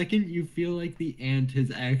a second, you feel like the ant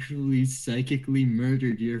has actually psychically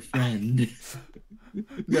murdered your friend.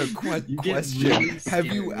 No, You get question. really Have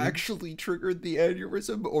you scared. actually triggered the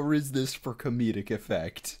aneurysm, or is this for comedic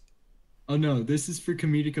effect? Oh no, this is for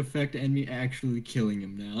comedic effect and me actually killing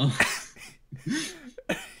him now.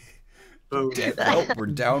 Oh, Well, we're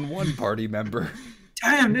down one party member.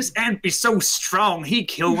 damn, this ant be so strong. He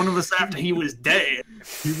killed one of us after he was dead.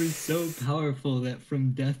 He was so powerful that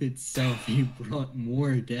from death itself, he brought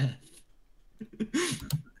more death.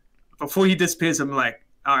 Before he disappears, I'm like,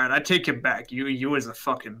 all right, I take him back. You was a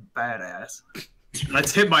fucking badass. And I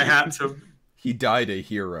tip my hat to him. He died a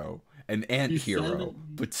hero, an ant He's hero, silent.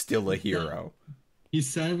 but still a hero. He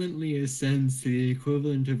silently ascends to the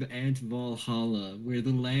equivalent of Ant Valhalla, where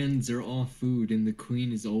the lands are all food and the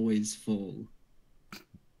queen is always full.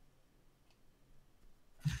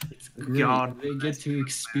 It's great. God. They get to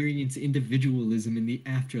experience individualism in the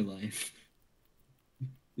afterlife.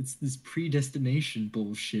 It's this predestination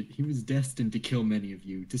bullshit. He was destined to kill many of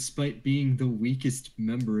you, despite being the weakest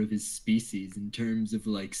member of his species in terms of,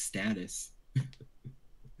 like, status.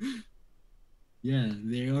 Yeah,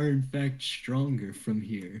 they are in fact stronger from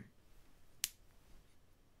here.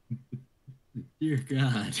 Dear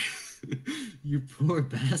God. You poor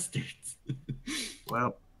bastards.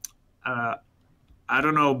 Well, I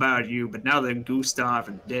don't know about you, but now that Gustav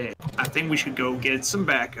is dead, I think we should go get some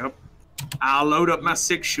backup. I'll load up my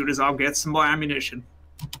 6-shooters. I'll get some more ammunition.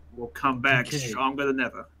 We'll come back Okay. stronger than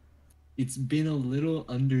ever. It's been a little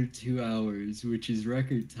under 2 hours, which is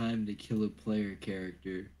record time to kill a player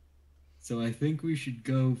character. So I think we should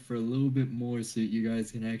go for a little bit more so that you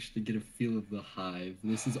guys can actually get a feel of the hive.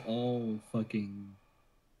 This is all fucking...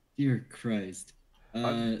 Dear Christ.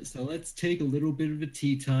 So let's take a little bit of a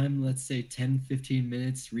tea time, let's say 10-15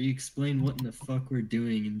 minutes, re-explain what in the fuck we're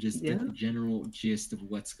doing and just get the general gist of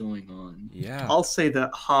what's going on. Yeah. I'll say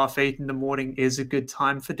that 8:30 in the morning is a good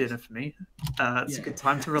time for dinner for me. It's a good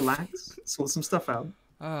time to relax, sort some stuff out.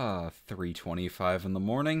 3:25 in the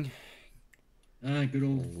morning. Good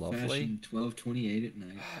old Lovely. fashioned 12:28 at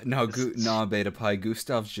night. Nah, Beta Pi,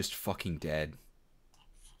 Gustav's just fucking dead.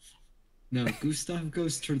 No, Gustav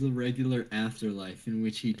goes to the regular afterlife in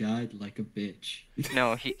which he died like a bitch.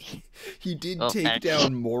 No, He did Well, take actually-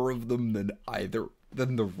 down more of them than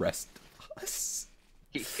the rest of us.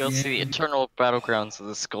 he goes to the eternal battlegrounds of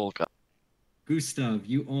the Skull God. Gustav,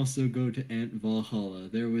 you also go to Ant Valhalla.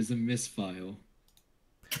 There was a misfile.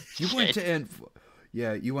 You went to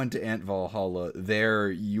you went to Ant Valhalla. There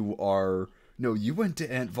you are. No, you went to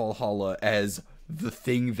Ant Valhalla as the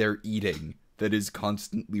thing they're eating that is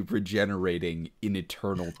constantly regenerating in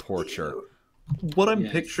eternal torture. What I'm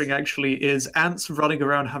Yes. picturing actually is ants running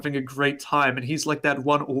around having a great time, and he's like that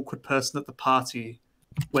one awkward person at the party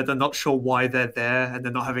where they're not sure why they're there and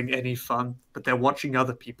they're not having any fun, but they're watching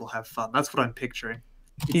other people have fun. That's what I'm picturing.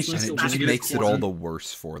 He's like And just it the just standing in makes his it all corner. the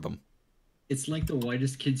worse for them. It's like the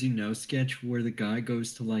Whitest Kids You Know sketch where the guy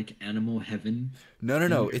goes to like animal heaven. No.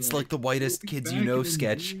 And they're It's like, like the Whitest "We'll be Kids You back Know in a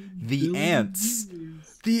sketch. million The billion ants.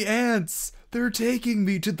 years." The ants. They're taking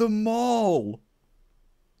me to the mall.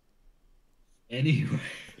 Anyway,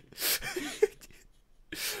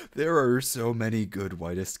 There are so many good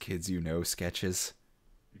Whitest Kids You Know sketches.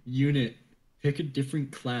 unit, pick a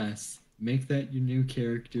different class. Make that your new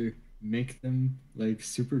character. Make them like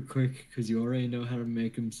super quick because you already know how to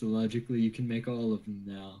make them. So logically, you can make all of them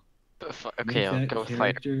now. Okay, Make I'll that go with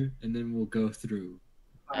fighter. character, and then we'll go through.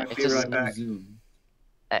 I'll It's be just- right back. Zoom.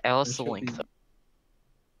 I lost the That should link be- though.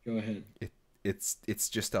 Go ahead. It's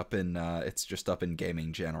just up in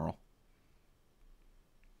gaming general.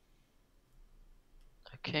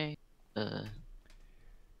 Okay.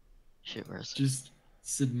 Shit, where's it? Just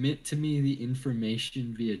submit to me the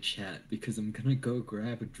information via chat because I'm gonna go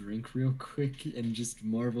grab a drink real quick and just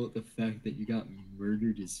marvel at the fact that you got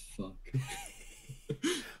murdered as fuck.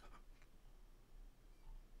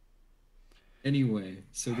 Anyway,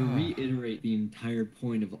 so to reiterate the entire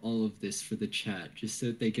point of all of this for the chat, just so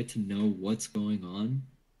that they get to know what's going on.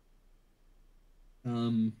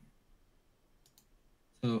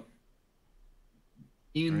 So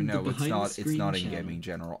in the No, it's behind the not. screen It's not in channel. Gaming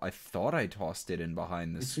General. I thought I tossed it in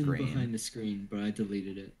behind the It's screen. in behind the screen, but I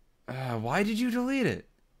deleted it. Why did you delete it?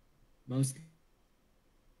 Most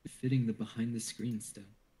fitting the behind the screen stuff.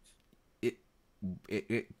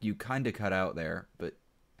 You kind of cut out there, but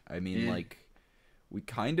I mean, Eh. like, we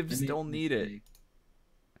kind of I made still a need it. mistake.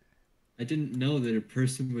 I didn't know that a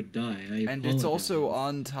person would die. And it's also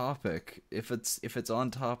on topic. If it's on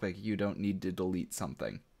topic, you don't need to delete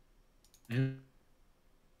something. I have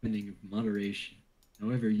a of moderation.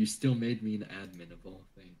 However, you still made me an admin of all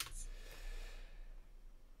things.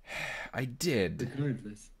 I did.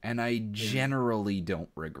 Regardless. And I generally don't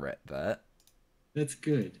regret that. That's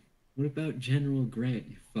good. What about General Grant,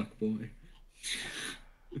 you fuckboy?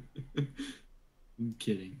 I'm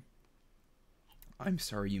kidding. I'm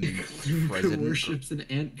sorry, you mean Who President worships an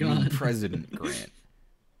ant you mean god? President Grant.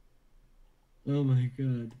 Oh my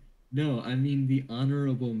god. No, I mean the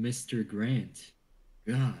Honorable Mr. Grant.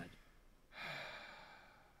 God.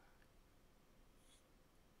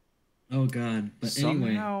 Oh god. But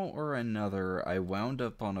anyway. Somehow or another, I wound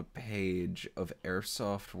up on a page of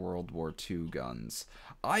Airsoft World War II guns.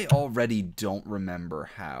 I already don't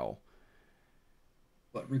remember how.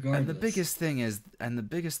 But regardless. And the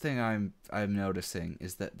biggest thing I'm noticing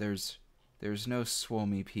is that there's no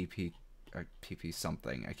Suomi PP or PP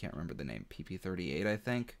something. I can't remember the name. PP38, I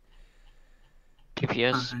think.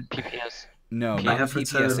 PPS. No, My not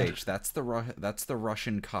efforts PPSH. That's the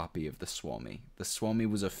Russian copy of the Suomi. The Suomi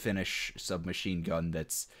was a Finnish submachine gun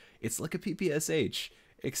it's like a PPSH,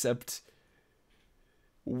 except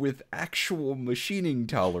with actual machining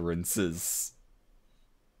tolerances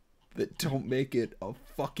that don't make it a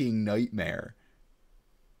fucking nightmare.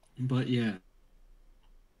 But yeah.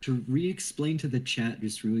 To re-explain to the chat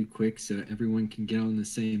just really quick so everyone can get on the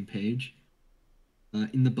same page.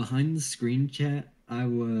 In the behind the screen chat, I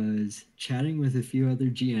was chatting with a few other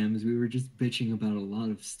GMs. We were just bitching about a lot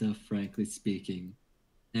of stuff, frankly speaking.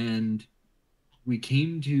 And we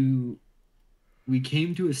came to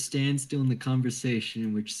a standstill in the conversation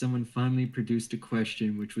in which someone finally produced a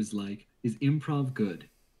question which was like, is improv good?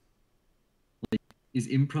 Like, is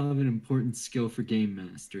improv an important skill for game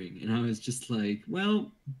mastering? And I was just like,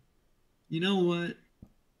 well, you know what?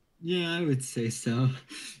 Yeah, I would say so.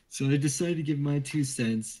 So I decided to give my 2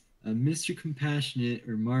 cents. Mr. Compassionate,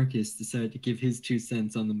 or Marcus, decided to give his 2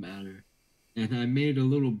 cents on the matter. And I made a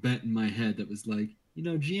little bet in my head that was like, you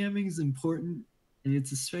know, GMing is important, and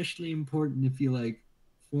it's especially important if you, like,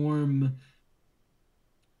 form...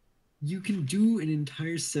 You can do an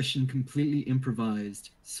entire session completely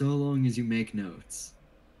improvised, so long as you make notes.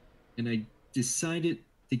 And I decided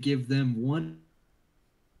to give them one...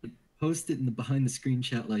 Post it in the behind the screen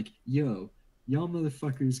chat like, yo, y'all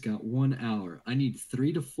motherfuckers got 1 hour. I need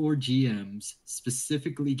 3 to 4 GMs,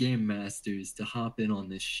 specifically game masters, to hop in on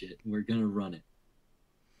this shit. We're gonna run it.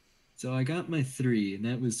 So I got my 3, and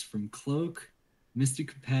that was from Cloak, Mr.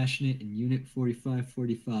 Compassionate, and Unit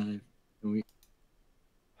 4545.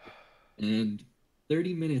 And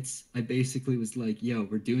 30 minutes, I basically was like, yo,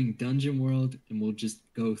 we're doing Dungeon World, and we'll just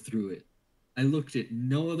go through it. I looked at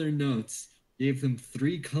no other notes, gave them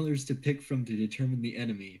 3 colors to pick from to determine the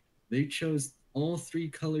enemy. They chose all 3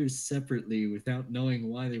 colors separately without knowing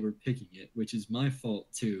why they were picking it, which is my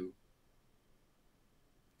fault too.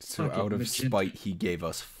 So out of spite, he gave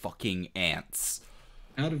us fucking ants.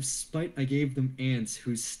 Out of spite, I gave them ants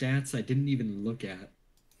whose stats I didn't even look at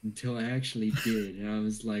until I actually did. And I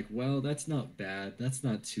was like, well, that's not bad. That's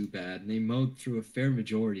not too bad. And they mowed through a fair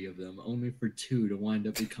majority of them, only for 2 to wind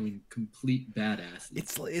up becoming complete badasses.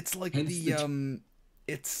 It's like Hence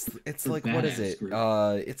it's like, what is it? Group.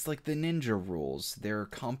 It's like the ninja rules. They're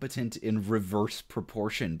competent in reverse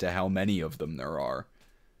proportion to how many of them there are.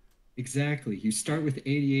 Exactly. You start with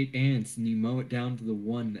 88 ants and you mow it down to the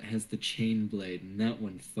one that has the chain blade, and that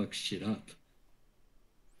one fucks shit up.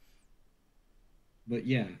 But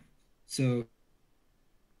yeah, so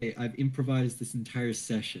I've improvised this entire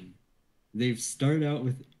session. They've started out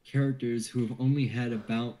with characters who have only had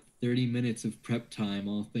about 30 minutes of prep time,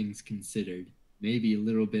 all things considered. Maybe a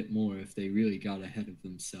little bit more if they really got ahead of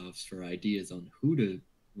themselves for ideas on who to,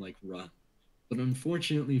 like, run. But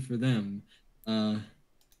unfortunately for them,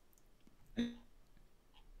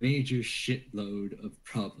 major shitload of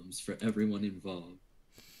problems for everyone involved.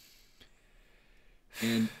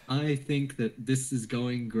 And I think that this is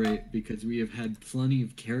going great because we have had plenty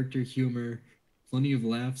of character humor, plenty of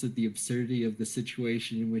laughs at the absurdity of the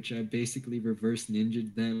situation in which I basically reverse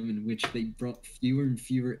ninja'd them, in which they brought fewer and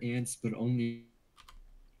fewer ants but only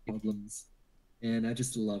problems. And I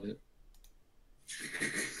just love it.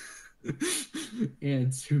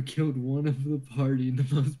 ants who killed one of the party in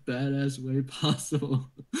the most badass way possible.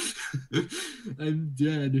 I'm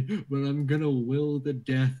dead, but I'm gonna will the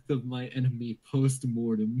death of my enemy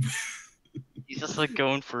post-mortem. He's just like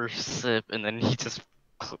going for a sip, and then he just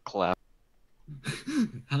collapses.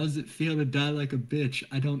 How does it feel to die like a bitch?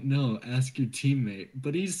 I don't know. Ask your teammate.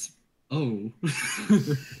 But he's... Oh.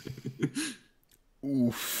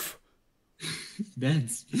 Oof.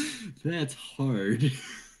 That's hard.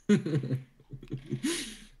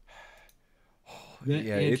 That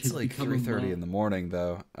Yeah, ant it's has like become a 3:30 in the morning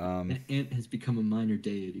though. That ant has become a minor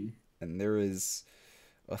deity. And there is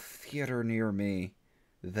a theater near me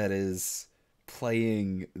that is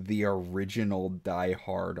playing the original Die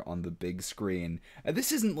Hard on the big screen. And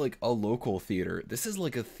this isn't like a local theater. This is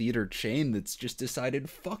like a theater chain that's just decided,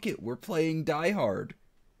 fuck it, we're playing Die Hard.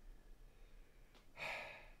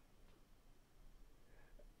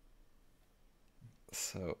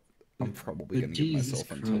 So I'm probably gonna give myself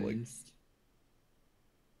until like...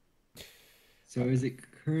 So as it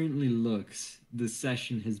currently looks, the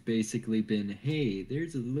session has basically been, hey,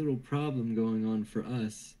 there's a little problem going on for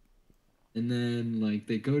us. And then, like,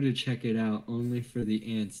 they go to check it out only for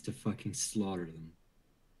the ants to fucking slaughter them.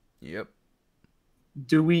 Yep.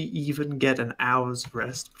 Do we even get an hour's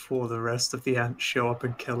rest before the rest of the ants show up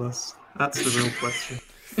and kill us? That's the real question.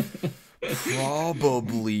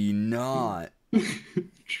 Probably not.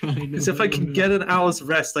 Because if I can get an hour's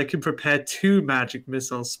rest, I can prepare 2 magic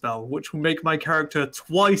missile spell, which will make my character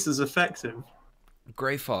twice as effective.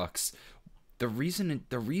 Gray Fox, the reason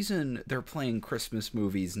they're playing Christmas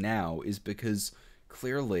movies now is because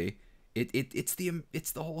clearly it's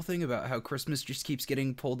the whole thing about how Christmas just keeps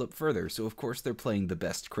getting pulled up further. So of course they're playing the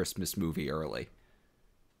best Christmas movie early.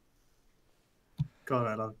 God,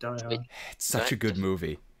 I love Die Hard. It's such a good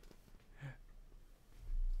movie.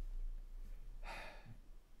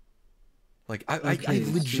 Like, I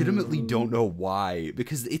legitimately don't know why,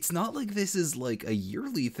 because it's not like this is like a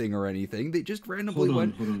yearly thing or anything. They just randomly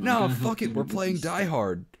went, no, fuck it, we're playing Die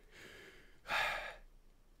Hard.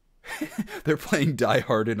 They're playing Die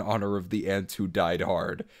Hard in honor of the ants who died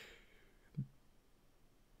hard.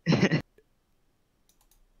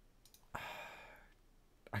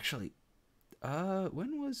 Actually,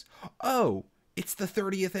 when was... Oh, it's the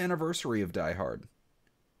 30th anniversary of Die Hard.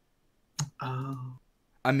 Oh.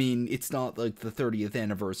 I mean, it's not like the 30th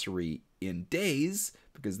anniversary in days,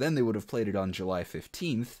 because then they would have played it on July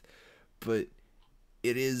 15th, but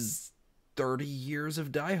it is 30 years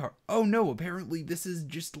of Die Hard. Oh no, apparently this is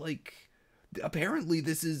just like...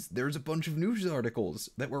 there's a bunch of news articles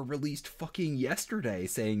that were released fucking yesterday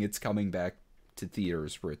saying it's coming back to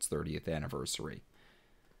theaters for its 30th anniversary.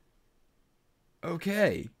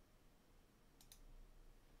 Okay.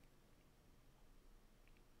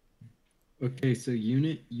 Okay, so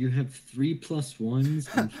unit, you have 3+1s.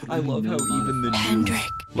 I love how even the news...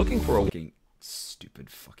 Looking for a... Fucking stupid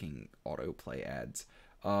fucking autoplay ads.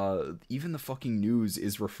 Even the fucking news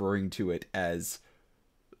is referring to it as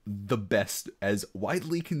the best, as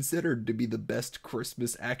widely considered to be the best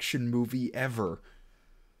Christmas action movie ever.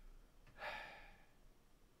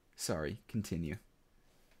 Sorry, continue.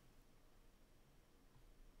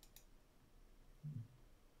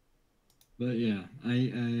 But yeah,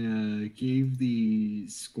 I gave the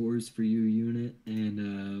scores for you, unit,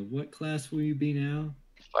 and what class will you be now?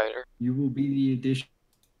 Fighter. You will be the addition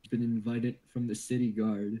who's been invited from the city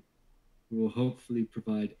guard, who will hopefully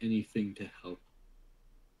provide anything to help.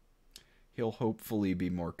 He'll hopefully be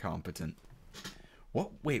more competent.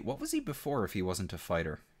 Wait, what was he before if he wasn't a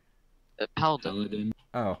fighter? Paladin.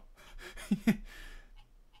 Oh.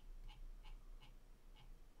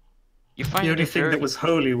 The only thing that was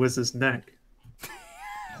holy was his neck.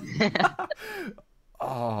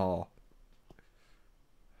 Oh.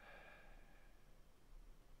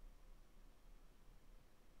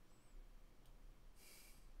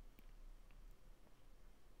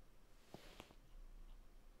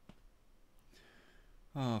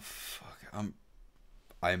 Oh fuck.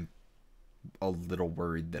 I'm a little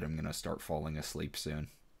worried that I'm gonna start falling asleep soon.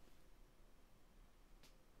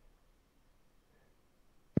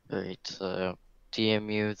 Alright,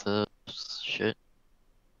 DM you the shit?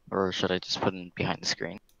 Or should I just put it behind the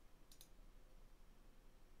screen?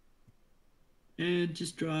 And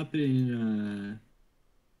just drop it in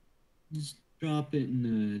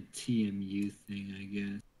a TMU thing, I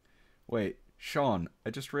guess. Wait, Sean, I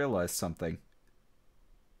just realized something.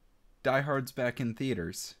 Die Hard's back in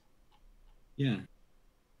theaters. Yeah.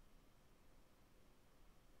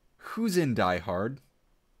 Who's in Die Hard?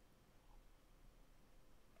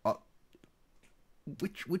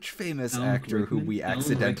 Which famous Alan actor who Rickman? we Alan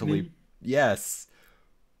accidentally... Rickman? Yes.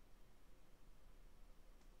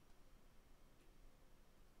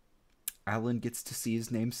 Alan gets to see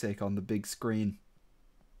his namesake on the big screen.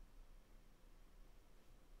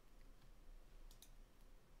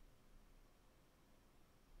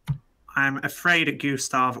 I'm afraid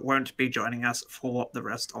Gustav won't be joining us for the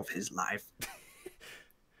rest of his life.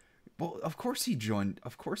 Well, of course he's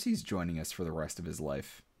joining us for the rest of his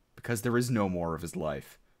life. Because there is no more of his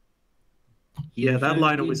life. He That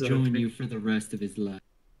line always irked join me. you for the rest of his life.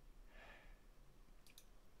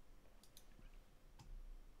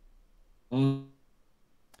 Oh,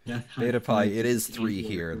 Beta Pi, it is 3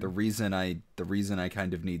 here. The reason I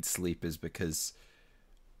kind of need sleep is because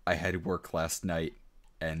I had work last night,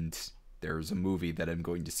 and there's a movie that I'm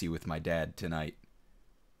going to see with my dad tonight.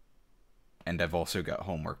 And I've also got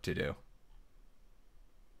homework to do.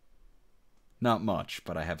 Not much,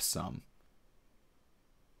 but I have some.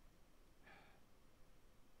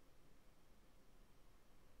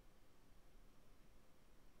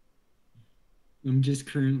 I'm just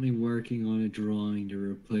currently working on a drawing to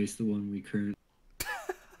replace the one we currently...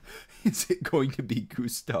 Is it going to be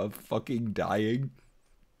Gustav fucking dying?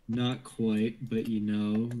 Not quite, but you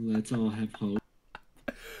know, let's all have hope.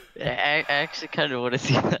 I actually kind of want to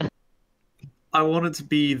see that. I want it to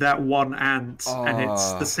be that one ant, and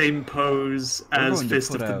it's the same pose as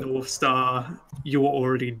Fist of the North Star. You're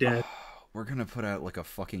already dead. We're gonna put out like a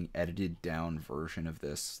fucking edited down version of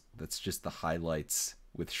this that's just the highlights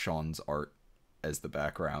with Sean's art as the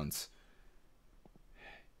backgrounds.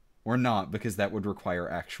 Or not, because that would require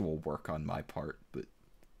actual work on my part, but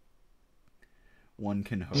one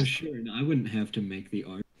can hope. Oh, sure, no, I wouldn't have to make the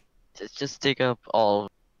art. Just dig up all.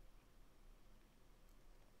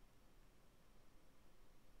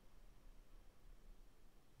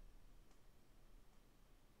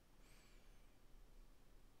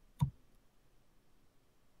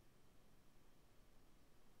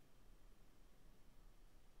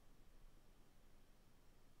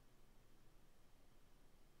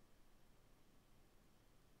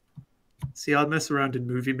 See, I'd mess around in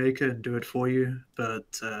Movie Maker and do it for you,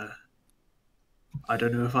 but I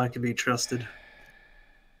don't know if I can be trusted.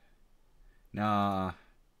 Nah.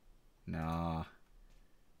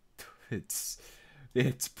 It's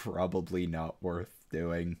probably not worth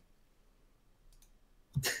doing.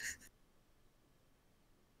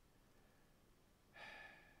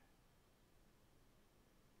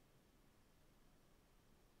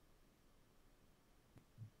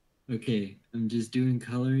 Okay, I'm just doing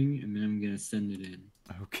coloring, and then I'm gonna send it in.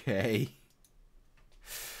 Okay.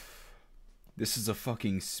 This is a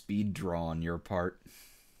fucking speed draw on your part.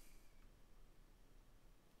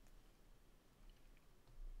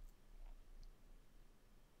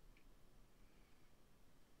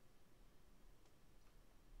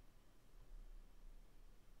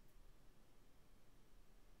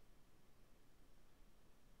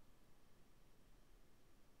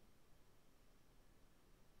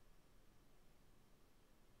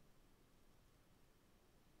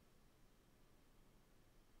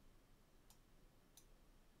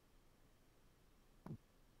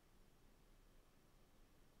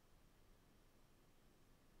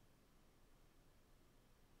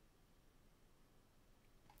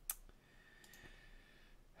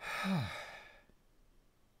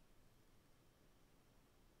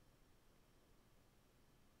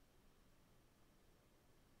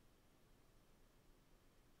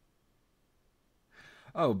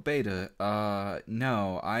 Oh, Beta,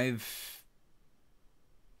 no,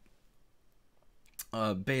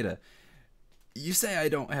 Beta, you say I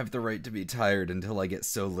don't have the right to be tired until I get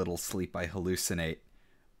so little sleep I hallucinate.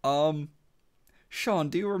 Sean,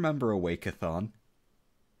 do you remember a Wake-a-thon?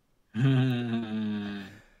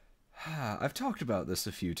 I've talked about this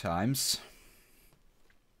a few times.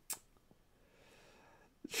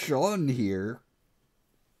 Sean here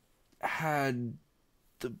had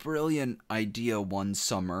the brilliant idea one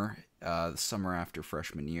summer, the summer after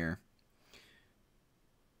freshman year,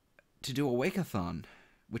 to do a Wake-a-thon,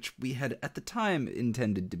 which we had at the time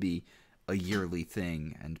intended to be a yearly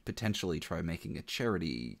thing and potentially try making a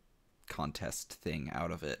charity contest thing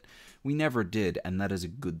out of it. We never did, and that is a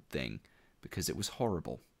good thing, because it was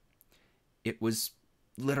horrible. It was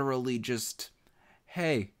literally just,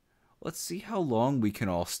 hey, let's see how long we can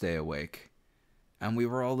all stay awake. And we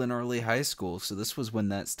were all in early high school, so this was when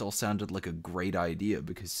that still sounded like a great idea,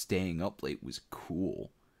 because staying up late was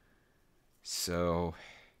cool. So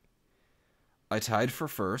I tied for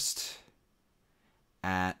first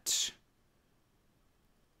at,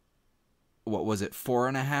 what was it,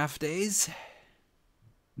 4.5 days?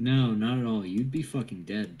 No, not at all. You'd be fucking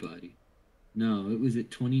dead, buddy. No, it was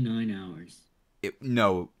at 29 hours.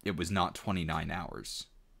 No, it was not 29 hours.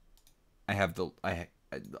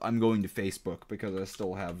 I'm going to Facebook because I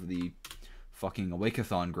still have the fucking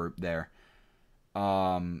Awakathon group there.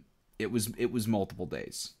 It was multiple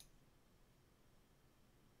days.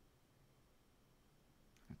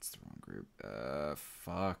 That's the wrong group.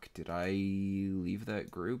 Fuck. Did I leave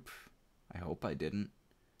that group? I hope I didn't.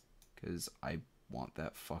 Because I want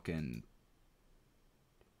that fucking...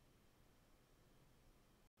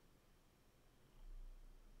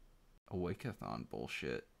 Awakathon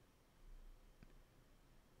bullshit.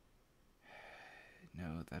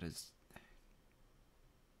 No, that is...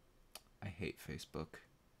 I hate Facebook.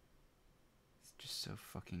 It's just so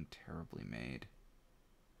fucking terribly made.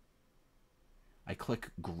 I click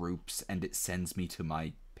groups and it sends me to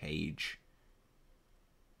my page.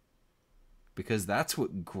 Because that's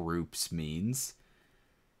what groups means.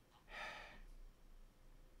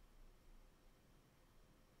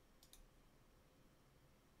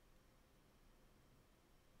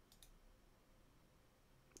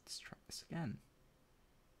 Let's try this again.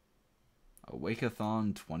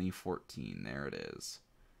 Awakathon 2014. There it is.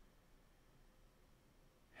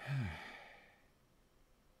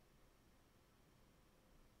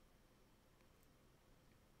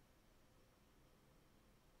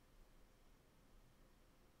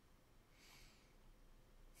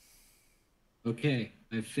 Okay,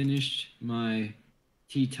 I finished my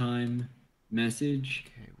tea time message.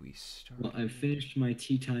 Okay, we start. Well, I've finished my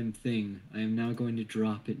tea time thing. I am now going to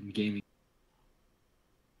drop it in gaming.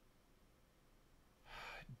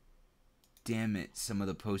 Damn it, some of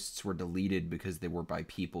the posts were deleted because they were by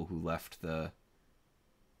people who left the...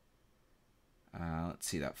 let's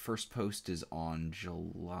see, that first post is on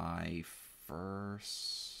July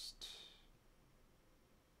 1st.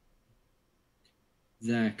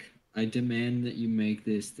 Zach, I demand that you make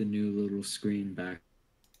this the new little screen back.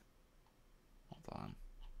 Hold on.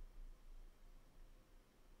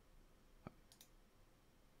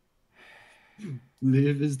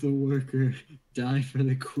 Live as the worker, die for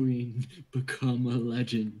the queen, become a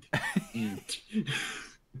legend. Ant.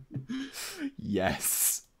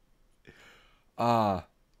 Yes.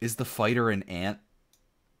 Is the fighter an ant?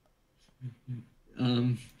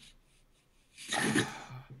 Oh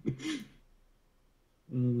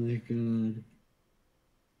my god.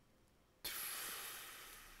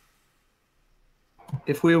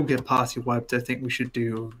 If we all get party wiped, I think we should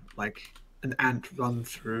do like an ant run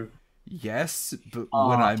through. Yes, but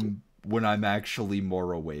when I'm actually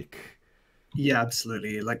more awake. Yeah,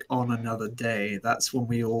 absolutely. Like on another day, that's when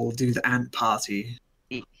we all do the ant party.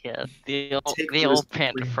 Yeah, Take the what is old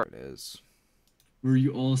panda green. for It is. Where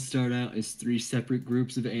you all start out as 3 separate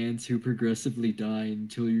groups of ants who progressively die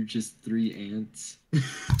until you're just 3 ants.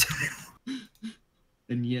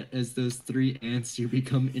 And yet, as those 3 ants, you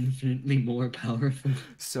become infinitely more powerful.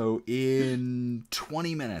 So in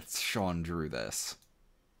 20 minutes, Sean drew this.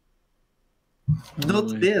 Not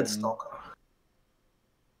my beard God. stalker.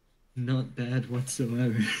 Not bad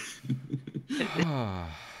whatsoever.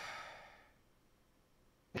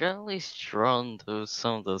 Could at least drawn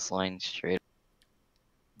some of those lines straight.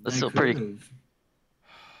 That's I still could pretty. have.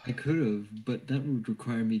 I could have, but that would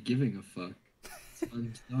require me giving a fuck. So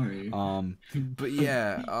I'm sorry. But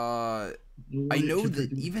yeah, I wanted know to that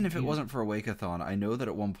produce even if it again. wasn't for Awakathon, I know that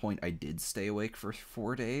at one point I did stay awake for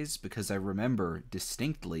 4 days because I remember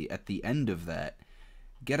distinctly at the end of that,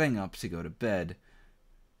 getting up to go to bed,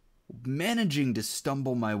 managing to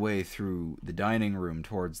stumble my way through the dining room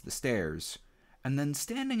towards the stairs, and then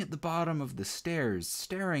standing at the bottom of the stairs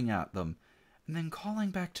staring at them, and then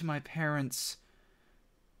calling back to my parents,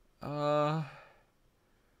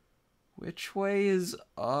 which way is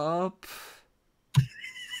up?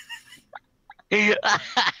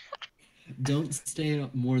 Don't stay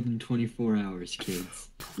up more than 24 hours, kids.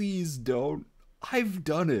 Please don't. I've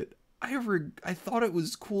done it. I thought it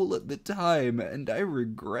was cool at the time, and I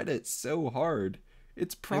regret it so hard.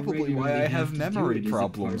 It's probably why I have memory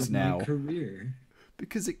problems now. My career.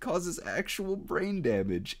 Because it causes actual brain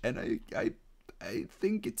damage, and I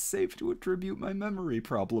think it's safe to attribute my memory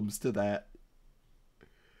problems to that.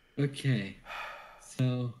 Okay,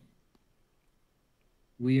 so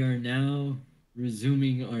we are now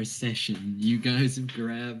resuming our session. You guys have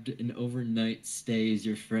grabbed an overnight stay as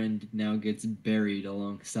your friend now gets buried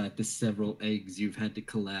alongside the several eggs you've had to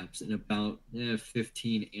collapse and about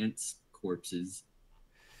 15 ants corpses.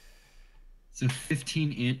 So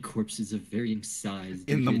 15 ant corpses of varying size.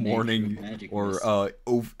 In the due to nature of morning, magicness.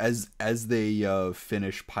 or as they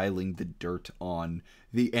finish piling the dirt on,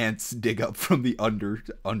 the ants dig up from the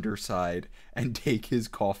underside and take his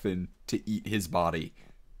coffin to eat his body.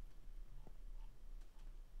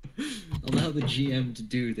 Allow the GM to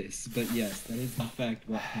do this, but yes, that is in fact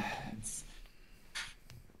what happens.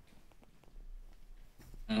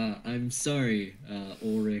 I'm sorry,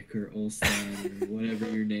 Ulrich or Ulstein or whatever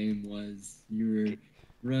your name was. You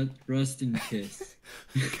were Rust and Piss.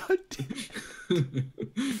 God damn.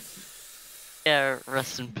 Yeah,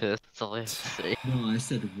 rest in peace. That's all I have to say. No, I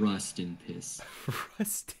said Rust and Piss.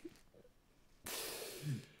 Rusty.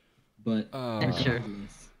 But Yeah, sure.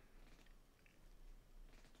 regardless.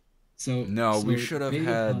 So No, we so should have Beta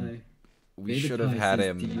had. Pi- We Beta should have Pi had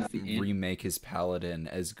says to use him the ant- remake his paladin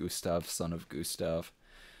as Gustav, son of Gustav.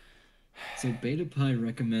 So Beta Pi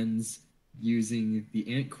recommends using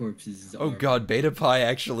the ant corpses as Oh armor. god, Beta Pi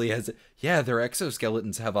actually has. Yeah, their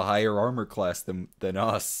exoskeletons have a higher armor class than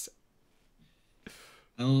us.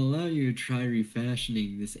 I'll allow you to try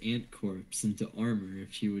refashioning this ant corpse into armor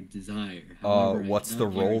if you would desire. However, I What's the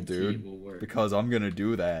cannot roll, guarantee dude? it will work. Because I'm gonna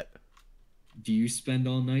do that. Do you spend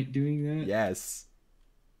all night doing that? Yes.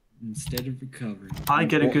 Instead of recovering. I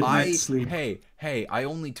get a Well, good night's sleep. Hey, I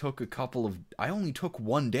only took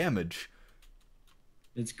one damage.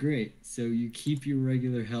 That's great. So you keep your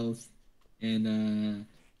regular health and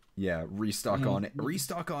Yeah, restock No.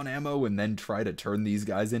 on ammo and then try to turn these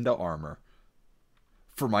guys into armor.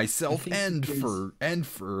 For myself think and there's-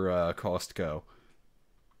 for Costco.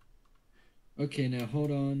 okay, now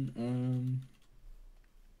hold on.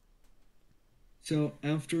 So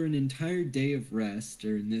after an entire day of rest,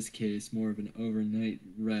 or in this case more of an overnight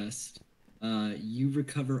rest, you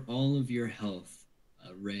recover all of your health,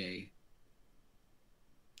 Ray.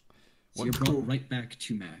 So you're brought right back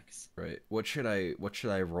to max. Right. What should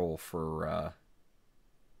I roll for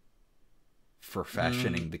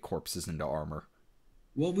fashioning the corpses into armor?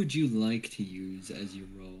 What would you like to use as your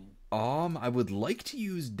roll? I would like to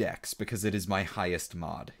use Dex because it is my highest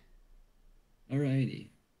mod. Alrighty.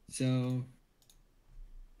 So,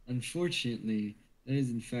 unfortunately, that is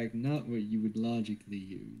in fact not what you would logically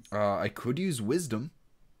use. I could use Wisdom.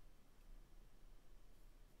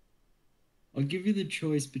 I'll give you the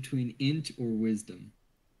choice between int or wisdom.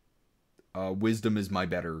 Wisdom is my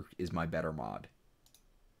better mod.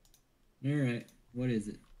 Alright, what is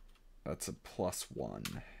it? That's a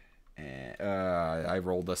 +1. And I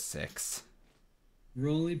rolled a 6.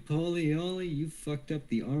 Roly-poly olly, you fucked up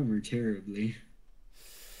the armor terribly.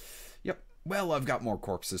 Yep. Well, I've got more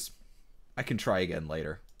corpses. I can try again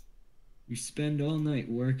later. You spend all night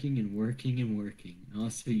working and working and working.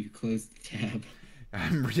 Also, you close the tab.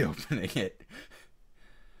 I'm reopening it.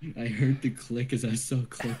 I heard the click as I saw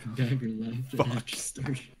Cloak and Dagger left and Fuck. after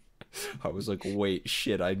started. I was like, wait,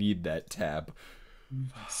 shit, I need that tab.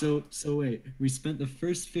 So wait, we spent the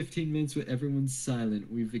first 15 minutes with everyone silent.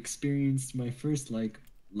 We've experienced my first,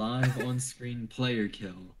 live on-screen player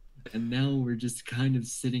kill. And now we're just kind of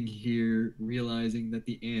sitting here realizing that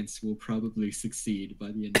the ants will probably succeed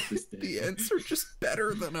by the end of this day. The ants are just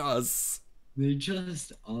better than us. They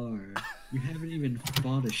just are. You haven't even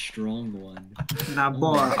fought a strong one. Now,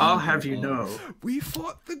 boy, my I'll God, have you oh. know. We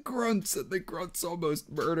fought the grunts and the grunts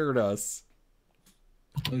almost murdered us.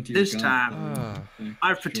 Oh, dear This God, time, oh, in fact,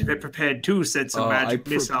 I've strong. prepared 2 sets of I magic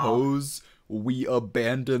missiles. propose we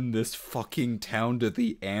abandon this fucking town to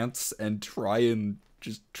the ants and try and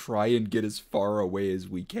get as far away as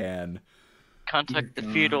we can. Contact the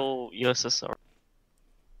God. feudal USSR.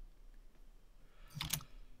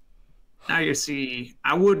 Now, you see,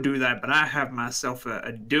 I would do that, but I have myself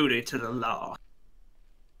a duty to the law.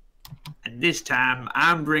 And this time,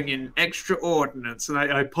 I'm bringing extra ordnance. And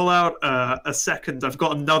I pull out a second. I've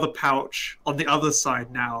got another pouch on the other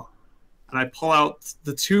side now. And I pull out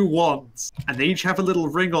the 2 wands. And they each have a little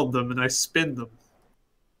ring on them, and I spin them.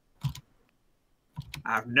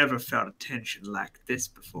 I've never felt a tension like this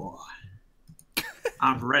before.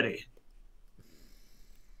 I'm ready.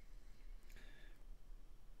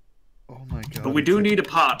 Oh my god. But we do need a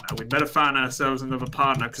partner. We better find ourselves another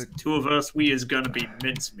partner, because 2 of us, we is gonna be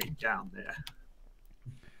mincemeat down there.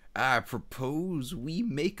 I propose we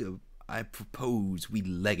leg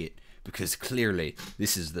it, because clearly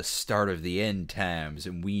this is the start of the end times,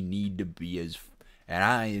 and we need to be and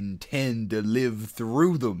I intend to live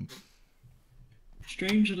through them.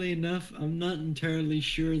 Strangely enough, I'm not entirely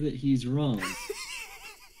sure that he's wrong.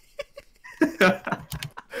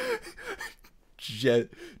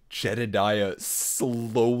 Jedediah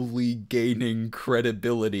slowly gaining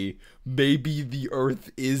credibility. Maybe the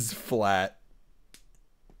Earth is flat.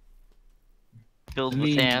 Filled I with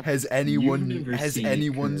mean, ants. Has You've anyone never seen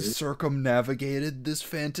it, Kurt. circumnavigated this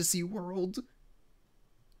fantasy world?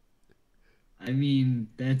 I mean,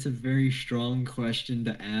 that's a very strong question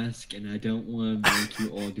to ask, and I don't want to make you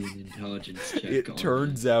all do an intelligence check. It on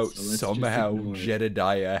turns that, out so let's just somehow ignore it.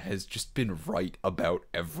 Jedediah has just been right about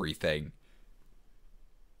everything.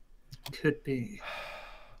 Could be.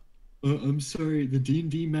 I'm sorry, the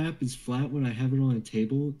D&D map is flat when I have it on a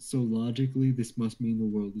table, so logically this must mean the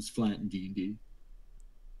world is flat in D&D.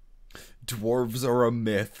 Dwarves are a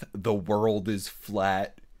myth. The world is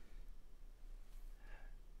flat.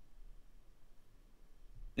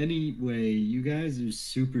 Anyway, you guys are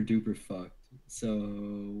super duper fucked. So,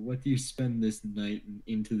 what do you spend this night and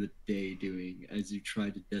into the day doing as you try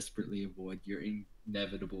to desperately avoid your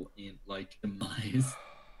inevitable ant-like demise?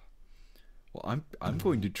 Well, I'm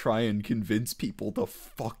going to try and convince people to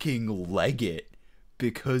fucking leg it,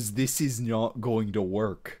 because this is not going to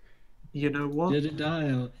work. You know what?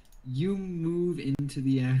 Jedediah, you move into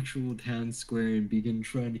the actual town square and begin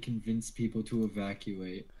trying to convince people to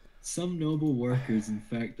evacuate. Some noble workers, in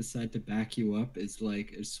fact, decide to back you up as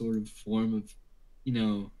like a sort of form of,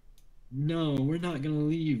 no, we're not gonna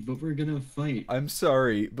leave, but we're gonna fight. I'm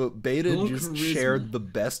sorry, but Beta Roll just charisma. shared the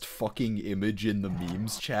best fucking image in the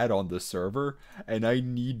memes chat on the server, and I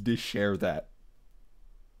need to share that.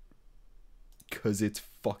 'Cause it's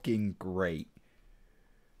fucking great.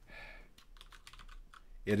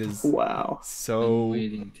 It is Wow. I'm so...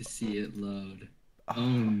 waiting to see it load. Oh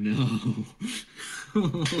no.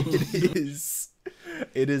 It is...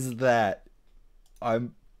 It is that. I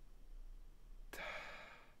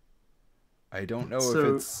don't know So-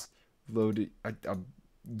 if it's loaded...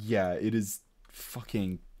 yeah, it is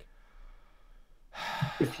fucking...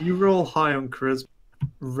 If you roll high on charisma,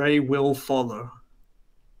 Ray will follow.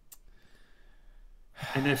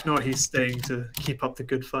 And if not, he's staying to keep up the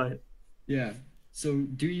good fight. Yeah. So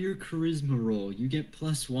do your charisma roll. You get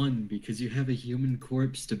 +1 because you have a human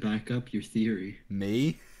corpse to back up your theory.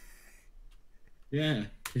 Me? Yeah,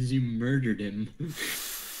 because you murdered him.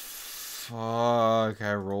 Fuck,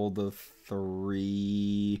 I rolled a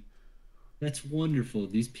 3. That's wonderful.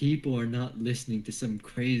 These people are not listening to some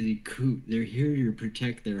crazy coot. They're here to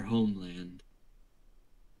protect their homeland.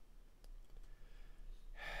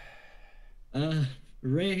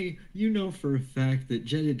 Ray, you know for a fact that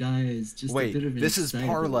Jedediah is just a bit of Wait, an this is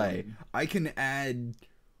excitable parlay. one. I can add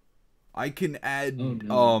Oh,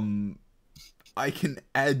 no. I can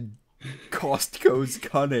add Costco's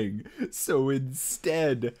cunning. So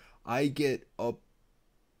instead, I get a...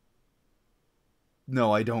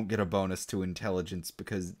 No, I don't get a bonus to intelligence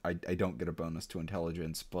because I don't get a bonus to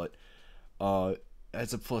intelligence, but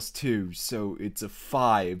as a +2, so it's a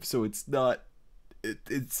 5, so it's not...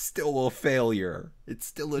 It's still a failure. It's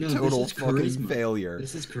still a No, this total is fucking charisma. failure.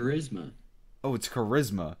 This is charisma. Oh, it's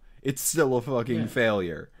charisma. It's still a fucking Yeah.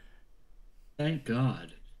 failure. Thank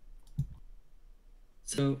God.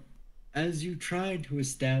 So, as you try to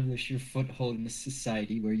establish your foothold in a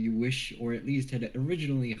society where you wish, or at least had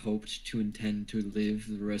originally hoped to intend to live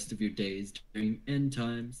the rest of your days during end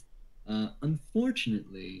times,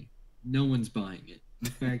 unfortunately, no one's buying it. In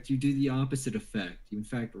fact, you do the opposite effect. You, in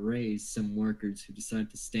fact, raise some workers who decide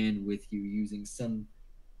to stand with you using some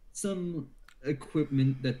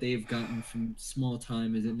equipment that they've gotten from small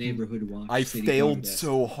time as a neighborhood watch. I city failed guard esque.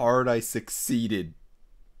 so hard I succeeded.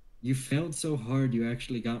 You failed so hard you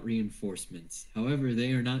actually got reinforcements. However,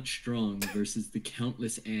 they are not strong versus the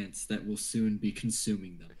countless ants that will soon be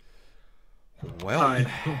consuming them. Well, Alright.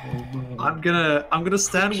 I'm gonna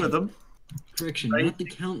stand with him. Correction, Right. not the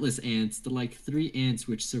countless ants, the like 3 ants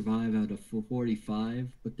which survive out of 45,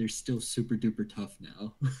 but they're still super duper tough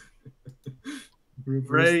now. Reverse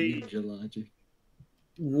Ray- ninja logic.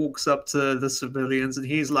 Walks up to the civilians and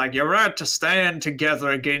he's like, "You're right to stand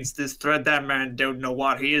together against this threat. That man don't know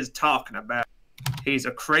what he is talking about. He's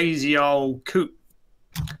a crazy old coot.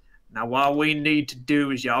 Now what we need to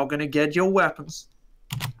do is y'all gonna get your weapons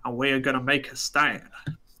and we are gonna make a stand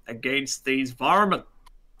against these varmint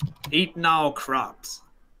eating our crops."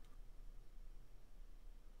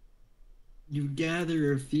 You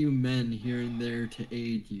gather a few men here and there to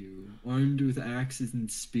aid you, armed with axes and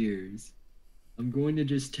spears. I'm going to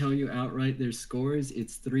just tell you outright their scores.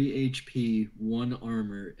 It's 3 HP, 1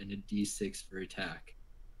 armor, and a D6 for attack.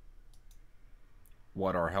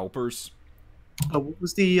 what are helpers? What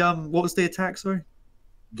was the attack? Sorry,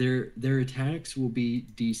 Their attacks will be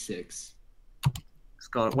D6.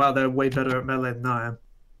 Scott. Wow, they're way better at melee than I am.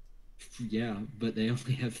 Yeah, but they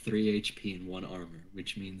only have 3 HP and 1 armor,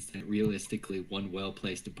 which means that realistically, one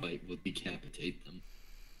well-placed bite will decapitate them.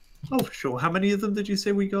 Oh, sure. How many of them did you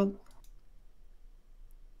say we got?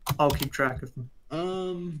 I'll keep track of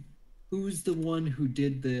them. Who's the one who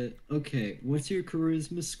did the... Okay, what's your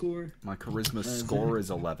charisma score? My charisma Zach? score is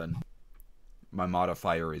 11. My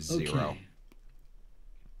modifier is 0. Okay.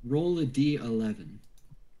 Roll a D11.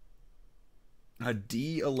 A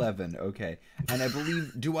D11, okay. And I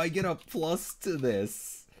believe, do I get a plus to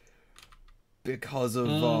this? Because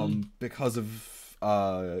of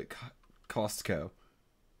Costco.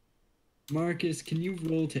 Marcus, can you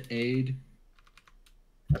roll to aid?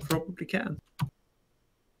 I probably can.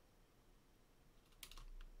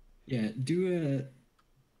 Yeah, do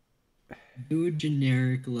a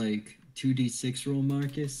generic like 2d6 roll,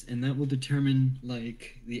 Marcus, and that will determine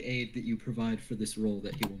like the aid that you provide for this roll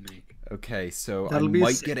that he will make. Okay, so That'll I be a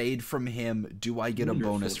might six. get aid from him. Do I get Wonderful.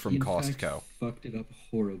 a bonus from He, in fact, Costco? fucked it up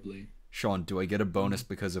horribly. Sean, do I get a bonus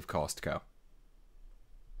because of Costco?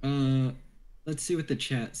 Let's see what the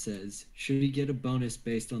chat says. Should he get a bonus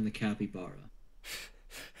based on the capybara?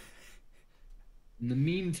 In the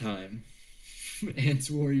meantime,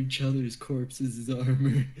 ants wore each other's corpses as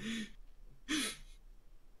armor.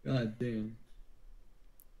 God damn.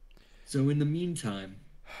 So in the meantime,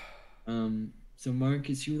 so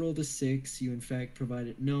Marcus, you rolled a 6. You in fact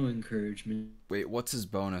provided no encouragement. Wait, what's his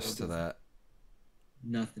bonus to that?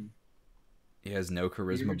 Nothing. He has no charisma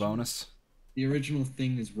original- bonus? The original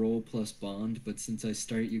thing is roll plus bond, but since I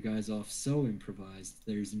start you guys off so improvised,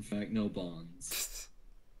 there's in fact no bonds.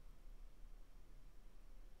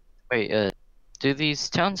 Wait, do these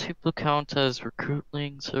townspeople count as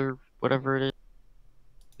recruitlings or whatever it is?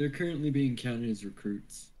 They're currently being counted as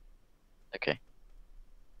recruits. Okay.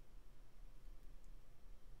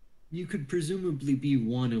 You could presumably be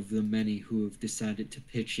one of the many who have decided to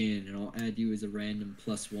pitch in, and I'll add you as a random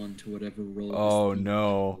 +1 to whatever roll. Oh, this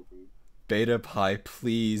no. will be. Beta Pi,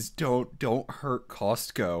 please don't hurt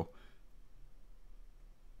Costco.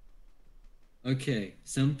 Okay,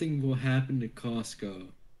 something will happen to Costco.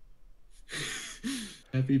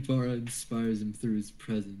 Capybara inspires him through his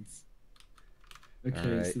presence. Okay,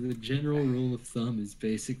 Alright. so the general rule of thumb is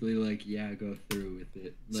basically like, yeah, go through with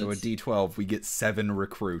it. So a D12, we get 7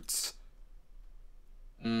 recruits.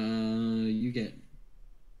 You get...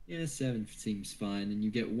 Yeah, 7 seems fine, and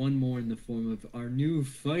you get 1 more in the form of our new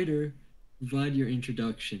fighter. Provide your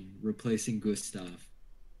introduction, replacing Gustav.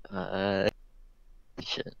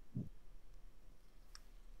 Shit.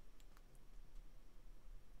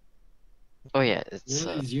 Oh yeah, it's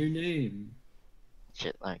What is your name?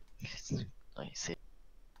 shit. Like, let me see.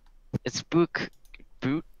 It's Boot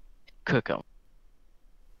Cookum.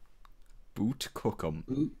 Boot Cookum.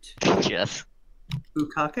 Boot. Yes.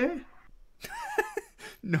 Bukake?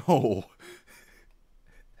 No.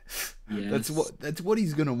 Yes. That's what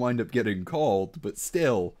he's gonna wind up getting called, but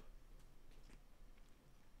still.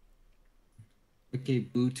 Okay,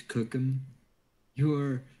 Boot Cookum. You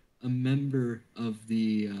are a member of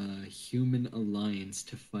the Human Alliance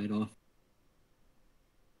to fight off.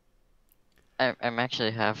 I'm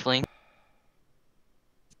actually halfling.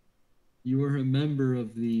 You are a member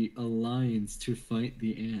of the Alliance to fight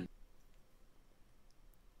the ant.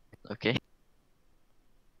 Okay.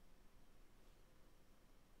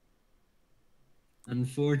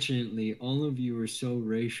 Unfortunately, all of you are so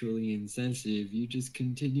racially insensitive, you just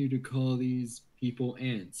continue to call these people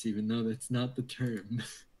ants, even though that's not the term.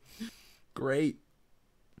 Great.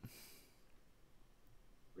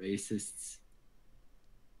 Racists.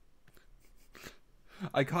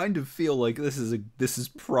 I kind of feel like this is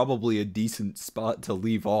probably a decent spot to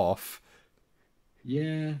leave off.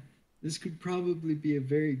 Yeah, this could probably be a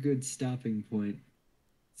very good stopping point.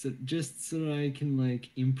 So just so that I can like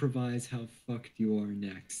improvise how fucked you are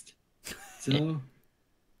next. So,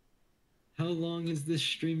 how long has this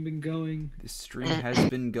stream been going? This stream has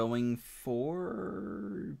been going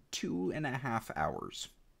for 2.5 hours.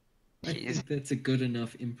 I think that's a good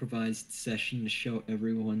enough improvised session to show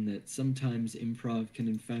everyone that sometimes improv can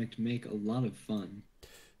in fact make a lot of fun.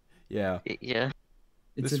 Yeah. Yeah.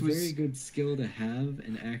 It's This a was- very good skill to have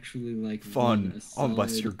and actually like run Fun. a solid...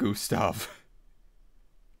 Unless you're Gustav.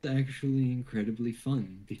 It's actually incredibly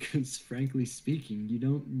fun because frankly speaking, you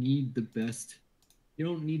don't need to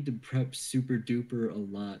prep super duper a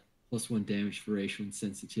lot. +1 damage for racial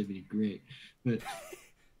insensitivity, great. But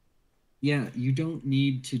yeah, you don't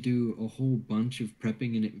need to do a whole bunch of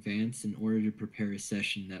prepping in advance in order to prepare a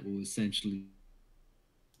session that will essentially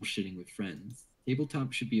bullshitting with friends.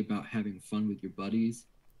 Tabletop should be about having fun with your buddies,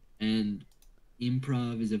 and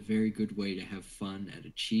improv is a very good way to have fun at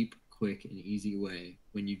a cheap, quick, and easy way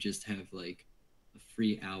when you just have like a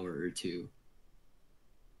free hour or two.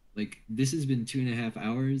 Like, this has been 2.5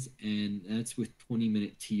 hours, and that's with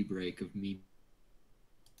 20-minute tea break of me,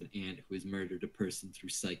 an ant who has murdered a person through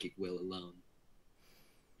psychic will alone.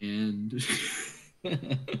 And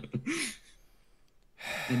and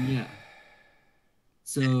yeah.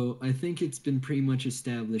 So I think it's been pretty much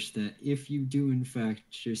established that if you do in fact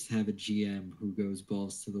just have a GM who goes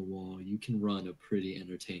balls to the wall, you can run a pretty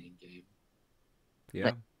entertaining game.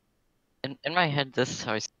 Yeah. In my head, this is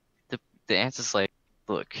how the answer's like,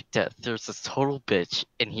 look, Death, there's this total bitch,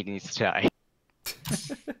 and he needs to die.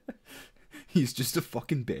 He's just a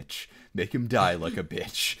fucking bitch. Make him die like a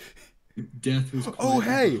bitch. Death was. Oh, quietly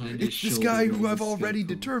hey, behind his it's this shoulder guy while who the I've already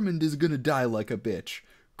skeleton- determined is gonna die like a bitch.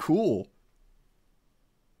 Cool.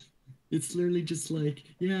 It's literally just like,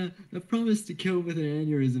 yeah, I promised to kill with an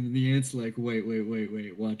aneurysm, and the ant's like, wait,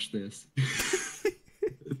 watch this.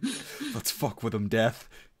 Let's fuck with him, Death.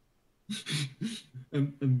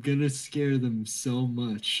 I'm gonna scare them so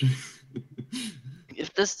much.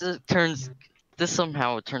 If this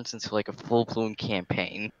somehow turns into like a full-blown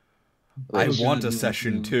campaign. I Oh, want God, a no,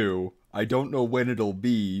 session no. 2. I don't know when it'll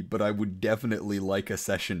be, but I would definitely like a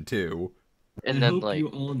session 2. And I then hope like you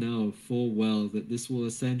all know full well that this will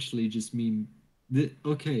essentially just mean that,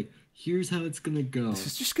 okay, here's how it's gonna go. This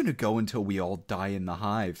is just gonna go until we all die in the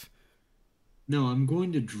hive. No, I'm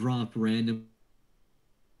going to drop random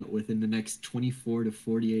within the next 24 to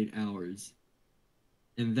 48 hours.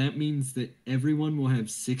 And that means that everyone will have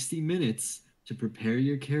 60 minutes to prepare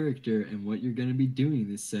your character and what you're going to be doing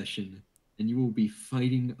this session. And you will be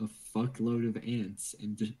fighting a fuckload of ants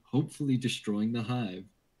and hopefully destroying the hive.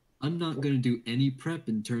 I'm not going to do any prep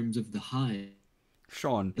in terms of the hive.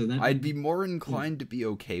 Sean, So that I'd be means- more inclined to be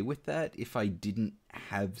okay with that if I didn't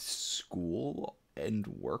have school and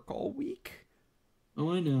work all week.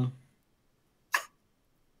 Oh, I know.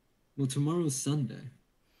 Well, tomorrow's Sunday.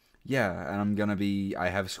 Yeah, and I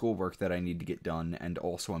have schoolwork that I need to get done, and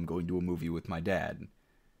also I'm going to a movie with my dad.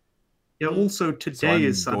 Yeah, also So today I'm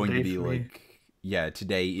is going Sunday to be for me. like, yeah,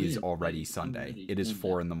 today is Wait, already wait, Sunday. already It is Sunday.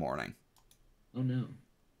 4 in the morning. Oh, no.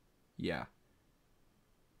 Yeah,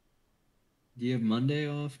 Do you have Monday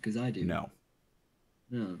off? Because I do. no.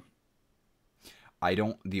 No. I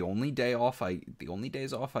don't. The only days off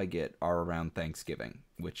I get are around Thanksgiving,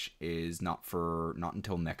 which is not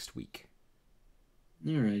until next week.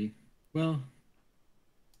 Alrighty. Well,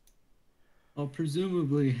 I'll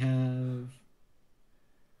presumably have.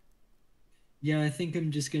 Yeah, I think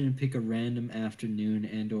I'm just gonna pick a random afternoon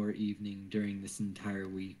and/or evening during this entire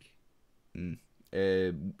week.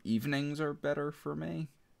 Evenings are better for me.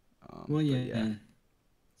 Well, but yeah.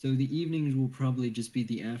 So the evenings will probably just be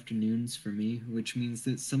the afternoons for me, which means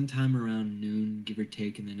that sometime around noon, give or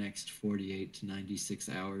take, in the next 48 to 96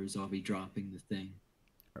 hours, I'll be dropping the thing.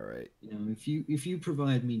 All right. You know, if you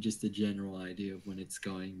provide me just a general idea of when it's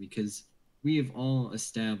going, because we have all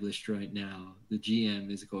established right now the GM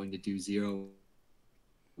is going to do 0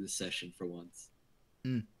 the session for once.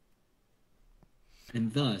 Mm.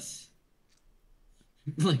 And thus,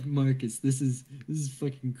 like Marcus, this is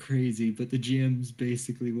fucking crazy, but the GM's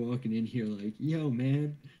basically walking in here like, yo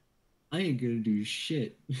man, I ain't gonna do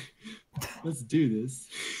shit. Let's do this.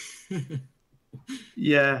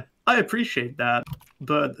 Yeah, I appreciate that,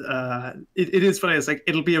 but it is funny. It's like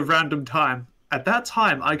it'll be a random time. At that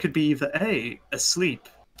time, I could be either A, asleep,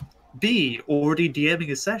 B, already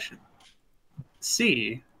DMing a session,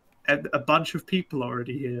 C, a bunch of people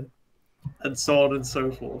already here, and so on and so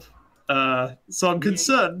forth. So I'm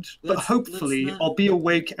concerned, but let's hopefully not- I'll be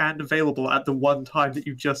awake and available at the one time that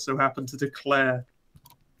you just so happen to declare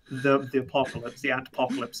the apocalypse, the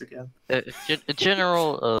ant-apocalypse again. a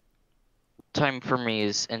general time for me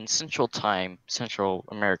is in Central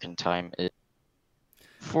American time is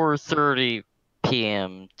 4:30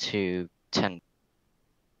 p.m. to 10.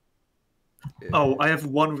 Oh, I have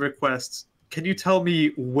one request. Can you tell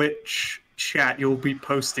me which chat you'll be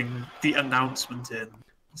posting the announcement in?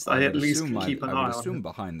 So I at least can keep an I eye would on assume it.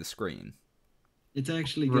 behind the screen. It's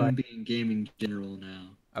actually gonna Right. be in gaming general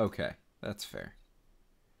now. Okay, that's fair.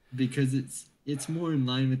 Because it's more in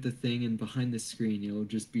line with the thing, and behind the screen it'll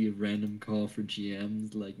just be a random call for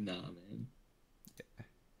GMs. Like, nah, man.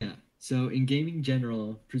 Yeah. So in gaming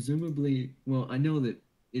general, presumably, well, I know that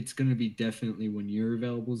it's gonna be definitely when you're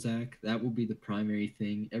available, Zach. That will be the primary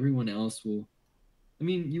thing. Everyone else will. I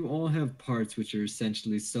mean, you all have parts which are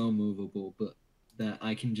essentially so movable, but that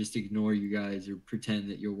I can just ignore you guys or pretend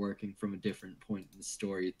that you're working from a different point in the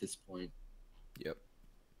story at this point. Yep.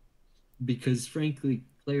 Because frankly,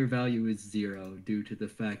 player value is 0 due to the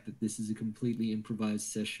fact that this is a completely improvised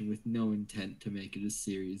session with no intent to make it a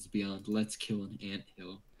series beyond let's kill an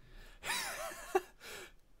anthill.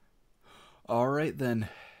 All right then.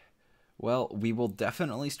 Well, we will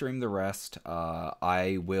definitely stream the rest.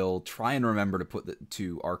 I will try and remember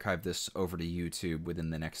to archive this over to YouTube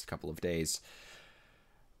within the next couple of days.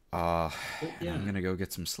 But And yeah, I'm gonna go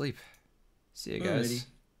get some sleep. See you guys.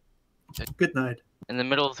 Alrighty. Good night. In the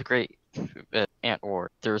middle of the Great Ant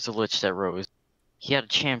War, there was a lich that rose. He had a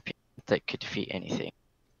champion that could defeat anything,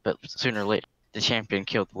 but sooner or later, the champion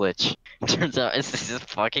killed the lich. Turns out it's this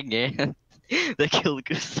fucking ant that killed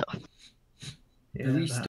Gustav. Yeah, Every that-